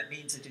 whether that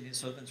means that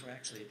Denisovans were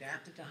actually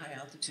adapted to high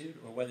altitude,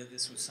 or whether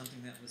this was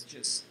something that was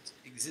just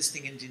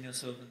existing in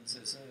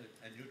Denisovans as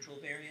a neutral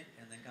variant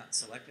and then got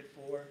selected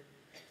for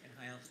in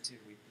high altitude,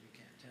 we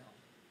can't tell.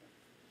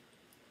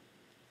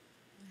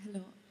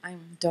 Hello,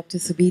 I'm Dr.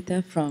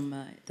 Subita from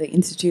the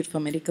Institute for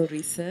Medical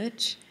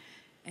Research.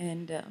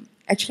 And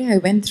actually, I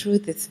went through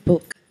this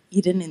book,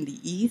 Eden in the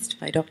East,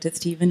 by Dr.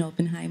 Stephen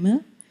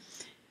Oppenheimer.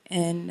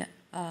 And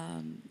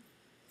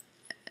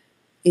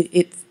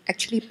it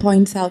actually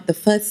points out the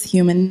first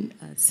human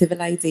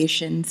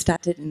civilization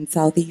started in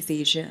Southeast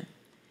Asia.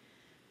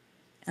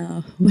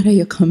 What are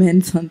your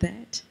comments on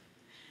that?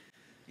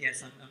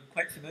 Yes, I'm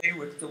quite familiar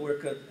with the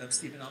work of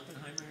Stephen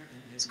Oppenheimer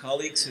and his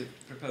colleagues who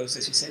proposed,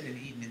 as you said, in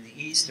Eden in the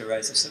East, a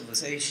rise of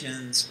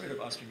civilization, spread of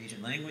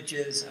Austronesian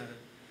languages out of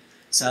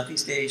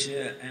Southeast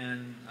Asia.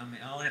 And I mean,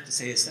 all I have to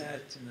say is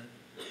that in the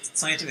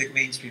scientific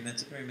mainstream,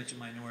 that's very much a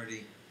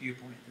minority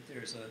viewpoint, that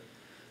there's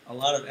a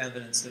lot of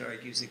evidence that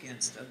argues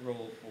against a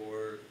role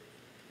for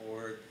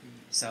the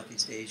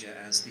Southeast Asia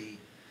as the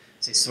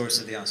say, source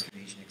of the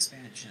Austronesian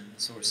expansion,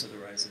 the source of the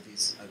rise of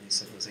these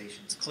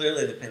civilizations.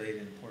 Clearly, they played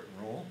an important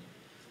role,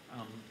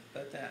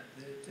 but that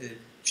the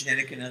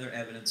genetic and other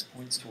evidence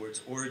points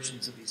towards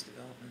origins of these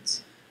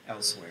developments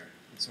elsewhere,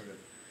 and sort of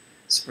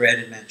spread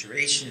and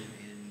maturation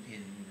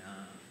in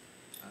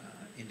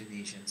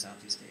Indonesia and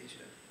Southeast Asia.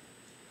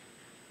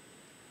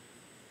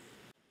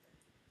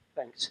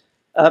 Thanks.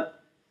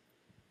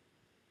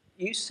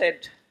 You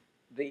said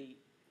the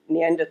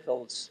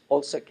Neanderthals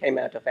also came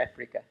out of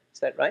Africa. Is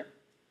that right?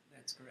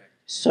 That's correct.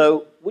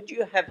 So would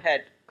you have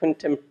had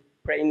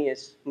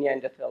contemporaneous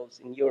Neanderthals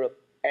in Europe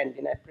and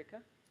in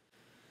Africa?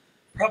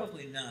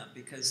 Probably not,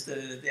 because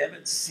the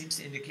evidence seems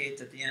to indicate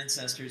that the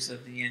ancestors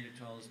of the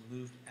Neanderthals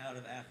moved out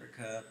of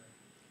Africa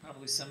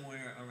probably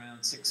somewhere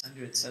around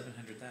 600,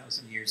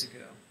 700,000 years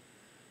ago.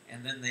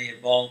 And then they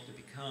evolved to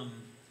become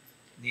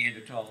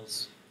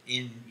Neanderthals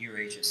in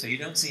Eurasia. So you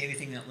don't see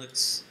anything that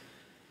looks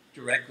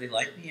directly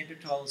like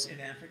Neanderthals in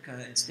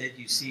Africa. Instead,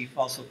 you see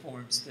fossil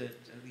forms that,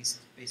 at least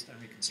based on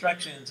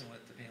reconstructions and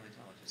what the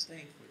paleontologists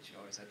think, which you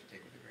always have to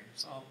take with a grain of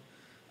salt,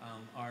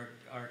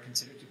 are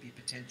considered to be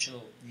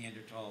potential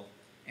Neanderthal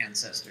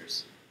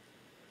ancestors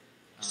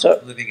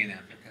living in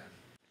Africa.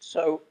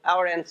 So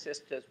our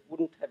ancestors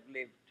wouldn't have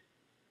lived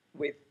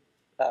with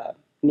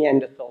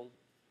Neanderthal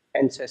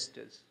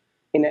ancestors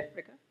in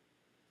Africa?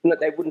 No,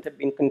 they wouldn't have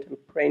been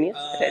contemporaneous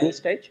at any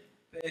stage?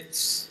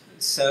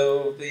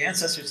 So the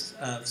ancestors,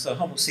 so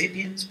Homo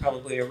sapiens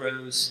probably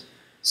arose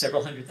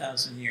several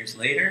 100,000 years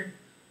later,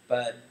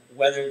 but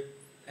whether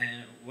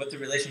and what the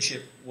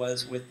relationship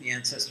was with the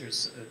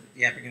ancestors,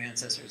 the African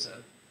ancestors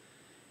of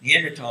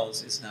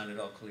Neanderthals is not at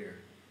all clear.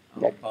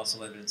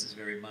 Fossil evidence is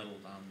very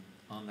muddled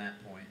on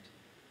that point.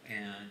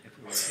 And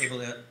if we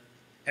were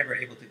ever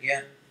able to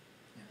get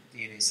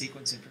DNA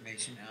sequence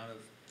information out of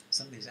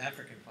some of these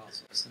African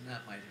fossils, then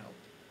that might help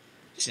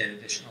shed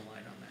additional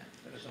light on that.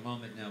 But at the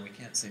moment, no, we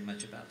can't say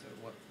much about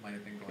what might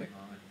have been going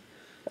on.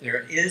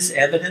 There is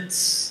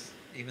evidence,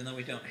 even though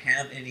we don't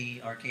have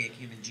any archaic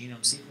human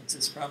genome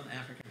sequences from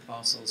African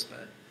fossils,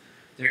 but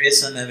there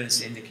is some evidence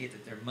to indicate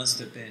that there must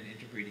have been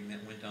interbreeding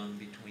that went on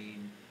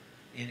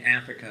in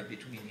Africa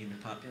between human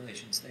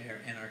populations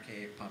there and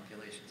archaic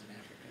populations in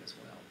Africa as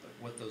well. But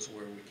what those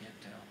were, we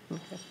can't tell.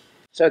 Okay.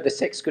 So the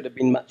sex could have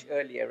been much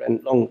earlier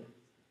and longer,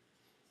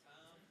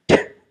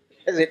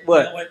 as it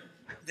were. Well,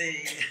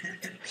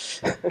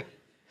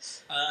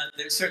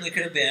 there certainly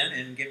could have been,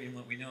 and given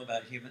what we know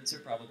about humans, there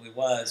probably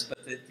was.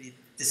 But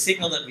the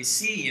signal that we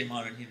see in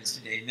modern humans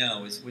today, no,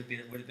 would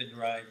have been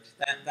derived.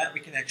 That we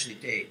can actually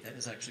date. That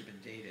has actually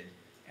been dated,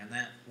 and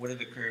that would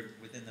have occurred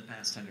within the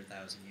past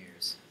 100,000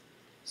 years.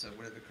 So it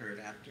would have occurred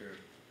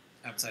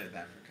outside of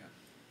Africa.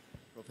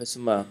 Professor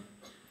Ma,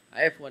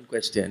 I have one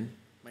question.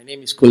 My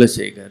name is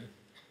Kulasegar.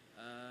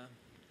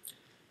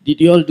 Did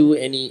you all do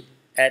any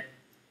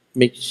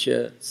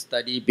admixture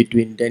study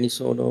between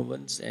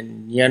Denisovans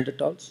and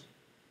Neanderthals?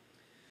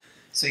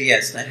 So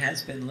yes, that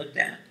has been looked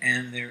at,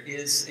 and there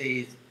is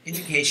a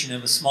indication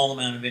of a small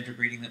amount of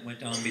interbreeding that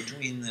went on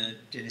between the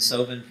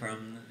Denisovan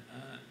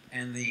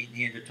and the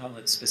Neanderthal,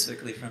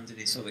 specifically from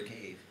Denisova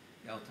cave,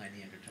 the Altai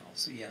Neanderthal.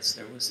 So yes,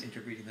 there was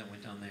interbreeding that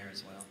went on there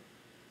as well.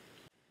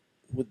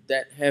 Would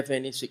that have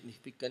any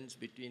significance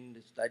between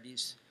the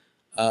studies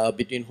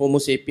between Homo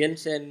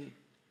sapiens and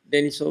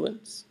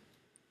Denisovans?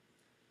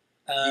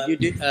 Did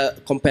you do a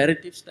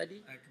comparative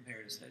study? A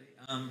comparative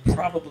study.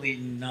 Probably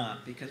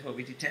not, because what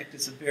we detect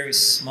is a very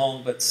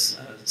small but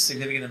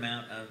significant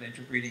amount of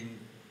interbreeding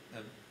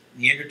of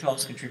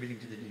Neanderthals contributing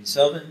to the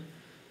Denisovan,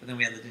 but then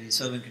we have the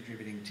Denisovan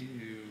contributing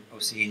to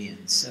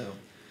Oceanians. So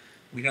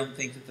we don't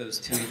think that those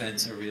two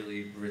events are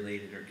really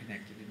related or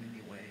connected in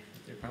any way.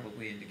 They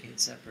probably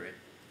indicate separate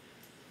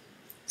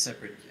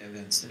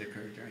events that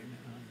occurred during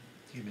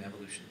human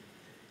evolution.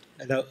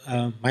 Hello,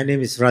 my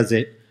name is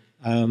Razet.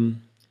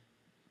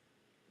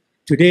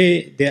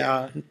 Today there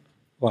are,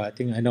 well, I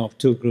think I know of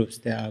two groups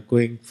that are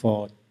going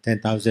for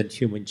 10,000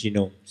 human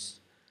genomes.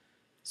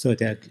 So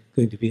there are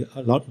going to be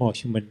a lot more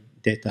human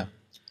data.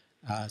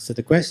 So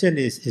the question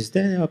is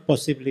there a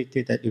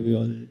possibility that we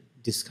will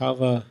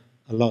discover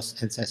a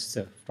lost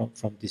ancestor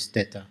from this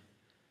data?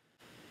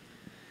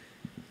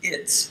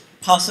 It's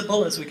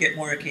possible. As we get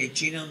more archaic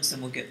genomes,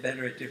 then we'll get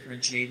better at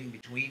differentiating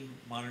between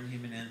modern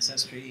human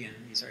ancestry and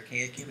these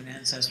archaic human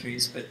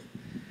ancestries, but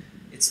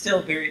it's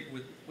still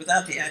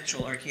without the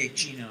actual archaic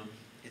genome,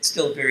 it's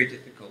still very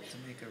difficult to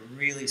make a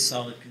really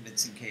solid,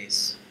 convincing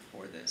case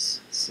for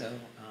this. So,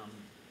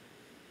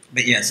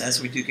 but yes,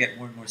 as we do get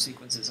more and more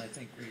sequences, I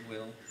think we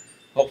will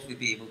hopefully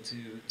be able to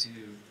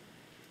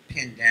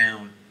pin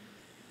down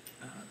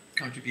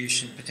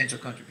potential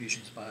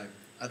contributions by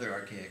other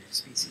archaic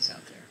species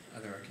out there,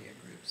 other archaic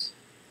groups.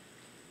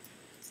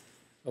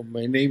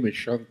 My name is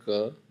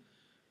Shankar.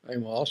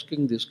 I'm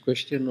asking this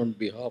question on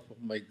behalf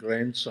of my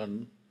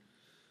grandson.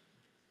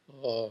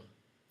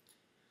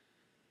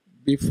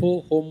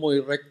 Before Homo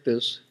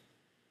erectus,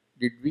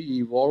 did we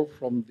evolve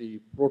from the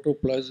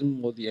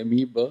protoplasm or the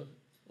amoeba,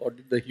 or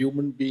did the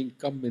human being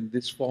come in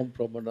this form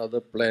from another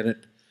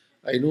planet?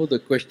 I know the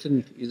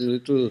question is a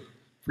little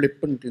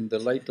flippant in the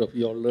light of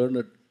your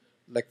learned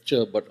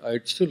lecture, but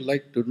I'd still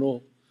like to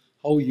know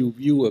how you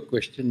view a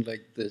question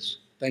like this.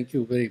 Thank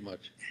you very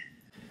much.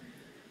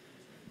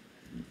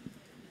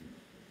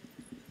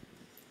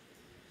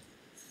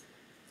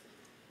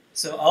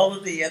 So all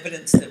of the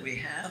evidence that we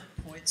have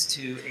points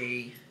to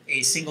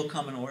a single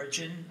common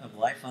origin of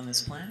life on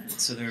this planet.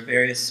 So there are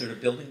various sort of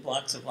building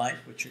blocks of life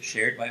which are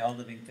shared by all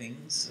living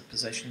things,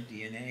 possession of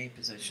DNA,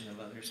 possession of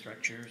other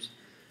structures,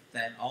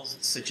 that all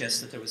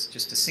suggest that there was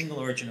just a single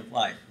origin of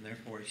life, and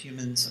therefore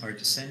humans are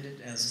descended,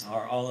 as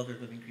are all other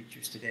living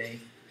creatures today,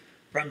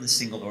 from the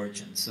single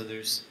origin. So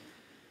there's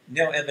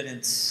no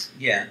evidence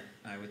yet,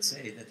 I would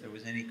say, that there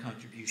was any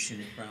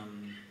contribution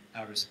from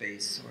outer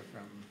space or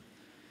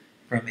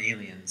from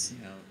aliens,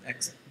 you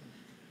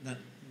know,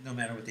 no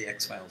matter what the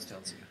X-Files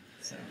tells you.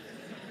 So.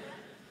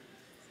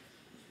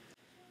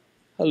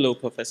 Hello,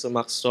 Professor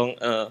Mark Strong.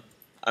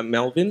 I'm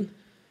Melvin.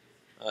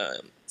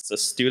 It's a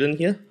student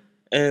here.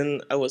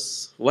 And I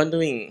was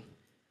wondering,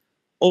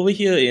 over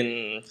here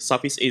in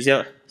Southeast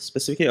Asia,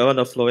 specifically around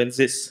the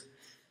Florensis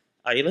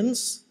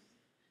Islands,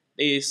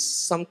 there is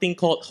something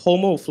called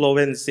Homo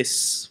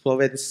florensis.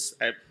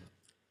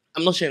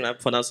 I'm not sure if I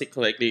pronounced it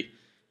correctly.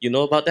 You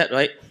know about that,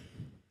 right?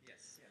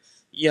 Yes, yes.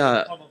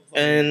 Yeah, Homo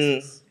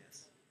and florensis, yes.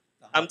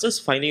 I'm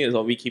just finding it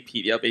on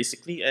Wikipedia,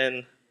 basically,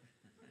 and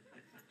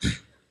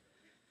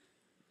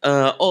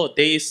there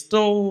is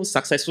no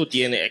successful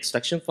DNA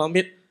extraction from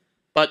it,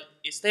 but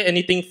is there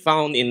anything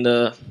found in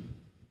the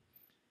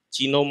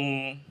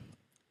genome,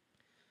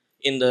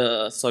 is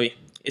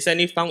there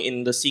any found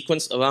in the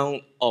sequence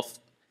around of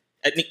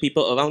ethnic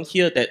people around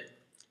here that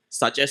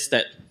suggests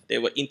that they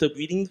were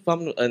interbreeding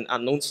from an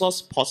unknown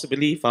source,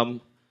 possibly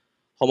from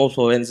Homo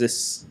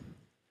florensis?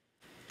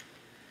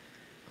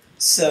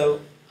 So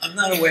I'm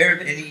not aware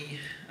of any.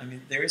 I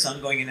mean, there is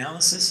ongoing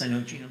analysis. I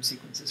know genome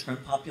sequences from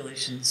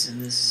populations in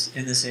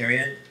this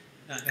area,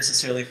 not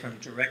necessarily from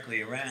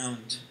directly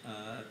around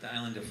the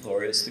island of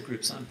Flores, the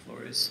groups on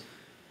Flores.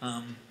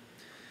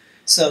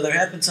 So there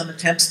have been some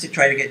attempts to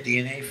try to get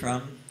DNA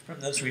from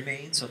those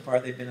remains. So far,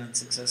 they've been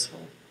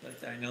unsuccessful.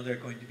 But I know there are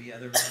going to be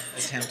other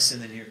attempts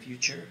in the near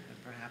future,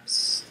 and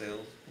perhaps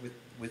they'll,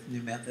 with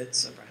new methods,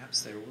 so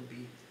perhaps there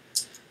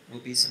will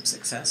be some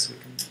success.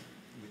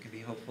 We can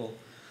be hopeful.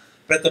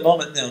 But at the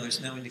moment, no, there's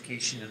no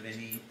indication of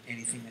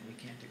anything that we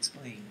can't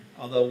explain.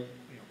 Although,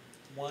 you know,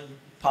 one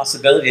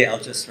possibility I'll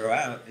just throw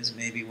out is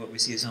maybe what we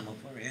see as Homo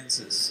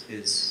florensis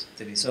is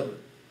Denisovan.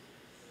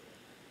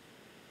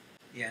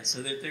 Yeah,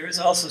 so there is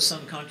also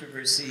some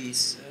controversy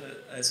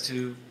as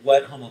to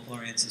what Homo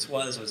florensis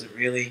was. Was it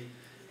really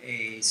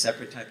a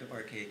separate type of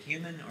archaic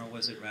human, or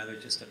was it rather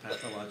just a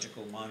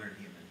pathological modern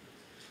human?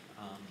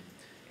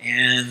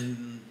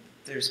 And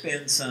there's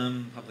been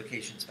some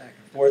publications back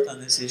and forth on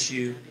this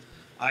issue.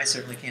 I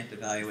certainly can't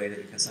evaluate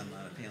it because I'm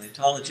not a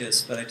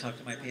paleontologist, but I talked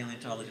to my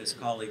paleontologist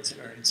colleagues at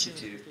our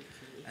institute,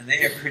 and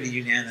they are pretty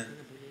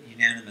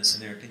unanimous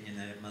in their opinion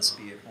that it must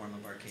be a form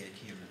of archaic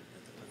human,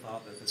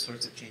 that the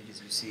sorts of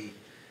changes you see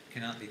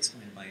cannot be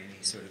explained by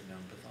any sort of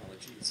known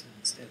pathologies. And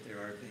instead, there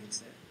are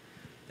things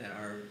that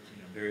are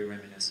very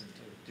reminiscent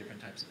of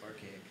different types of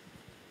archaic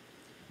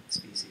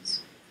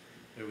species.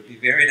 But it would be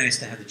very nice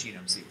to have the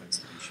genome sequence,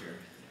 to be sure.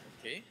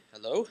 Okay,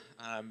 hello.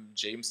 I'm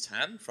James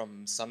Tan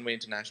from Sunway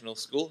International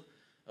School.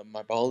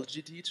 My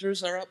biology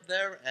teachers are up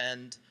there,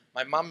 and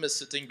my mom is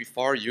sitting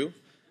before you.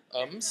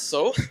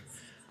 So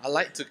I'd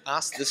like to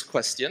ask this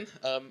question.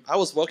 I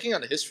was working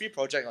on a history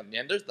project on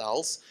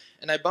Neanderthals,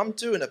 and I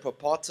bumped into a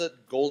purported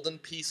golden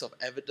piece of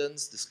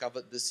evidence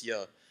discovered this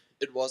year.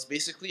 It was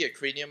basically a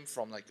cranium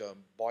from like a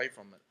boy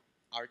from an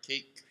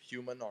archaic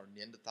human or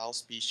Neanderthal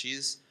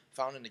species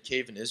found in a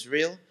cave in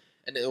Israel,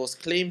 and it was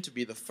claimed to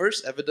be the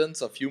first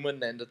evidence of human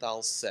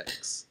Neanderthal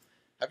sex.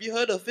 Have you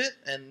heard of it,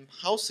 and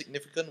how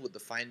significant would the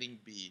finding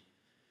be?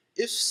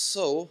 If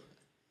so,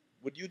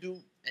 would you do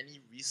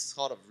any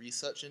sort of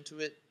research into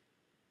it?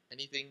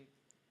 Anything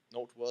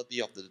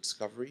noteworthy of the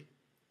discovery?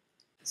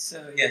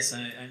 So yes,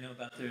 I know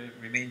about the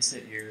remains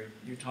that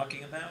you're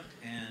talking about,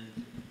 and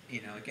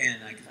again,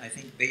 I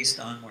think based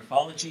on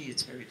morphology,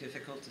 it's very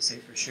difficult to say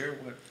for sure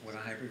what a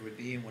hybrid would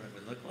be and what it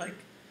would look like.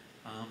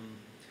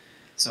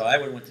 So I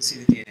would want to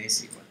see the DNA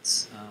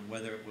sequence.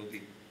 Whether it will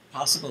be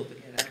possible to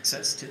get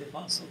access to the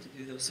fossil to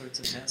do those sorts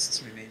of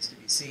tests remains to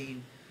be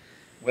seen.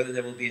 Whether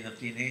there will be enough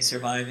DNA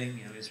surviving,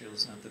 Israel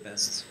is not the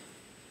best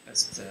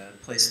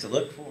place to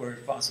look for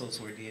fossils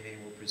where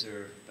DNA will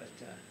preserve. But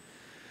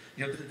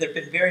there have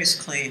been various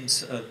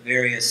claims of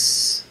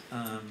various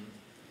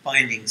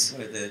findings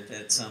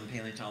that some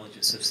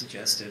paleontologists have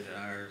suggested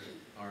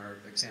are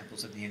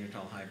examples of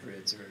Neanderthal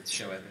hybrids or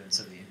show evidence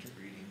of the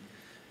interbreeding.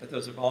 But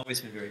those have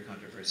always been very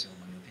controversial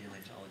among the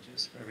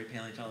paleontologists. For every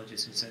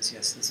paleontologist who says,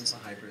 yes, this is a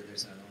hybrid,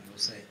 there's another one who will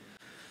say,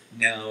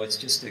 no, it's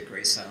just a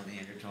gracile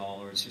Neanderthal,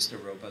 or it's just a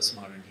robust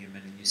modern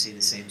human, and you see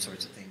the same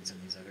sorts of things in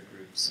these other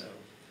groups. So,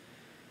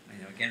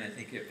 again, I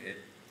think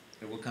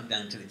it will come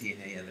down to the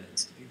DNA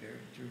evidence to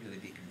really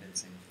be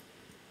convincing.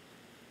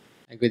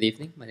 Good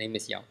evening. My name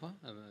is Yao Hua.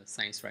 I'm a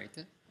science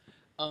writer.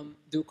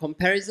 Do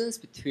comparisons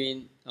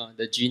between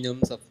the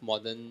genomes of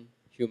modern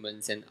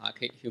humans and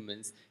archaic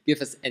humans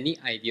give us any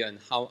idea on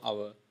how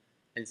our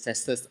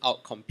ancestors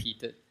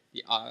outcompeted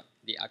the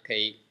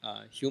archaic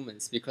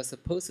humans? Because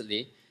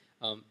supposedly,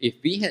 if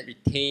we had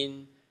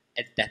retained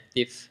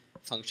adaptive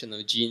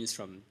functional genes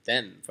from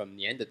them, from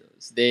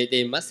Neanderthals,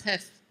 they must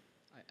have,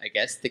 I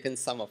guess, taken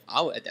some of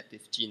our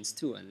adaptive genes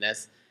too,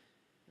 unless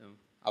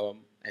our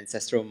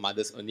ancestral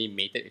mothers only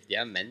mated if they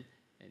are men,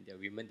 and their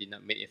women did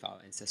not mate with our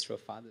ancestral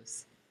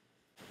fathers.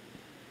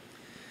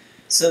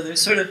 So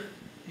there's sort of,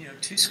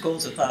 two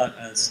schools of thought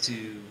as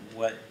to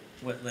what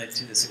led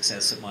to the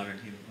success of modern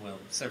humans. Well,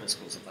 several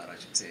schools of thought, I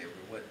should say, over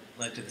what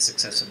led to the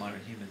success of modern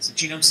humans. The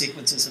genome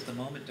sequences at the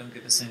moment don't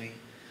give us any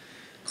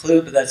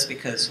clue, but that's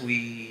because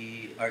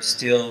we are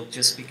still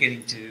just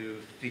beginning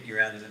to figure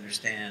out and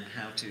understand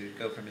how to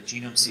go from a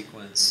genome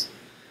sequence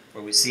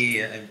where we see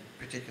a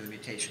particular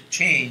mutation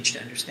change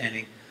to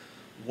understanding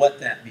what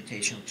that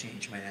mutational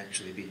change might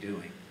actually be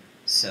doing.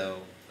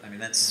 So, I mean,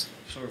 that's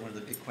sort of one of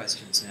the big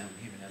questions now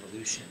in human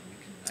evolution. We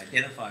can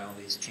identify all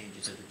these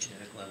changes at the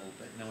genetic level,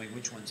 but knowing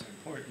which ones are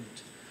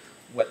important,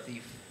 what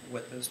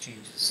those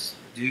changes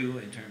do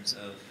in terms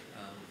of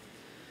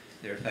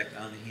their effect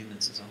on the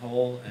humans as a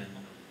whole, and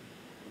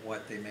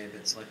what they may have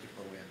been selected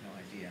for, we have no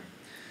idea.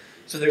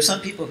 So there are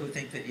some people who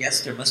think that,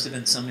 yes, there must have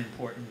been some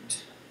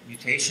important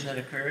mutation that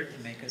occurred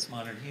to make us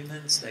modern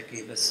humans that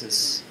gave us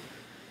this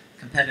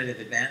competitive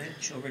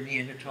advantage over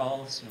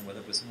Neanderthals, whether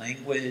it was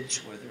language,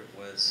 whether it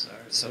was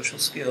our social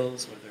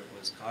skills, whether it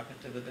was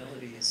cognitive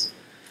abilities.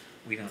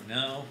 We don't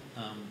know.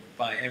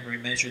 By every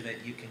measure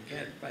that you can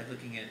get, by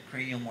looking at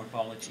cranial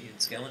morphology and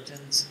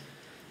skeletons,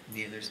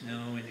 there's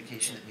no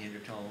indication that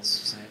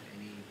Neanderthals had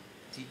any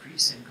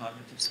decrease in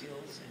cognitive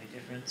skills, any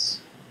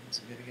difference,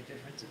 significant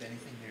difference. If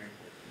anything,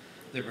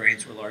 their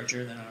brains were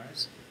larger than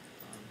ours.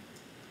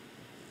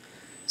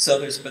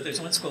 But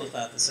there's one school of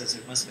thought that says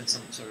there must have been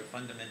some sort of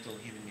fundamental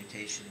human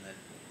mutation that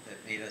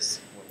made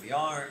us what we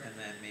are, and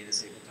that made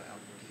us able to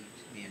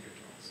outcompete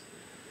Neanderthals.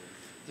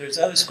 There's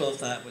other school of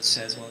thought which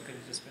says, well, it could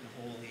have just been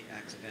wholly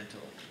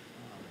accidental.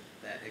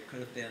 That it could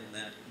have been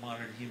that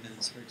modern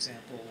humans, for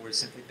example, were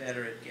simply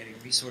better at getting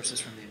resources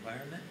from the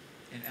environment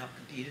and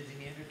outcompeted the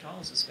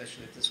Neanderthals,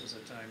 especially if this was a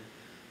time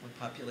when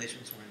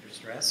populations were under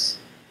stress.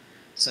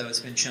 So it's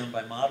been shown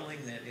by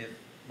modeling that if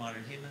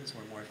modern humans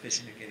were more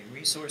efficient at getting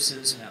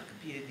resources and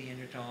outcompeted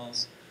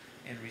Neanderthals,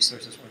 and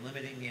resources were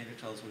limiting,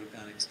 Neanderthals would have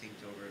gone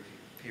extinct over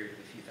a period of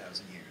a few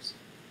thousand years.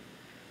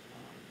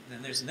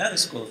 Then there's another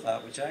school of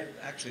thought, which I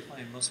actually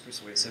find most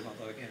persuasive,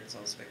 although again it's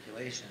all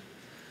speculation,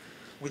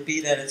 would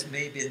be that it's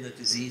maybe the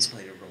disease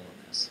played a role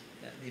in this.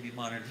 That maybe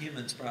modern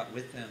humans brought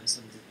with them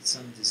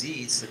some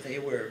disease that they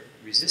were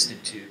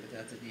resistant to, but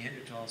that the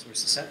Neanderthals were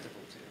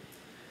susceptible to.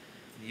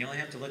 And you only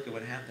have to look at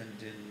what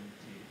happened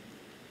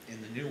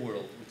in the New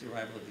World with the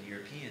arrival of the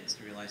Europeans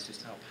to realize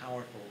just how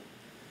powerful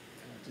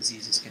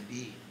diseases can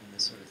be in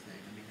this sort of thing.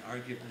 I mean,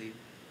 arguably,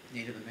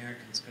 Native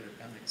Americans could have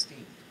gone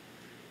extinct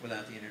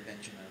without the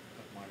intervention of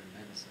modern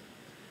medicine.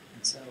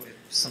 And so if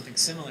something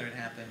similar had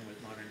happened with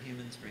modern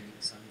humans bringing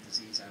some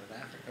disease out of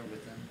Africa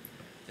with them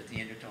that the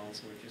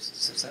Neanderthals were just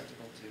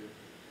susceptible to,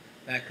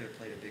 that could have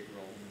played a big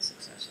role in the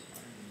success of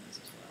modern humans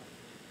as well.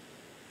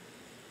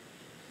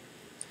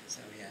 So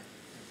yeah.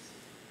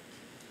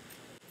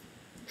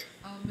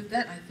 With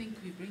that, I think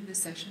we bring this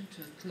session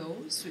to a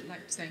close. We'd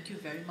like to thank you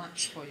very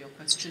much for your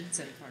questions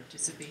and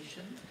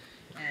participation.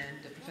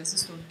 And Professor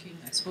Stoneking,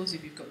 I suppose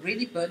if you've got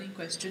really burning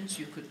questions,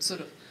 you could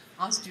sort of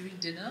ask during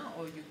dinner,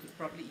 or you could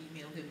probably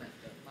email him at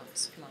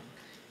Max Planck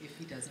if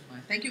he doesn't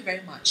mind. Thank you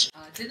very much.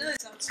 Dinner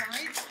is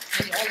outside,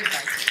 and you're all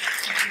invited.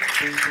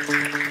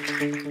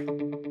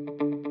 Thank you.